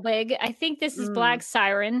Laurel wig. I think this is Black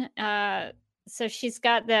Siren. So she's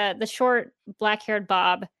got the short black-haired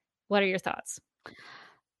bob. What are your thoughts?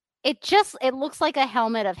 It looks like a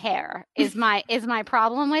helmet of hair is my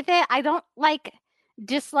problem with it. I don't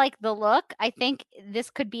dislike the look. I think this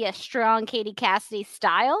could be a strong Katie Cassidy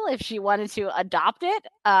style if she wanted to adopt it.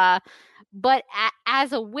 But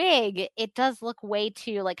as a wig, it does look way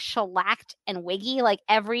too like shellacked and wiggy. Like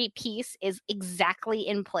every piece is exactly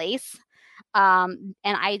in place. And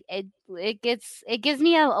it gives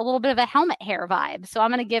me a little bit of a helmet hair vibe. So I'm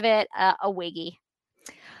going to give it a wiggy.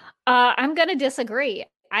 I'm going to disagree.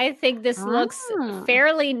 I think this looks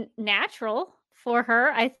fairly natural for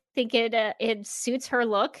her. I think it suits her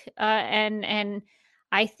look. And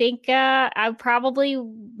I think I probably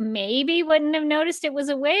maybe wouldn't have noticed it was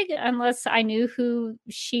a wig unless I knew who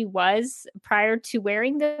she was prior to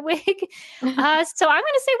wearing the wig. So I'm going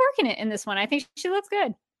to say Workin it in this one. I think she looks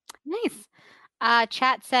good. Nice.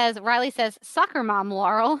 Chat says, Riley says, soccer mom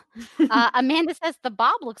Laurel. Amanda says, the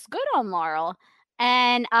bob looks good on Laurel.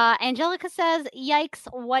 And Angelica says, yikes,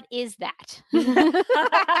 what is that?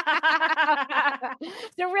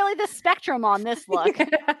 So really the spectrum on this look.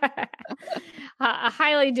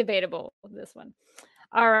 Highly debatable, this one.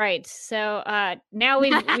 All right. So now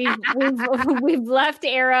we've left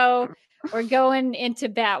Arrow. We're going into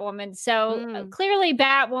Batwoman. So clearly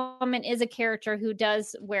Batwoman is a character who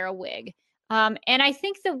does wear a wig. And I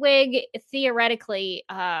think the wig theoretically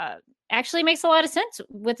actually makes a lot of sense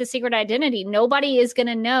with the secret identity. Nobody is going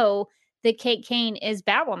to know that Kate Kane is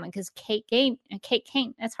Batwoman because Kate Kane,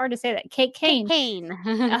 that's hard to say that. Kate Kane.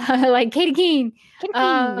 Like Katie Keene. Katie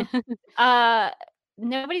Keene.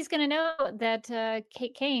 Nobody's going to know that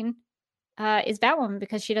Kate Kane is Batwoman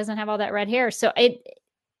because she doesn't have all that red hair. So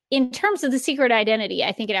in terms of the secret identity,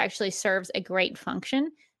 I think it actually serves a great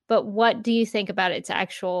function. But what do you think about its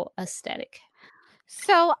actual aesthetic?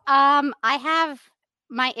 So I have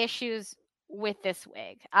my issues with this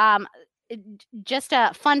wig. Just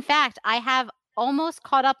a fun fact, I have almost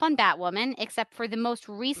caught up on Batwoman, except for the most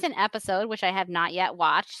recent episode, which I have not yet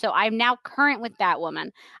watched. So I'm now current with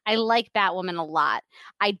Batwoman. I like Batwoman a lot.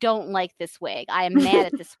 I don't like this wig. I am mad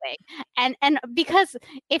at this wig. And because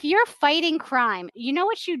if you're fighting crime, you know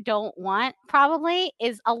what you don't want probably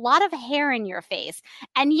is a lot of hair in your face.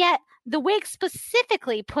 And yet the wig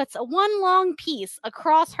specifically puts one long piece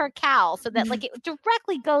across her cowl so that like it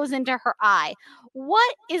directly goes into her eye.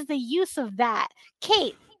 What is the use of that?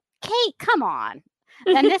 Kate, come on.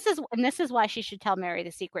 And this is why she should tell Mary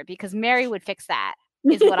the secret, because Mary would fix that.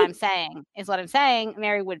 Is what I'm saying.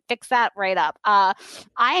 Mary would fix that right up. I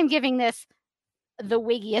am giving this the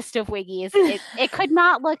wiggiest of wiggies. It could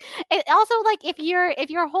not look. It also, like, if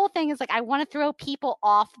your whole thing is like, I want to throw people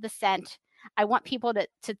off the scent. I want people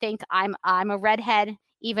to think I'm a redhead,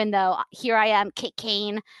 even though here I am, Kate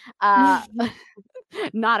Kane,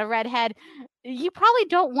 not a redhead. You probably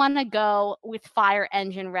don't want to go with fire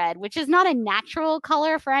engine red, which is not a natural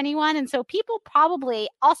color for anyone. And so people probably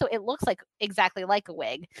also, it looks like exactly like a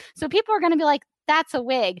wig. So people are going to be like, that's a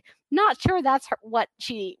wig. Not sure that's what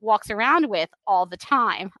she walks around with all the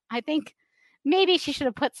time. I think maybe she should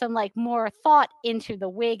have put some like more thought into the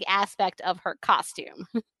wig aspect of her costume.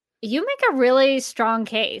 You make a really strong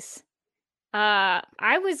case. I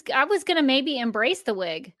was going to maybe embrace the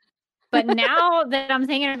wig. But now that I'm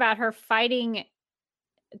thinking about her fighting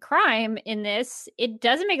crime in this, it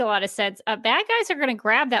doesn't make a lot of sense. Bad guys are going to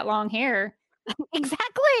grab that long hair.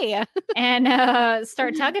 Exactly. And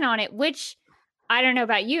start tugging on it, which I don't know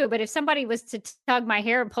about you, but if somebody was to tug my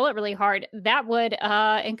hair and pull it really hard, that would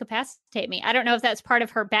incapacitate me. I don't know if that's part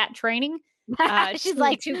of her bat training. She's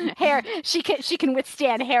like hair. She can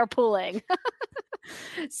withstand hair pulling.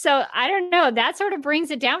 So I don't know. That sort of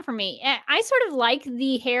brings it down for me. I sort of like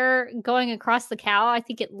the hair going across the cowl. I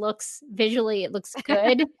think it looks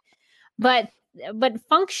good, but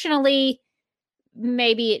functionally,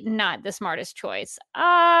 maybe not the smartest choice.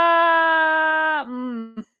 I'm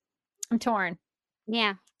torn.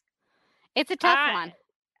 Yeah, it's a tough one.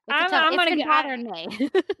 I'm gonna been bothering me.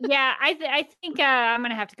 Yeah, I think I'm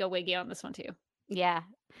gonna have to go Wiggy on this one too. Yeah.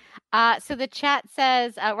 So the chat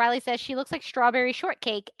says, Riley says she looks like strawberry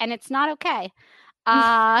shortcake, and it's not okay.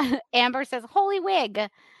 Amber says, holy wig.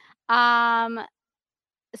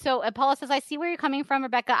 So Paula says, I see where you're coming from,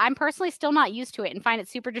 Rebecca. I'm personally still not used to it and find it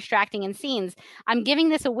super distracting in scenes. I'm giving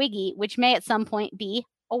this a wiggy, which may at some point be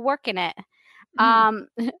a Workin it.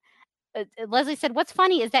 Leslie said, what's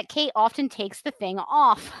funny is that Kate often takes the thing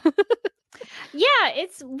off. Yeah,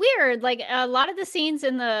 it's weird. Like a lot of the scenes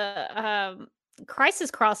in the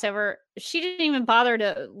Crisis crossover, she didn't even bother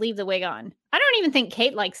to leave the wig on. I don't even think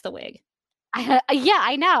Kate likes the wig. Yeah,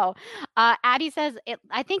 I know. Abby says,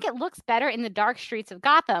 I think it looks better in the dark streets of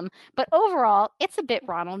Gotham, but overall, it's a bit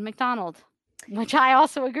Ronald McDonald, which I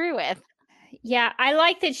also agree with. Yeah, I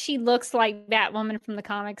like that she looks like Batwoman from the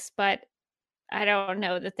comics, but I don't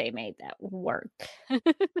know that they made that work.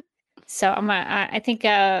 So I think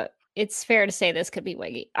it's fair to say this could be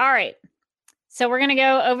Wiggy. All right. So we're going to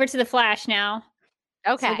go over to the Flash now.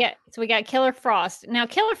 Okay. So we got Killer Frost. Now,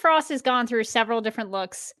 Killer Frost has gone through several different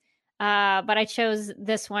looks, but I chose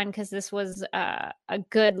this one because this was a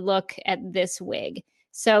good look at this wig.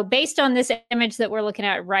 So based on this image that we're looking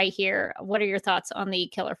at right here, what are your thoughts on the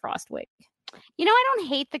Killer Frost wig? You know, I don't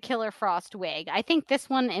hate the Killer Frost wig. I think this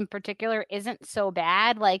one in particular isn't so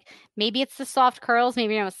bad. Like, maybe it's the soft curls.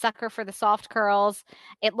 Maybe I'm a sucker for the soft curls.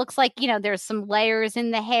 It looks like, there's some layers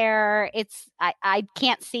in the hair. I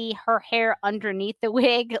can't see her hair underneath the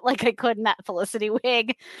wig like I could in that Felicity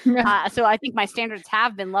wig. So I think my standards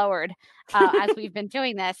have been lowered as we've been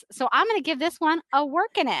doing this. So I'm going to give this one a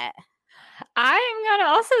Workin it. I'm gonna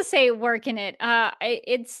also say Workin it.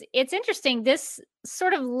 It's interesting. This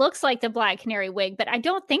sort of looks like the Black Canary wig, but I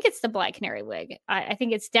don't think it's the Black Canary wig. I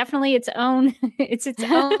think it's definitely its own. It's its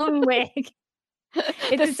own wig.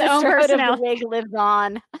 It's its own personality. Of the wig lives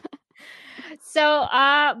on. So,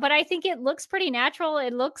 but I think it looks pretty natural.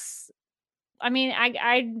 It looks. I mean,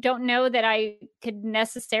 I don't know that I could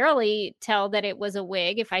necessarily tell that it was a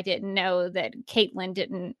wig if I didn't know that Caitlin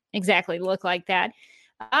didn't exactly look like that.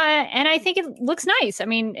 And I think it looks nice. I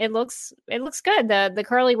mean, it looks good. The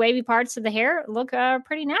curly wavy parts of the hair look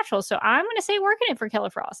pretty natural. So I'm going to say working it for Killer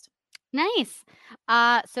Frost. Nice.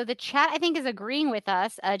 So the chat, I think, is agreeing with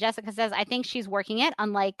us. Jessica says, I think she's working it,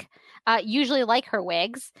 unlike usually like her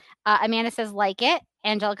wigs. Amanda says, like it.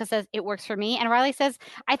 Angelica says, it works for me. And Riley says,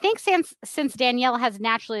 I think since Danielle has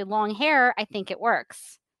naturally long hair, I think it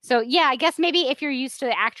works. So yeah, I guess maybe if you're used to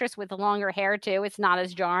the actress with the longer hair too, it's not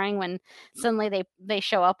as jarring when suddenly they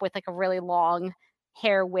show up with like a really long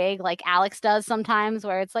hair wig like Alex does sometimes,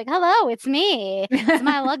 where it's like, hello, it's me. It's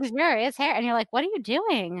my luxurious hair. And you're like, what are you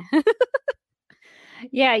doing?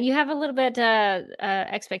 Yeah, you have a little bit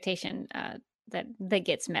expectation that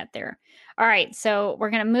gets met there. All right, so we're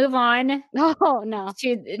gonna move on. Oh no,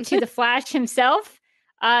 to the Flash himself.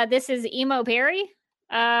 This is Emo Barry.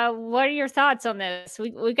 What are your thoughts on this?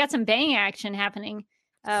 We've got some bang action happening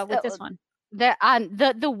with this one.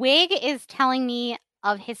 The wig is telling me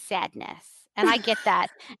of his sadness. And I get that.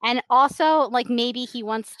 And also, like, maybe he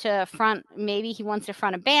wants to front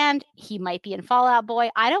a band. He might be in Fallout Boy.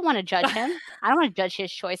 I don't want to judge him. I don't want to judge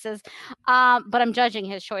his choices. But I'm judging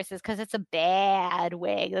his choices because it's a bad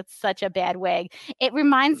wig. That's such a bad wig. It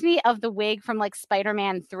reminds me of the wig from like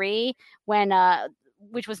Spider-Man 3 when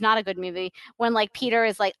which was not a good movie, when like Peter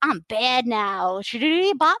is like, I'm bad now,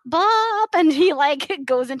 bop bop, and he like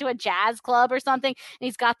goes into a jazz club or something, and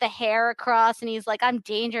he's got the hair across, and he's like, I'm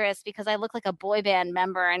dangerous because I look like a boy band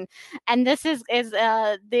member, and this is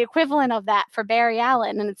the equivalent of that for Barry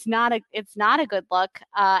Allen, and it's not a good look,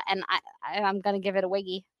 and I'm gonna give it a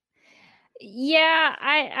Wiggy. Yeah,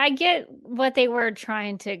 I get what they were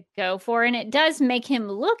trying to go for, and it does make him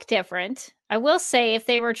look different. I will say, if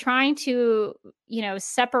they were trying to,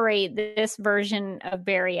 separate this version of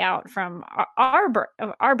Barry out from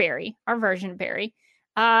our Barry, our version of Barry,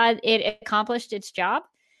 it accomplished its job.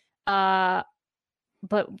 But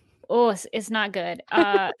it's not good.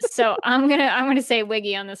 So I'm gonna say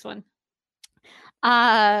Wiggy on this one.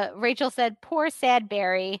 Rachel said, poor sad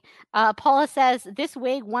Barry. Paula says, this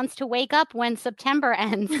wig wants to wake up when September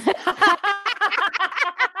ends.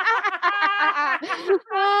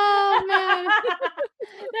 Oh man.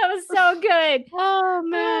 That was so good. Oh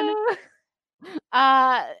man.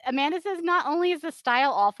 Amanda says, not only is the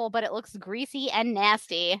style awful, but it looks greasy and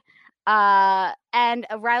nasty. And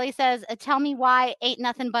Riley says, tell me why ain't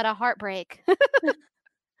nothing but a heartbreak.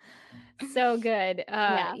 So good.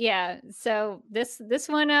 Yeah. So this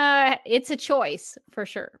one, it's a choice for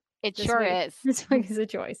sure. It sure is. This one is a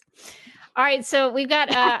choice. All right. So we've got,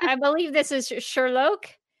 I believe this is Sherlock.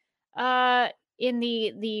 In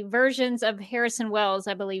the versions of Harrison Wells,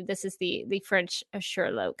 I believe this is the French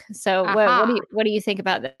Sherlock. So what do you think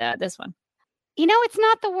about this one? It's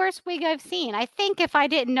not the worst wig I've seen. I think if I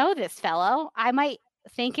didn't know this fellow, I might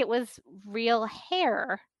think it was real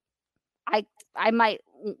hair. I might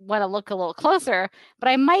want to look a little closer, but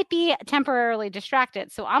I might be temporarily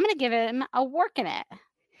distracted. So I'm going to give him a working it.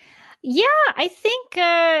 Yeah, I think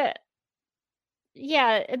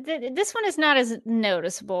this one is not as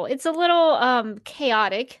noticeable. It's a little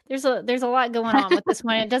chaotic. There's a lot going on with this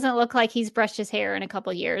one. It doesn't look like he's brushed his hair in a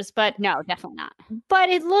couple years, but no, definitely not. But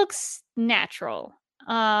it looks natural.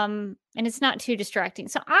 And it's not too distracting.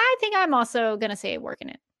 So I think I'm also going to say working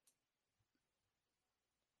it.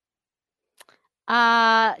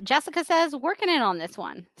 Jessica says working it on this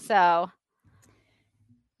one. So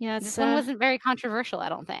yeah, this one wasn't very controversial, I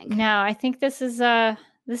don't think. No, I think this is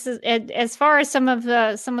as far as some of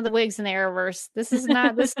the wigs in the Arrowverse, this is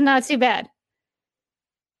not too bad.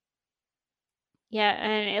 Yeah,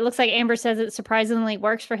 and it looks like Amber says it surprisingly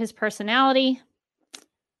works for his personality.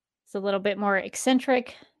 It's a little bit more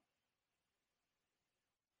eccentric.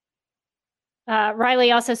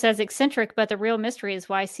 Riley also says eccentric, but the real mystery is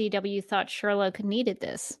why CW thought Sherlock needed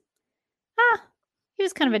this. He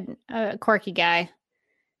was kind of a quirky guy,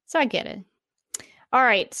 so I get it. All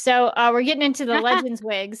right, so we're getting into the Legends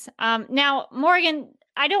wigs. Now, Morgan,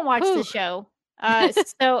 I don't watch the show,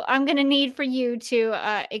 so I'm going to need for you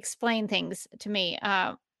to explain things to me.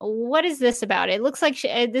 What is this about? It looks like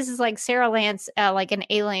this is like Sarah Lance, like an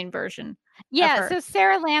alien version. Yeah, so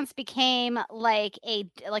Sarah Lance became like a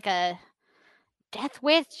Death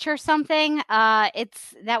Witch or something.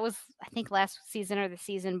 That was, I think, last season or the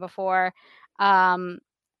season before.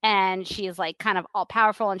 And she is like kind of all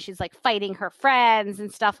powerful, and she's like fighting her friends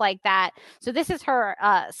and stuff like that. So this is her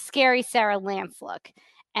scary Sarah Lance look.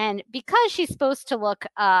 And because she's supposed to look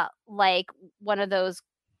like one of those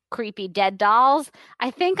creepy dead dolls,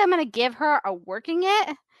 I think I'm going to give her a working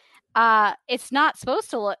it. It's not supposed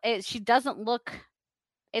to look, she doesn't look,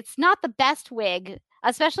 it's not the best wig,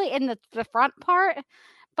 especially in the front part,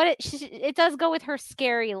 but it does go with her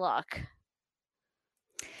scary look.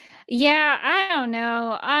 Yeah, I don't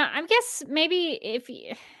know. I guess maybe if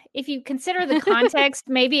you consider the context,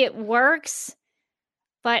 maybe it works.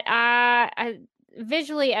 But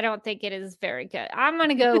visually, I don't think it is very good. I'm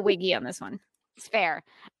gonna go Wiggy on this one. It's fair.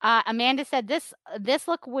 Amanda said this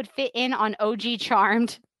look would fit in on OG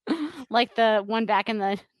Charmed, like the one back in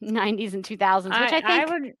the 90s and 2000s, which I think I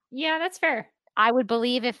would. Yeah, that's fair. I would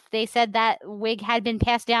believe if they said that wig had been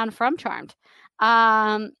passed down from Charmed.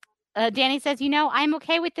 Danny says, I'm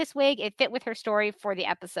okay with this wig. It fit with her story for the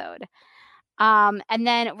episode. And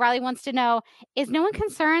then Riley wants to know, is no one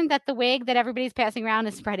concerned that the wig that everybody's passing around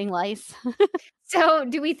is spreading lice? So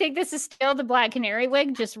do we think this is still the Black Canary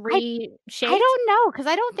wig, just reshaped? I don't know, because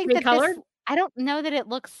I don't think recolored? I don't know that it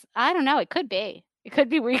looks, I don't know, it could be. It could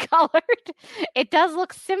be recolored. It does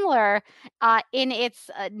look similar in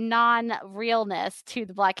its non-realness to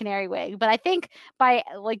the Black Canary wig. But I think by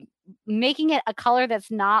like making it a color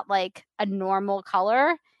that's not like a normal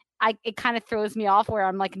color, it kind of throws me off where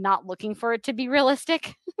I'm like not looking for it to be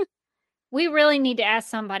realistic. We really need to ask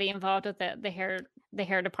somebody involved with the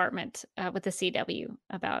hair department with the CW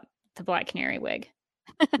about the Black Canary wig.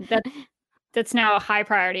 That's now a high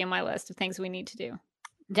priority on my list of things we need to do.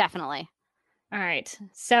 Definitely. All right.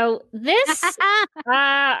 So this,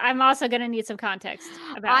 I'm also going to need some context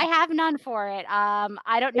about. I have none for it. I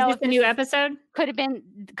don't know if this a new episode. Could have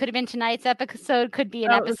been tonight's episode. Could be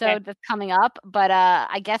an episode that's coming up. But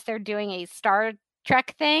I guess they're doing a Star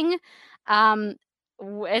Trek thing.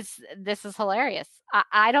 This is hilarious.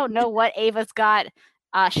 I don't know what Ava's got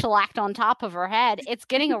shellacked on top of her head. It's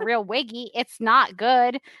getting a real wiggy. It's not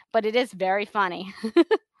good, but it is very funny.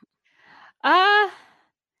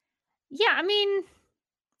 Yeah, I mean,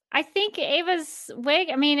 I think Ava's wig,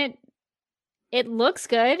 I mean, it looks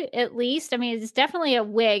good, at least. I mean, it's definitely a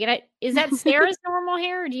wig. And is that Sarah's normal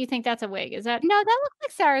hair, or do you think that's a wig? Is that? No, that looks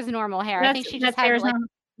like Sarah's normal hair. I think she just has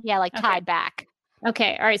like tied back.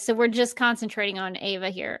 Okay, all right. So we're just concentrating on Ava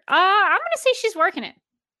here. I'm going to say she's working it.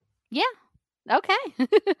 Yeah. Okay.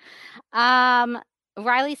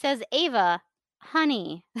 Riley says, Ava,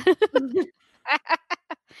 honey.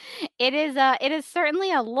 It is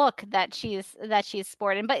certainly a look that she's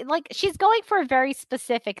sporting, but like she's going for a very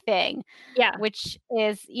specific thing. Yeah. Which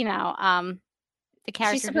is, the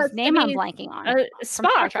character whose name I'm blanking on.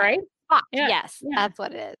 Spock, right? Spock. Yeah. Yes, that's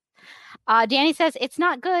what it is. Danny says it's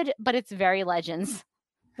not good, but it's very Legends,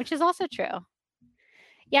 which is also true.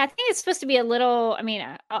 Yeah, I think it's supposed to be a little, I mean,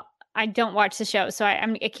 I don't watch the show, so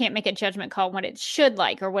I can't make a judgment call on what it should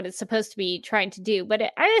like or what it's supposed to be trying to do.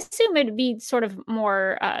 But I assume it'd be sort of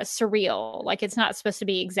more surreal. Like it's not supposed to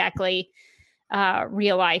be exactly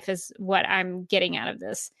real life is what I'm getting out of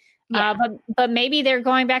this. Yeah. But maybe they're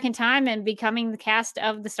going back in time and becoming the cast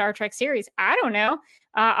of the Star Trek series. I don't know.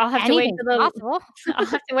 I'll have to wait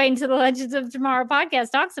until the Legends of Tomorrow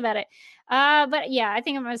podcast talks about it. But yeah, I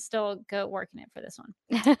think I'm gonna still go working it for this one.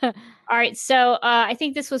 All right, so I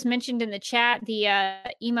think this was mentioned in the chat.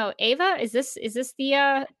 The emo Ava is this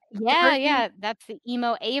the yeah, that's the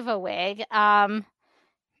emo Ava wig.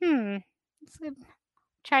 Trying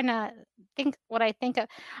to think what I think of.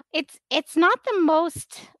 It's not the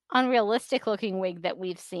most unrealistic looking wig that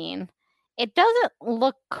we've seen. It doesn't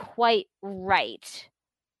look quite right.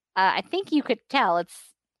 I think you could tell it's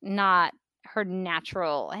not her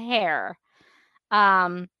natural hair.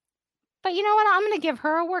 But you know what? I'm going to give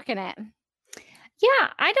her a work in it. Yeah,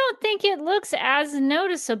 I don't think it looks as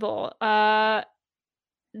noticeable. The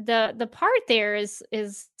part there is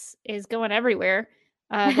going everywhere.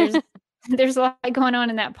 There's a lot going on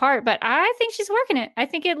in that part, but I think she's working it. I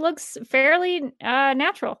think it looks fairly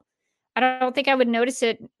natural. I don't think I would notice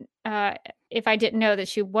it if I didn't know that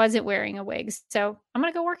she wasn't wearing a wig. So I'm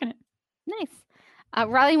going to go work in it. Nice.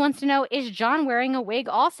 Riley wants to know, is John wearing a wig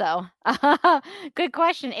also? Good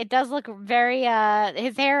question. It does look very,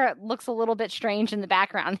 his hair looks a little bit strange in the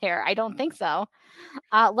background here. I don't think so.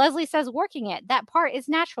 Leslie says, working it. That part is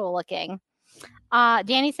natural looking.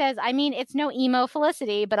 Danny says, I mean, it's no emo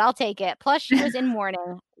Felicity, but I'll take it. Plus she was in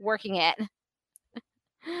mourning, working it.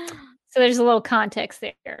 So there's a little context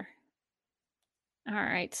there. All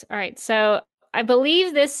right. So I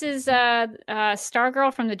believe this is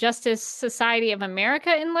Stargirl from the Justice Society of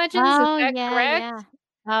America in Legends. Oh, is that correct? Yeah.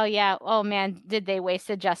 Oh, yeah. Oh, man, did they waste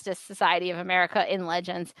the Justice Society of America in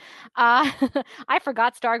Legends? I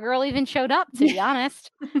forgot Stargirl even showed up, to be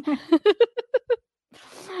honest.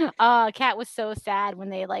 Kat was so sad when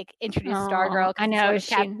they introduced Stargirl. I know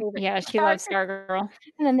she loves Stargirl,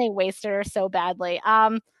 and then they wasted her so badly.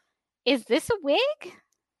 Is this a wig?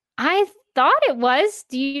 I thought it was.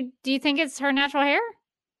 Do you think it's her natural hair?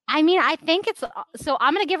 I mean, I think it's so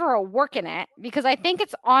I'm going to give her a work in it because I think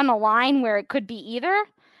it's on a line where it could be either.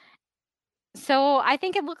 So I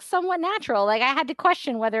think it looks somewhat natural. Like I had to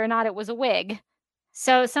question whether or not it was a wig.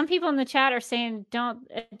 So some people in the chat are saying don't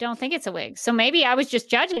think it's a wig. So maybe I was just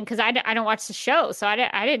judging because I don't watch the show, so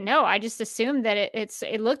I didn't know. I just assumed that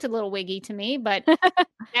it looked a little wiggy to me, but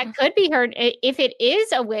that could be her. If it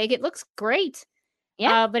is a wig, it looks great.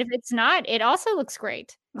 Yeah. But if it's not, it also looks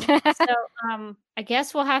great. So I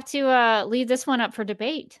guess we'll have to leave this one up for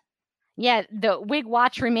debate. Yeah, the wig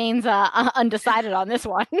watch remains undecided on this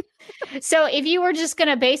one. So if you were just going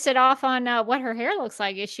to base it off on what her hair looks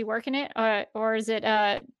like, is she working it or is it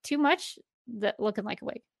too much looking like a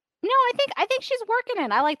wig? No, I think she's working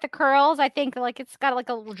it. I like the curls. I think like it's got like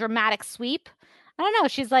a little dramatic sweep. I don't know.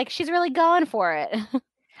 She's really going for it.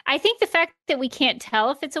 I think the fact that we can't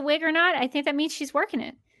tell if it's a wig or not, I think that means she's working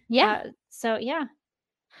it. Yeah. So yeah.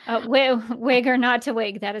 Wig or not to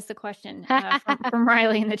wig? That is the question from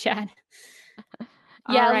Riley in the chat.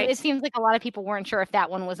 Yeah, right. It seems like a lot of people weren't sure if that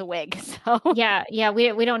one was a wig. So yeah,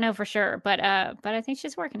 we don't know for sure, but I think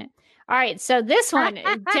she's working it. All right, so this one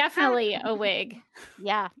is definitely a wig.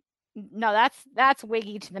 Yeah, no, that's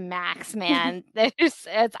wiggy to the max, man.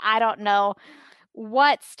 I don't know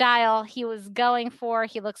what style he was going for.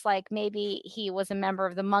 He looks like maybe he was a member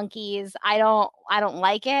of the Monkees. I don't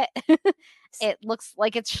like it. It looks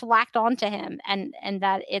like it's shellacked onto him, and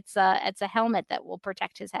that it's a helmet that will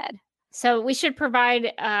protect his head. So we should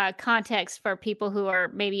provide context for people who are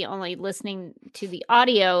maybe only listening to the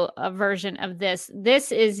audio version of this.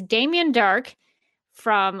 This is Damien Darhk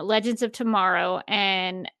from Legends of Tomorrow,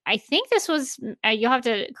 and I think this was, you'll have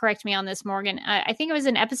to correct me on this, Morgan. I think it was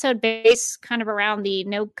an episode based kind of around the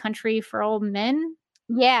No Country for Old Men.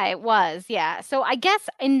 Yeah, it was. Yeah. So I guess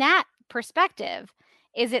in that perspective,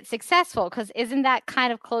 is it successful? Because isn't that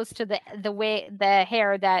kind of close to the way the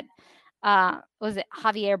hair that was it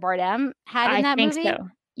Javier Bardem had in that movie? I think so.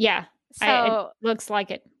 Yeah. So it looks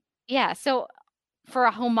like it. Yeah. So for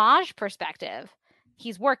a homage perspective,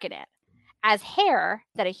 he's working it. As hair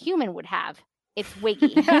that a human would have, it's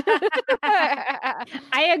wiggy. I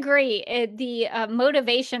agree. The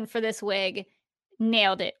motivation for this wig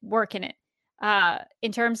nailed it, working it.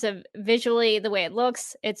 In terms of visually, the way it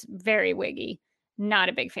looks, it's very wiggy. Not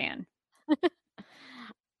a big fan.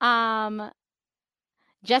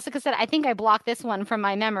 Jessica said, I think I blocked this one from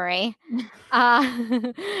my memory.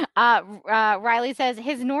 Riley says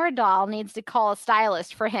his Nora doll needs to call a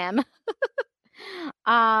stylist for him.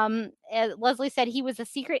 Leslie said he was a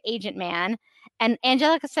secret agent man. And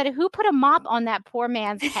Angelica said, who put a mop on that poor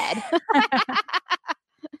man's head?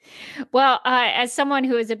 Well, as someone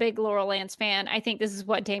who is a big Laurel Lance fan, I think this is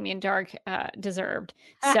what Damien Darhk deserved.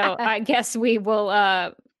 So I guess we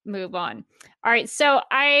will move on. All right. So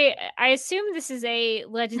I assume this is a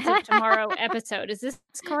Legends of Tomorrow episode. Is this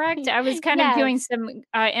correct? I was kind of doing some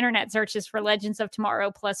internet searches for Legends of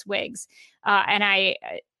Tomorrow plus wigs. And I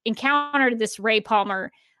encountered this Ray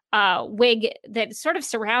Palmer wig that sort of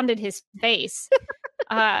surrounded his face,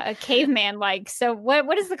 a caveman-like. So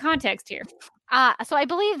what is the context here? So I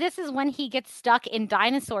believe this is when he gets stuck in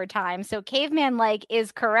dinosaur time. So caveman-like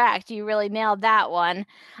is correct. You really nailed that one.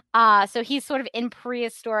 So he's sort of in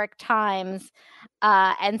prehistoric times.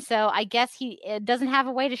 And so I guess he doesn't have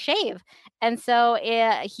a way to shave. And so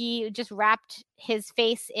he just wrapped his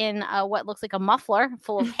face in what looks like a muffler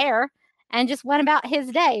full of hair and just went about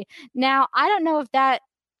his day. Now, I don't know if that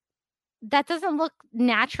doesn't look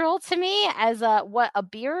natural to me as what a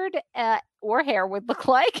beard or hair would look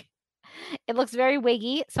like. It looks very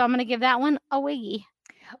wiggy, so I'm going to give that one a wiggy.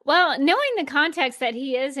 Well, knowing the context that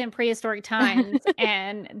he is in prehistoric times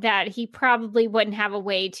and that he probably wouldn't have a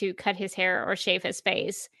way to cut his hair or shave his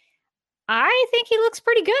face, I think he looks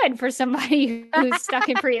pretty good for somebody who's stuck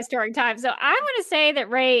in prehistoric times. So I'm going to say that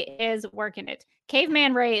Ray is working it.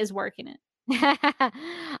 Caveman Ray is working it.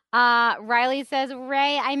 Riley says,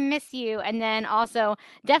 Ray, I miss you. And then also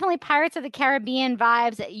definitely Pirates of the Caribbean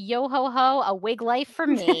vibes. Yo ho ho, a wig life for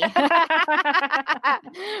me.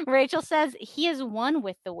 Rachel says he is one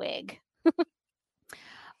with the wig.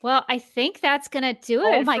 Well, I think that's gonna do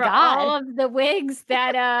it. Oh my God. All of the wigs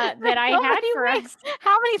that I had for us.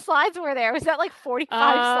 How many slides were there? Was that like 45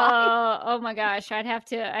 slides? Oh my gosh, I'd have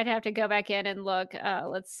to go back in and look.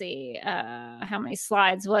 Let's see. How many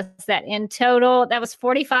slides was that in total? That was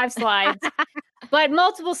 45 slides. But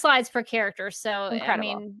multiple slides per character. So incredible.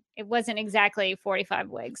 I mean, it wasn't exactly 45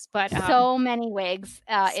 wigs, but so many wigs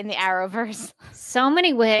in the Arrowverse. So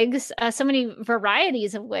many wigs, so many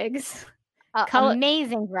varieties of wigs.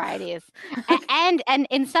 Amazing varieties, and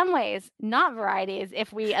in some ways not varieties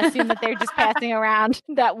if we assume that they're just passing around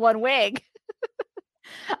that one wig.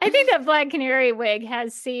 I think that Black Canary wig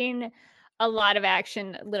has seen a lot of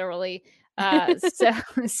action, literally.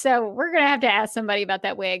 So we're gonna have to ask somebody about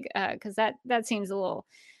that wig because that seems a little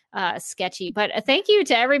sketchy. But thank you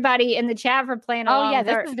to everybody in the chat for playing Oh along yeah, with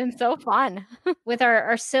this has been so fun. with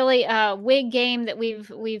our silly wig game that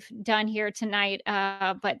we've done here tonight.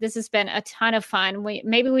 But this has been a ton of fun.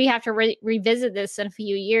 Maybe we have to revisit this in a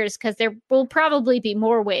few years because there will probably be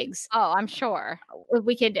more wigs. Oh, I'm sure.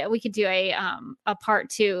 We could do a part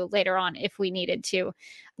 2 later on if we needed to.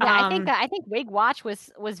 Yeah, I think Wig Watch was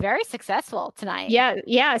very successful tonight. Yeah,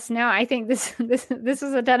 yes, no, I think this was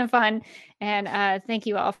a ton of fun, and thank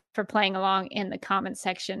you all for playing along in the comment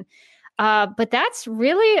section. But that's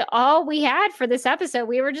really all we had for this episode.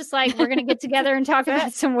 We were just like, we're going to get together and talk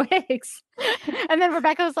about some wigs. And then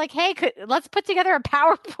Rebecca was like, hey, let's put together a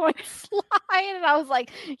PowerPoint slide. And I was like,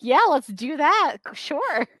 yeah, let's do that.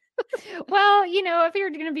 Sure. Well, if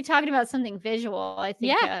you're going to be talking about something visual, I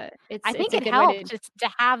think it helps just to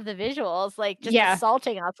have the visuals, like just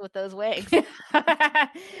assaulting us with those wigs.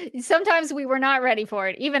 Sometimes we were not ready for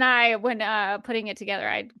it. Even I, when putting it together,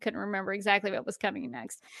 I couldn't remember exactly what was coming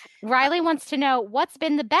next. Riley wants to know what's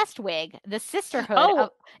been the best wig. The Sisterhood.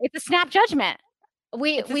 It's a snap judgment.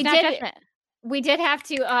 We did have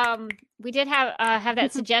to have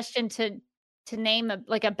that suggestion to name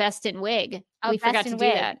a best in wig. We forgot to do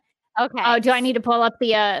that. Okay. Oh, do I need to pull up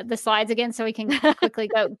the slides again so we can quickly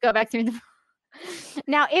go back through them?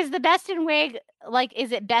 Now, is the best in wig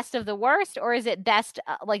is it best of the worst, or is it best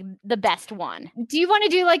the best one? Do you want to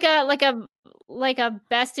do like a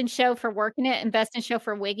best in show for Working It and best in show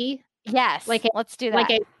for Wiggy? Yes, let's do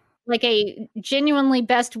that. Like a genuinely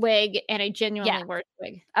best wig and a genuinely worst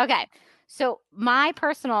wig. Okay, so my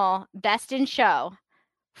personal best in show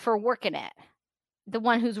for Working It, the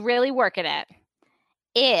one who's really working it,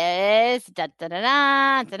 is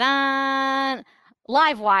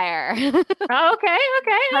Livewire. Okay.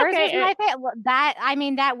 Hers is my favorite.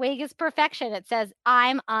 That wig is perfection. It says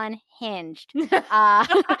I'm unhinged. It's not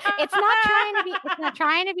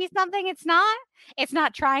trying to be something it's not. It's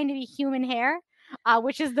not trying to be human hair,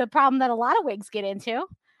 which is the problem that a lot of wigs get into.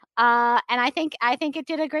 And I think it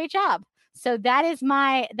did a great job. So that is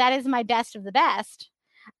my best of the best.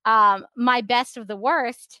 My best of the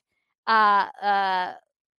worst. I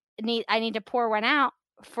need to pour one out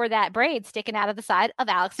for that braid sticking out of the side of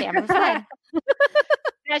Alex Amber's head.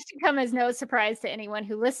 That should come as no surprise to anyone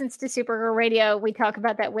who listens to Supergirl Radio. We talk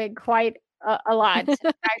about that wig quite a lot.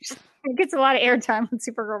 Actually, it gets a lot of airtime on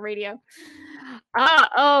Supergirl Radio.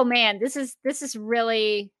 Oh man, this is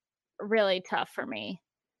really, really tough for me.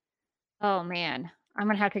 Oh man, I'm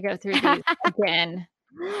gonna have to go through these again.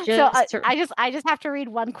 I just have to read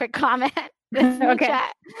one quick comment. Okay.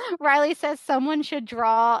 Chat. Riley says someone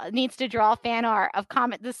needs to draw fan art of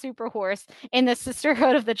Comet the Super Horse in the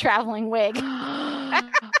Sisterhood of the Traveling Wig.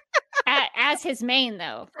 As his mane,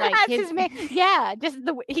 though. His mane. Yeah,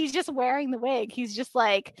 he's just wearing the wig. He's just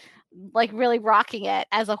like really rocking it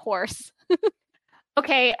as a horse.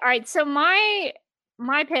 Okay, all right. So my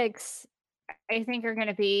picks, I think, are going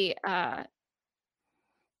to be. I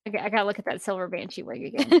gotta look at that silver banshee wig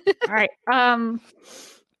again. All right.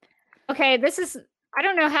 Okay, I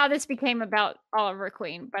don't know how this became about Oliver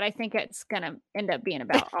Queen, but I think it's gonna end up being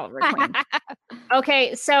about Oliver Queen.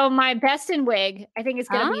 Okay, so my best in wig, I think it's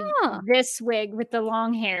gonna be this wig with the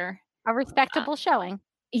long hair. A respectable showing.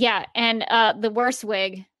 Yeah, and the worst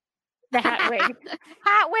wig, the hat wig.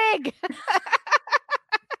 Hat wig.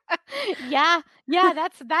 Yeah,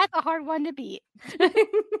 that's a hard one to beat.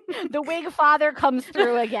 The wig father comes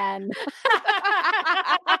through again.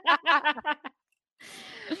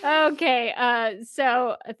 Okay,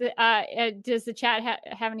 so does the chat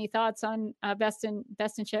have any thoughts on best in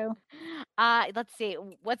show? Let's see,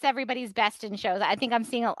 what's everybody's best in shows? I think I'm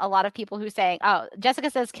seeing a lot of people who saying, Jessica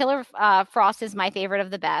says Killer Frost is my favorite of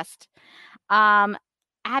the best.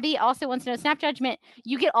 Abby also wants to know, Snap Judgment,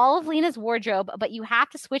 you get all of Lena's wardrobe, but you have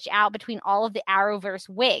to switch out between all of the Arrowverse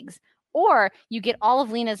wigs, or you get all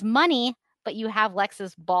of Lena's money, but you have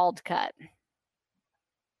Lex's bald cut.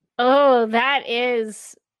 Oh, that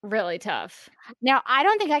is really tough. Now, I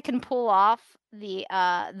don't think I can pull off the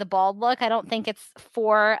bald look. I don't think it's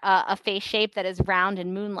for a face shape that is round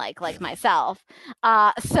and moon-like like myself.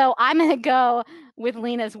 So I'm gonna go with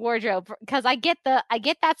Lena's wardrobe because I get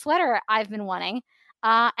that sweater I've been wanting,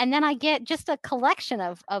 and then I get just a collection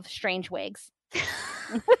of strange wigs.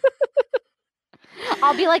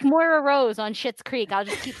 I'll be like Moira Rose on Schitt's Creek. I'll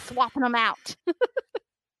just keep swapping them out.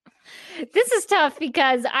 This is tough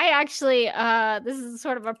because I actually, this is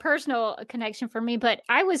sort of a personal connection for me, but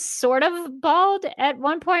I was sort of bald at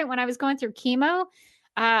one point when I was going through chemo.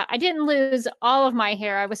 I didn't lose all of my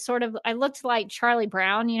hair. I looked like Charlie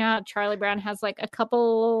Brown. You know how Charlie Brown has like a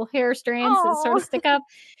couple hair strands that sort of stick up.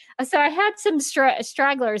 So I had some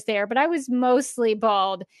stragglers there, but I was mostly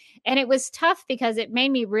bald. And it was tough because it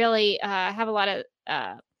made me really have a lot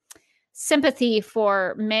of sympathy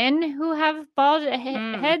for men who have bald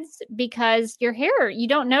heads, because your hair, you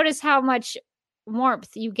don't notice how much warmth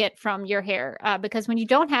you get from your hair, because when you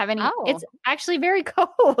don't have any, it's actually very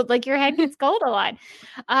cold. Like your head gets cold a lot.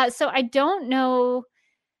 So I don't know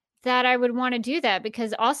that I would want to do that,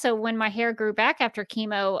 because also when my hair grew back after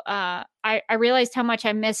chemo, I realized how much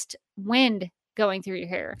I missed wind going through your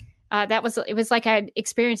hair. It was like I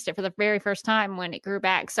experienced it for the very first time when it grew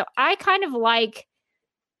back. So I kind of like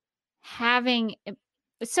having.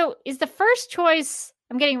 So is the first choice?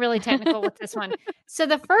 I'm getting really technical with this one. So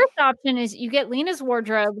the first option is you get Lena's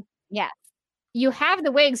wardrobe. Yeah. You have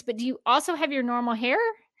the wigs, but do you also have your normal hair?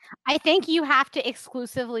 I think you have to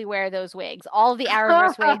exclusively wear those wigs. All of the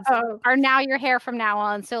Arrowverse wigs are now your hair from now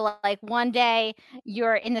on. So like one day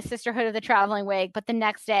you're in the Sisterhood of the Traveling Wig, but the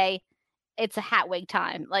next day it's a hat wig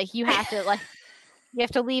time. Like you have to you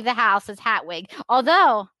have to leave the house as hat wig.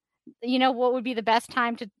 Although, you know what would be the best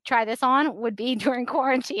time to try this on would be during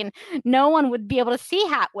quarantine. No one would be able to see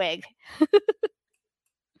hat wig.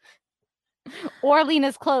 Or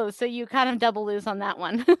Lena's clothes, so you kind of double lose on that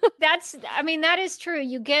one. That is true.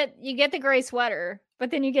 You get the gray sweater,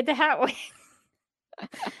 but then you get the hat wig.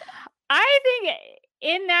 I think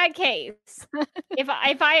in that case, if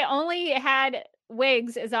I only had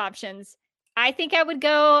wigs as options, I think I would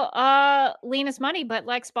go Lena's money, but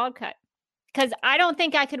Lex bald cut, because I don't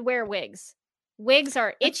think I could wear wigs. Wigs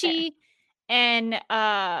are itchy and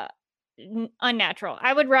unnatural.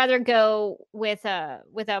 I would rather go with a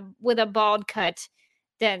bald cut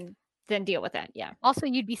than deal with that. Yeah. Also,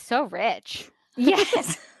 you'd be so rich.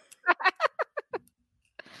 Yes.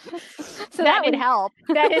 So that would help.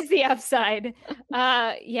 That is the upside.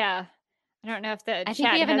 Yeah. I don't know if I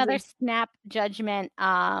think we have another snap judgment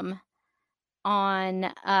on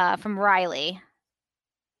from Riley.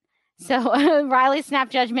 So Riley's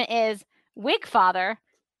snap judgment is wig father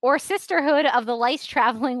or Sisterhood of the Lice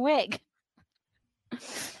Traveling Wig.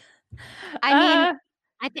 I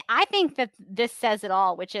mean, I think that this says it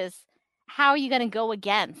all, which is, how are you going to go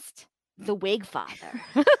against the wig father?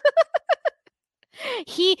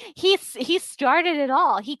 He started it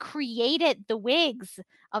all. He created the wigs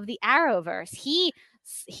of the Arrowverse. He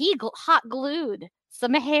hot glued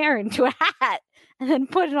some hair into a hat and then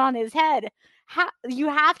put it on his head. You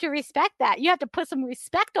have to respect that. You have to put some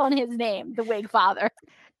respect on his name, the wig father.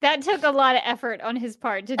 That took a lot of effort on his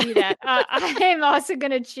part to do that. I'm also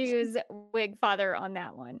going to choose wig father on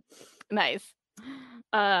that one. Nice.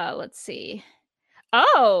 Let's see.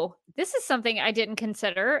 Oh, this is something I didn't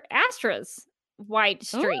consider. Astra's white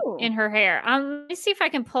streak in her hair. Let me see if I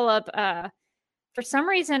can pull up. For some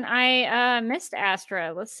reason, I missed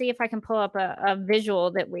Astra. Let's see if I can pull up a visual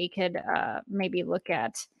that we could maybe look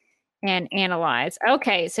at and analyze.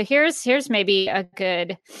 Okay, so here's maybe a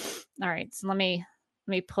good. All right, so let me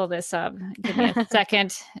pull this up. Give me a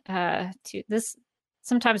second to this.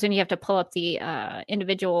 Sometimes when you have to pull up the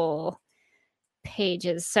individual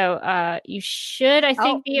pages, so you should, I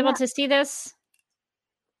think, be able to see this.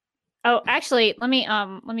 Oh, actually, let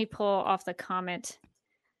me pull off the comment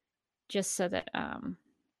just so that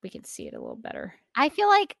we can see it a little better. I feel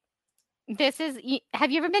like this is. Have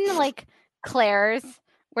you ever been to like Claire's,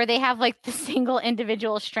 where they have like the single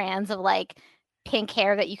individual strands of like pink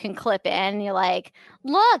hair that you can clip in, and you're like,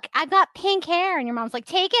 look, I've got pink hair, and your mom's like,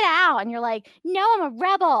 take it out, and you're like, no, I'm a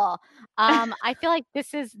rebel. I feel like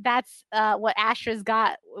that's what Astra's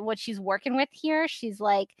got, what she's working with here. She's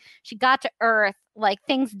like, she got to Earth, like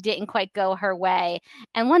things didn't quite go her way,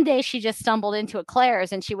 and one day she just stumbled into a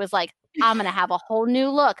Claire's and she was like, I'm gonna have a whole new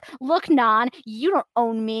look. Look, Non, you don't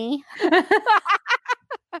own me.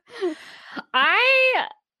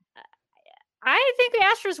 I think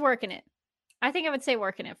Astra's working it. I think I would say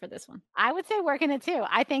working it for this one. I would say working it too.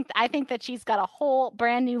 I think that she's got a whole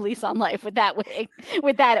brand new lease on life with that wig,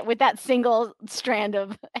 with that single strand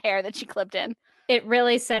of hair that she clipped in. It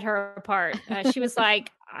really set her apart. She was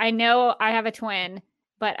like, I know I have a twin,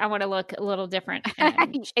 but I want to look a little different.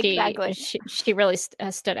 Exactly. She really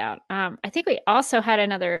stood out. I think we also had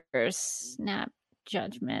another snap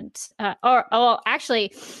judgment.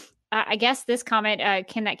 Actually, I guess this comment,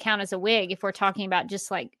 can that count as a wig if we're talking about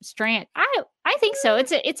just like strand? I think so.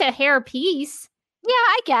 It's a hair piece. Yeah,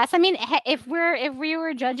 I guess. I mean, if we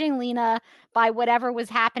were judging Lena by whatever was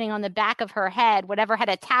happening on the back of her head, whatever had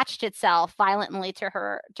attached itself violently to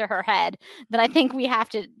her head, then I think we have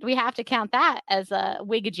to count that as a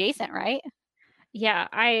wig adjacent, right? Yeah,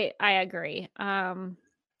 I agree.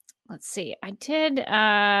 Let's see. I did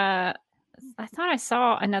I thought I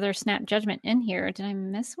saw another Snap Judgment in here. Did I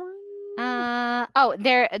miss one?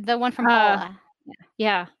 They're the one from Paula.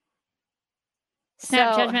 Yeah.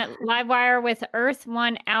 Snap Judgment Livewire with Earth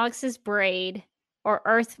One Alex's braid or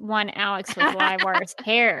Earth One Alex with Livewire's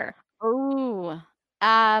hair. Ooh.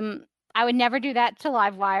 I would never do that to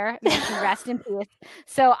Livewire. May she rest in peace.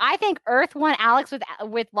 So I think Earth One Alex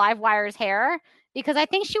with Livewire's hair, because I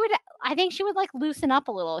think she would like loosen up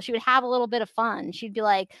a little. She would have a little bit of fun. She'd be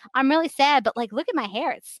like, I'm really sad, but like look at my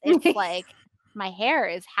hair. It's like my hair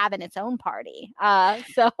is having its own party.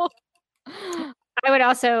 So I would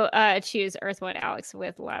also choose Earth One Alex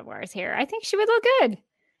with Livewire's hair. I think she would look good.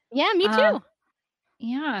 Yeah, me too.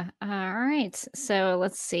 Yeah. All right. So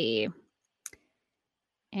let's see.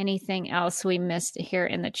 Anything else we missed here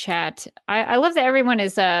in the chat? I love that everyone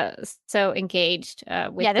is so engaged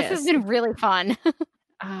with this has been really fun.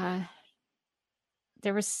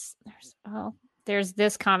 There's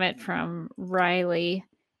this comment from Riley.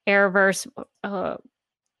 Airverse,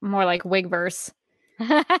 more like Wigverse.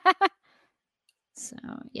 So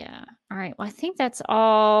yeah. All right. Well, I think that's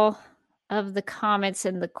all of the comments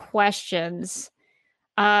and the questions.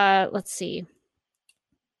 Let's see.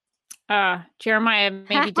 Jeremiah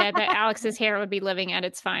may be dead, but Alex's hair would be living at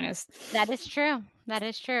its finest. That is true. That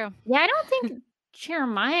is true. Yeah, I don't think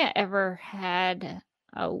Jeremiah ever had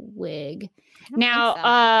a wig.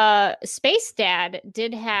 Now, Space Dad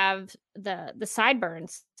did have the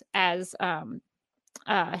sideburns as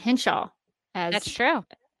Henshaw. That's true.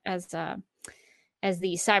 As the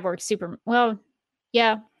cyborg Superman. Well,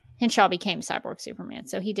 yeah, Henshaw became cyborg Superman,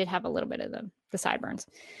 so he did have a little bit of the sideburns.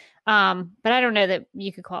 But I don't know that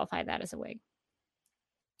you could qualify that as a wig.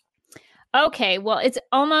 Okay, well, it's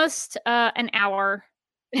almost an hour.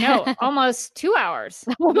 No, almost 2 hours.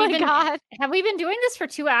 Oh my God. Have we been doing this for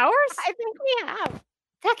 2 hours? I think we have.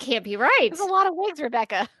 That can't be right. There's a lot of wigs,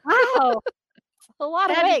 Rebecca. Wow. A lot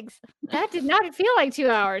of wigs. That did not feel like 2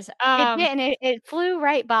 hours. It didn't. It flew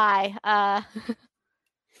right by.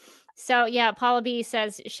 So yeah, Paula B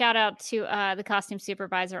says, shout out to the costume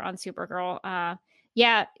supervisor on Supergirl.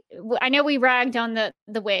 Yeah, I know we ragged on the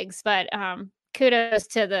wigs, but kudos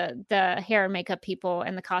to the hair and makeup people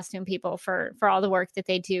and the costume people for all the work that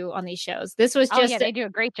they do on these shows. This was just they do a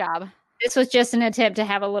great job. This was just an attempt to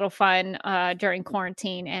have a little fun during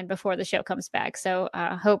quarantine and before the show comes back. So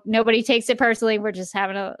hope nobody takes it personally. We're just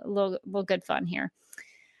having a little good fun here.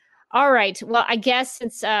 All right. Well, I guess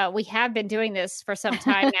since we have been doing this for some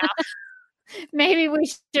time now, maybe we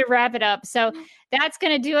should wrap it up. So that's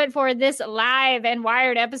going to do it for this live and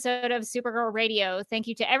wired episode of Supergirl Radio. Thank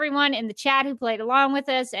you to everyone in the chat who played along with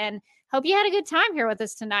us, and hope you had a good time here with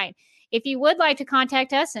us tonight. If you would like to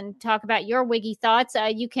contact us and talk about your Wiggy thoughts,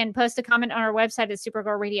 you can post a comment on our website at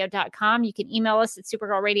supergirlradio.com. You can email us at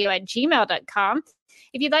supergirlradio@gmail.com.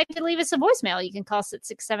 If you'd like to leave us a voicemail, you can call us at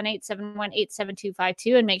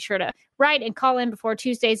 678-718-7252 and make sure to write and call in before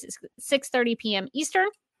Tuesdays at 6:30 p.m. Eastern.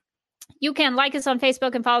 You can like us on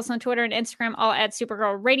Facebook and follow us on Twitter and Instagram, all at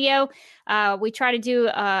Supergirl Radio. We try to do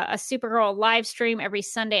a Supergirl live stream every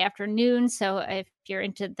Sunday afternoon. So if you're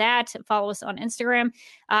into that, follow us on Instagram.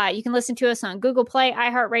 You can listen to us on Google Play,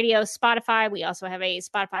 iHeartRadio, Spotify. We also have a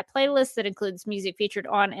Spotify playlist that includes music featured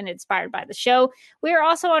on and inspired by the show. We are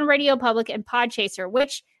also on Radio Public and Podchaser,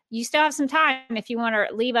 which you still have some time if you want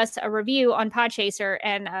to leave us a review on Podchaser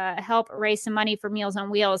and help raise some money for Meals on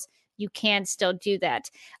Wheels. You can still do that.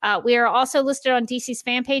 We are also listed on DC's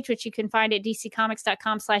fan page, which you can find at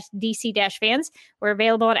dccomics.com/DC-fans. We're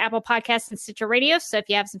available on Apple Podcasts and Stitcher Radio. So if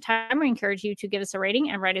you have some time, we encourage you to give us a rating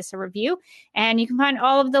and write us a review. And you can find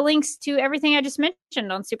all of the links to everything I just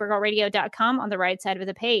mentioned on supergirlradio.com on the right side of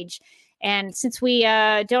the page. And since we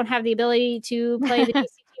don't have the ability to play the DC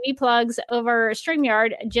TV plugs over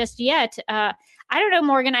StreamYard just yet, I don't know,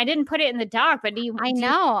 Morgan. I didn't put it in the doc, but do you want to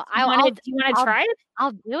try it?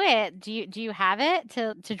 I'll do it. Do you have it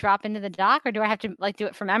to drop into the doc, or do I have to do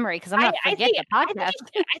it from memory? Because I'm gonna forget the podcast. I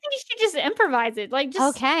think you should just improvise it.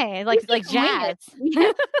 Okay, like jazz.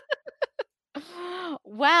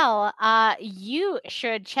 Well, you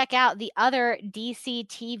should check out the other DC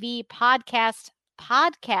TV podcasts.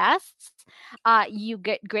 You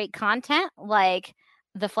get great content like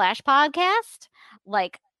the Flash podcast,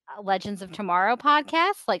 like Legends of Tomorrow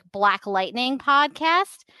podcast, like Black Lightning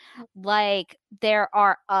podcast. Like there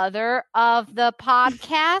are other of the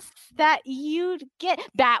podcasts that you get.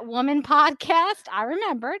 Batwoman podcast. I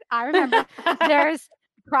remember. There's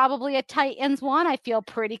probably a Titans one. I feel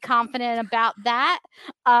pretty confident about that.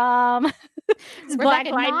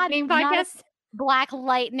 Black Lightning podcast. Black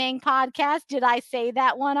Lightning podcast. Did I say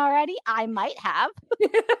that one already? I might have.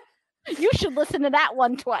 You should listen to that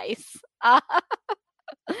one twice.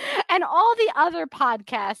 And all the other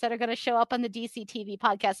podcasts that are going to show up on the DCTV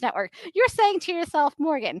Podcast Network. You're saying to yourself,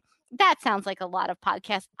 Morgan, that sounds like a lot of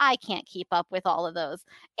podcasts. I can't keep up with all of those.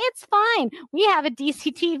 It's fine. We have a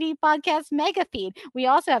DCTV Podcast mega feed. We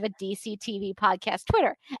also have a DCTV Podcast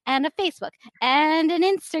Twitter and a Facebook and an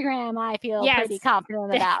Instagram, I feel pretty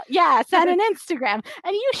confident about. Yes, and an Instagram.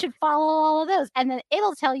 And you should follow all of those. And then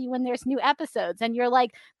it'll tell you when there's new episodes. And you're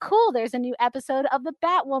like, cool, there's a new episode of the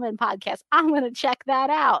Batwoman podcast. I'm going to check that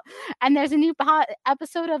out. And there's a new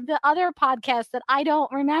episode of the other podcast that I don't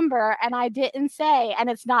remember and I didn't say. And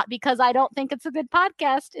it's not because I don't think it's a good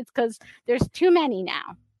podcast. It's because there's too many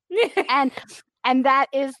now. And that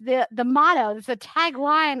is the motto. It's the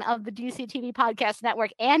tagline of the DCTV Podcast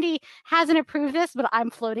Network. Andy hasn't approved this, but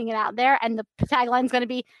I'm floating it out there. And the tagline is going to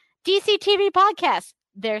be DCTV Podcast.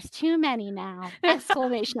 There's too many now!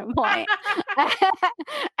 Exclamation point.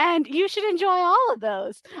 And you should enjoy all of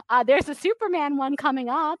those. There's a Superman one coming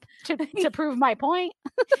up to prove my point.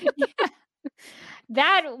 Yeah.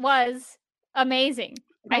 That was amazing.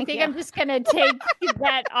 I think I'm just going to take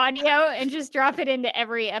that audio and just drop it into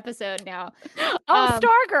every episode now. Oh,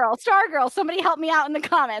 Stargirl. Somebody help me out in the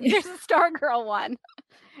comments. There's a Stargirl one.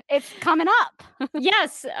 It's coming up.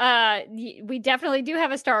 Yes, we definitely do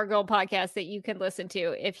have a Stargirl podcast that you can listen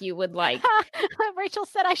to if you would like. Rachel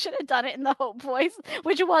said I should have done it in the Hope voice,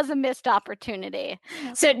 which was a missed opportunity.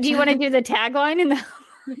 So do you want to do the tagline in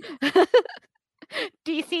the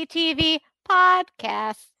DCTV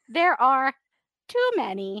Podcast? There are too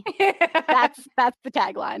many. That's the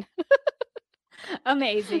tagline.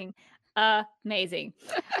 Amazing. Amazing.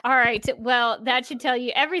 All right. Well, that should tell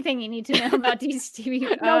you everything you need to know about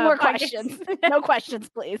DCTV. No more questions. No questions,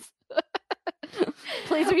 please.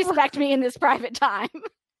 Please respect me in this private time.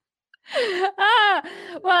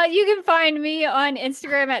 Well, you can find me on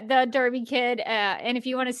Instagram at the Derby Kid. And if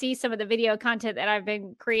you want to see some of the video content that I've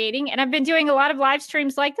been creating, and I've been doing a lot of live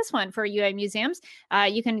streams like this one for UA Museums,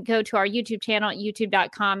 you can go to our YouTube channel,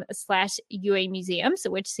 youtube.com/UA Museums,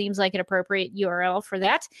 which seems like an appropriate URL for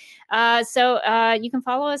that. So you can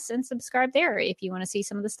follow us and subscribe there if you want to see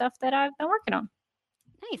some of the stuff that I've been working on.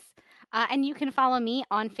 Nice. And you can follow me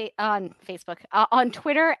on Facebook, on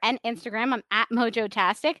Twitter and Instagram. I'm at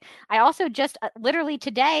Mojotastic. I also just literally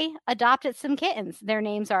today adopted some kittens. Their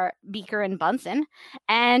names are Beaker and Bunsen.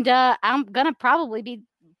 And I'm going to probably be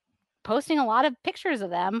posting a lot of pictures of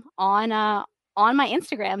them on my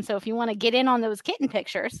Instagram. So if you want to get in on those kitten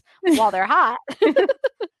pictures while they're hot,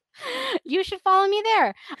 you should follow me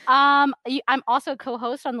there. I'm also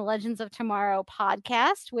co-host on the Legends of Tomorrow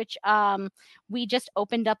podcast, which we just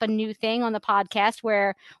opened up a new thing on the podcast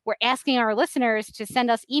where we're asking our listeners to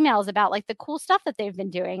send us emails about like the cool stuff that they've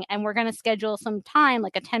been doing. And we're going to schedule some time,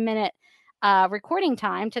 like a 10-minute recording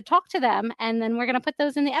time to talk to them. And then we're going to put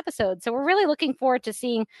those in the episode. So we're really looking forward to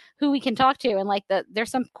seeing who we can talk to. And like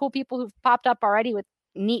there's some cool people who've popped up already with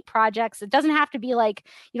neat projects. It doesn't have to be like,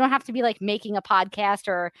 you don't have to be like making a podcast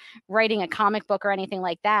or writing a comic book or anything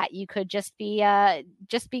like that. You could just be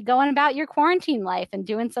going about your quarantine life and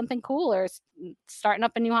doing something cool or starting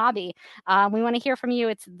up a new hobby. We want to hear from you.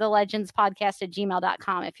 It's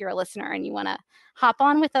thelegendspodcast@gmail.com if you're a listener and you want to hop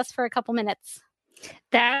on with us for a couple minutes.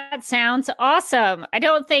 That sounds awesome. I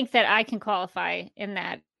don't think that I can qualify in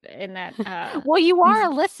that. Well, you are a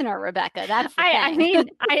listener, Rebecca. That's the thing. I mean,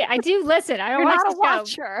 I do listen. I don't You're watch not a the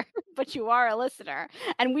show. watcher, but you are a listener.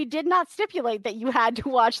 And we did not stipulate that you had to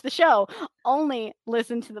watch the show. Only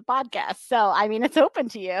listen to the podcast. So, I mean, it's open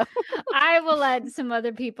to you. I will let some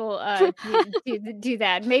other people do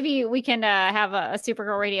that. Maybe we can have a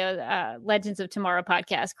Supergirl Radio Legends of Tomorrow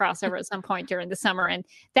podcast crossover at some point during the summer, and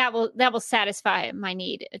that will satisfy my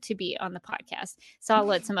need to be on the podcast. So I'll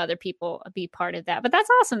let some other people be part of that. But that's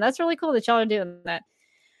awesome. That's really cool that y'all are doing that.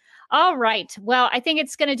 All right. Well, I think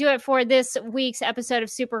it's going to do it for this week's episode of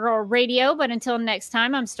Supergirl Radio. But until next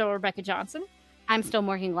time, I'm still Rebecca Johnson. I'm still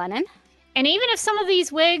Morgan Glennon. And even if some of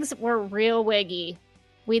these wigs were real wiggy,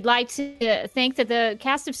 we'd like to think that the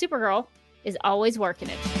cast of Supergirl is always working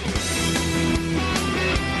it.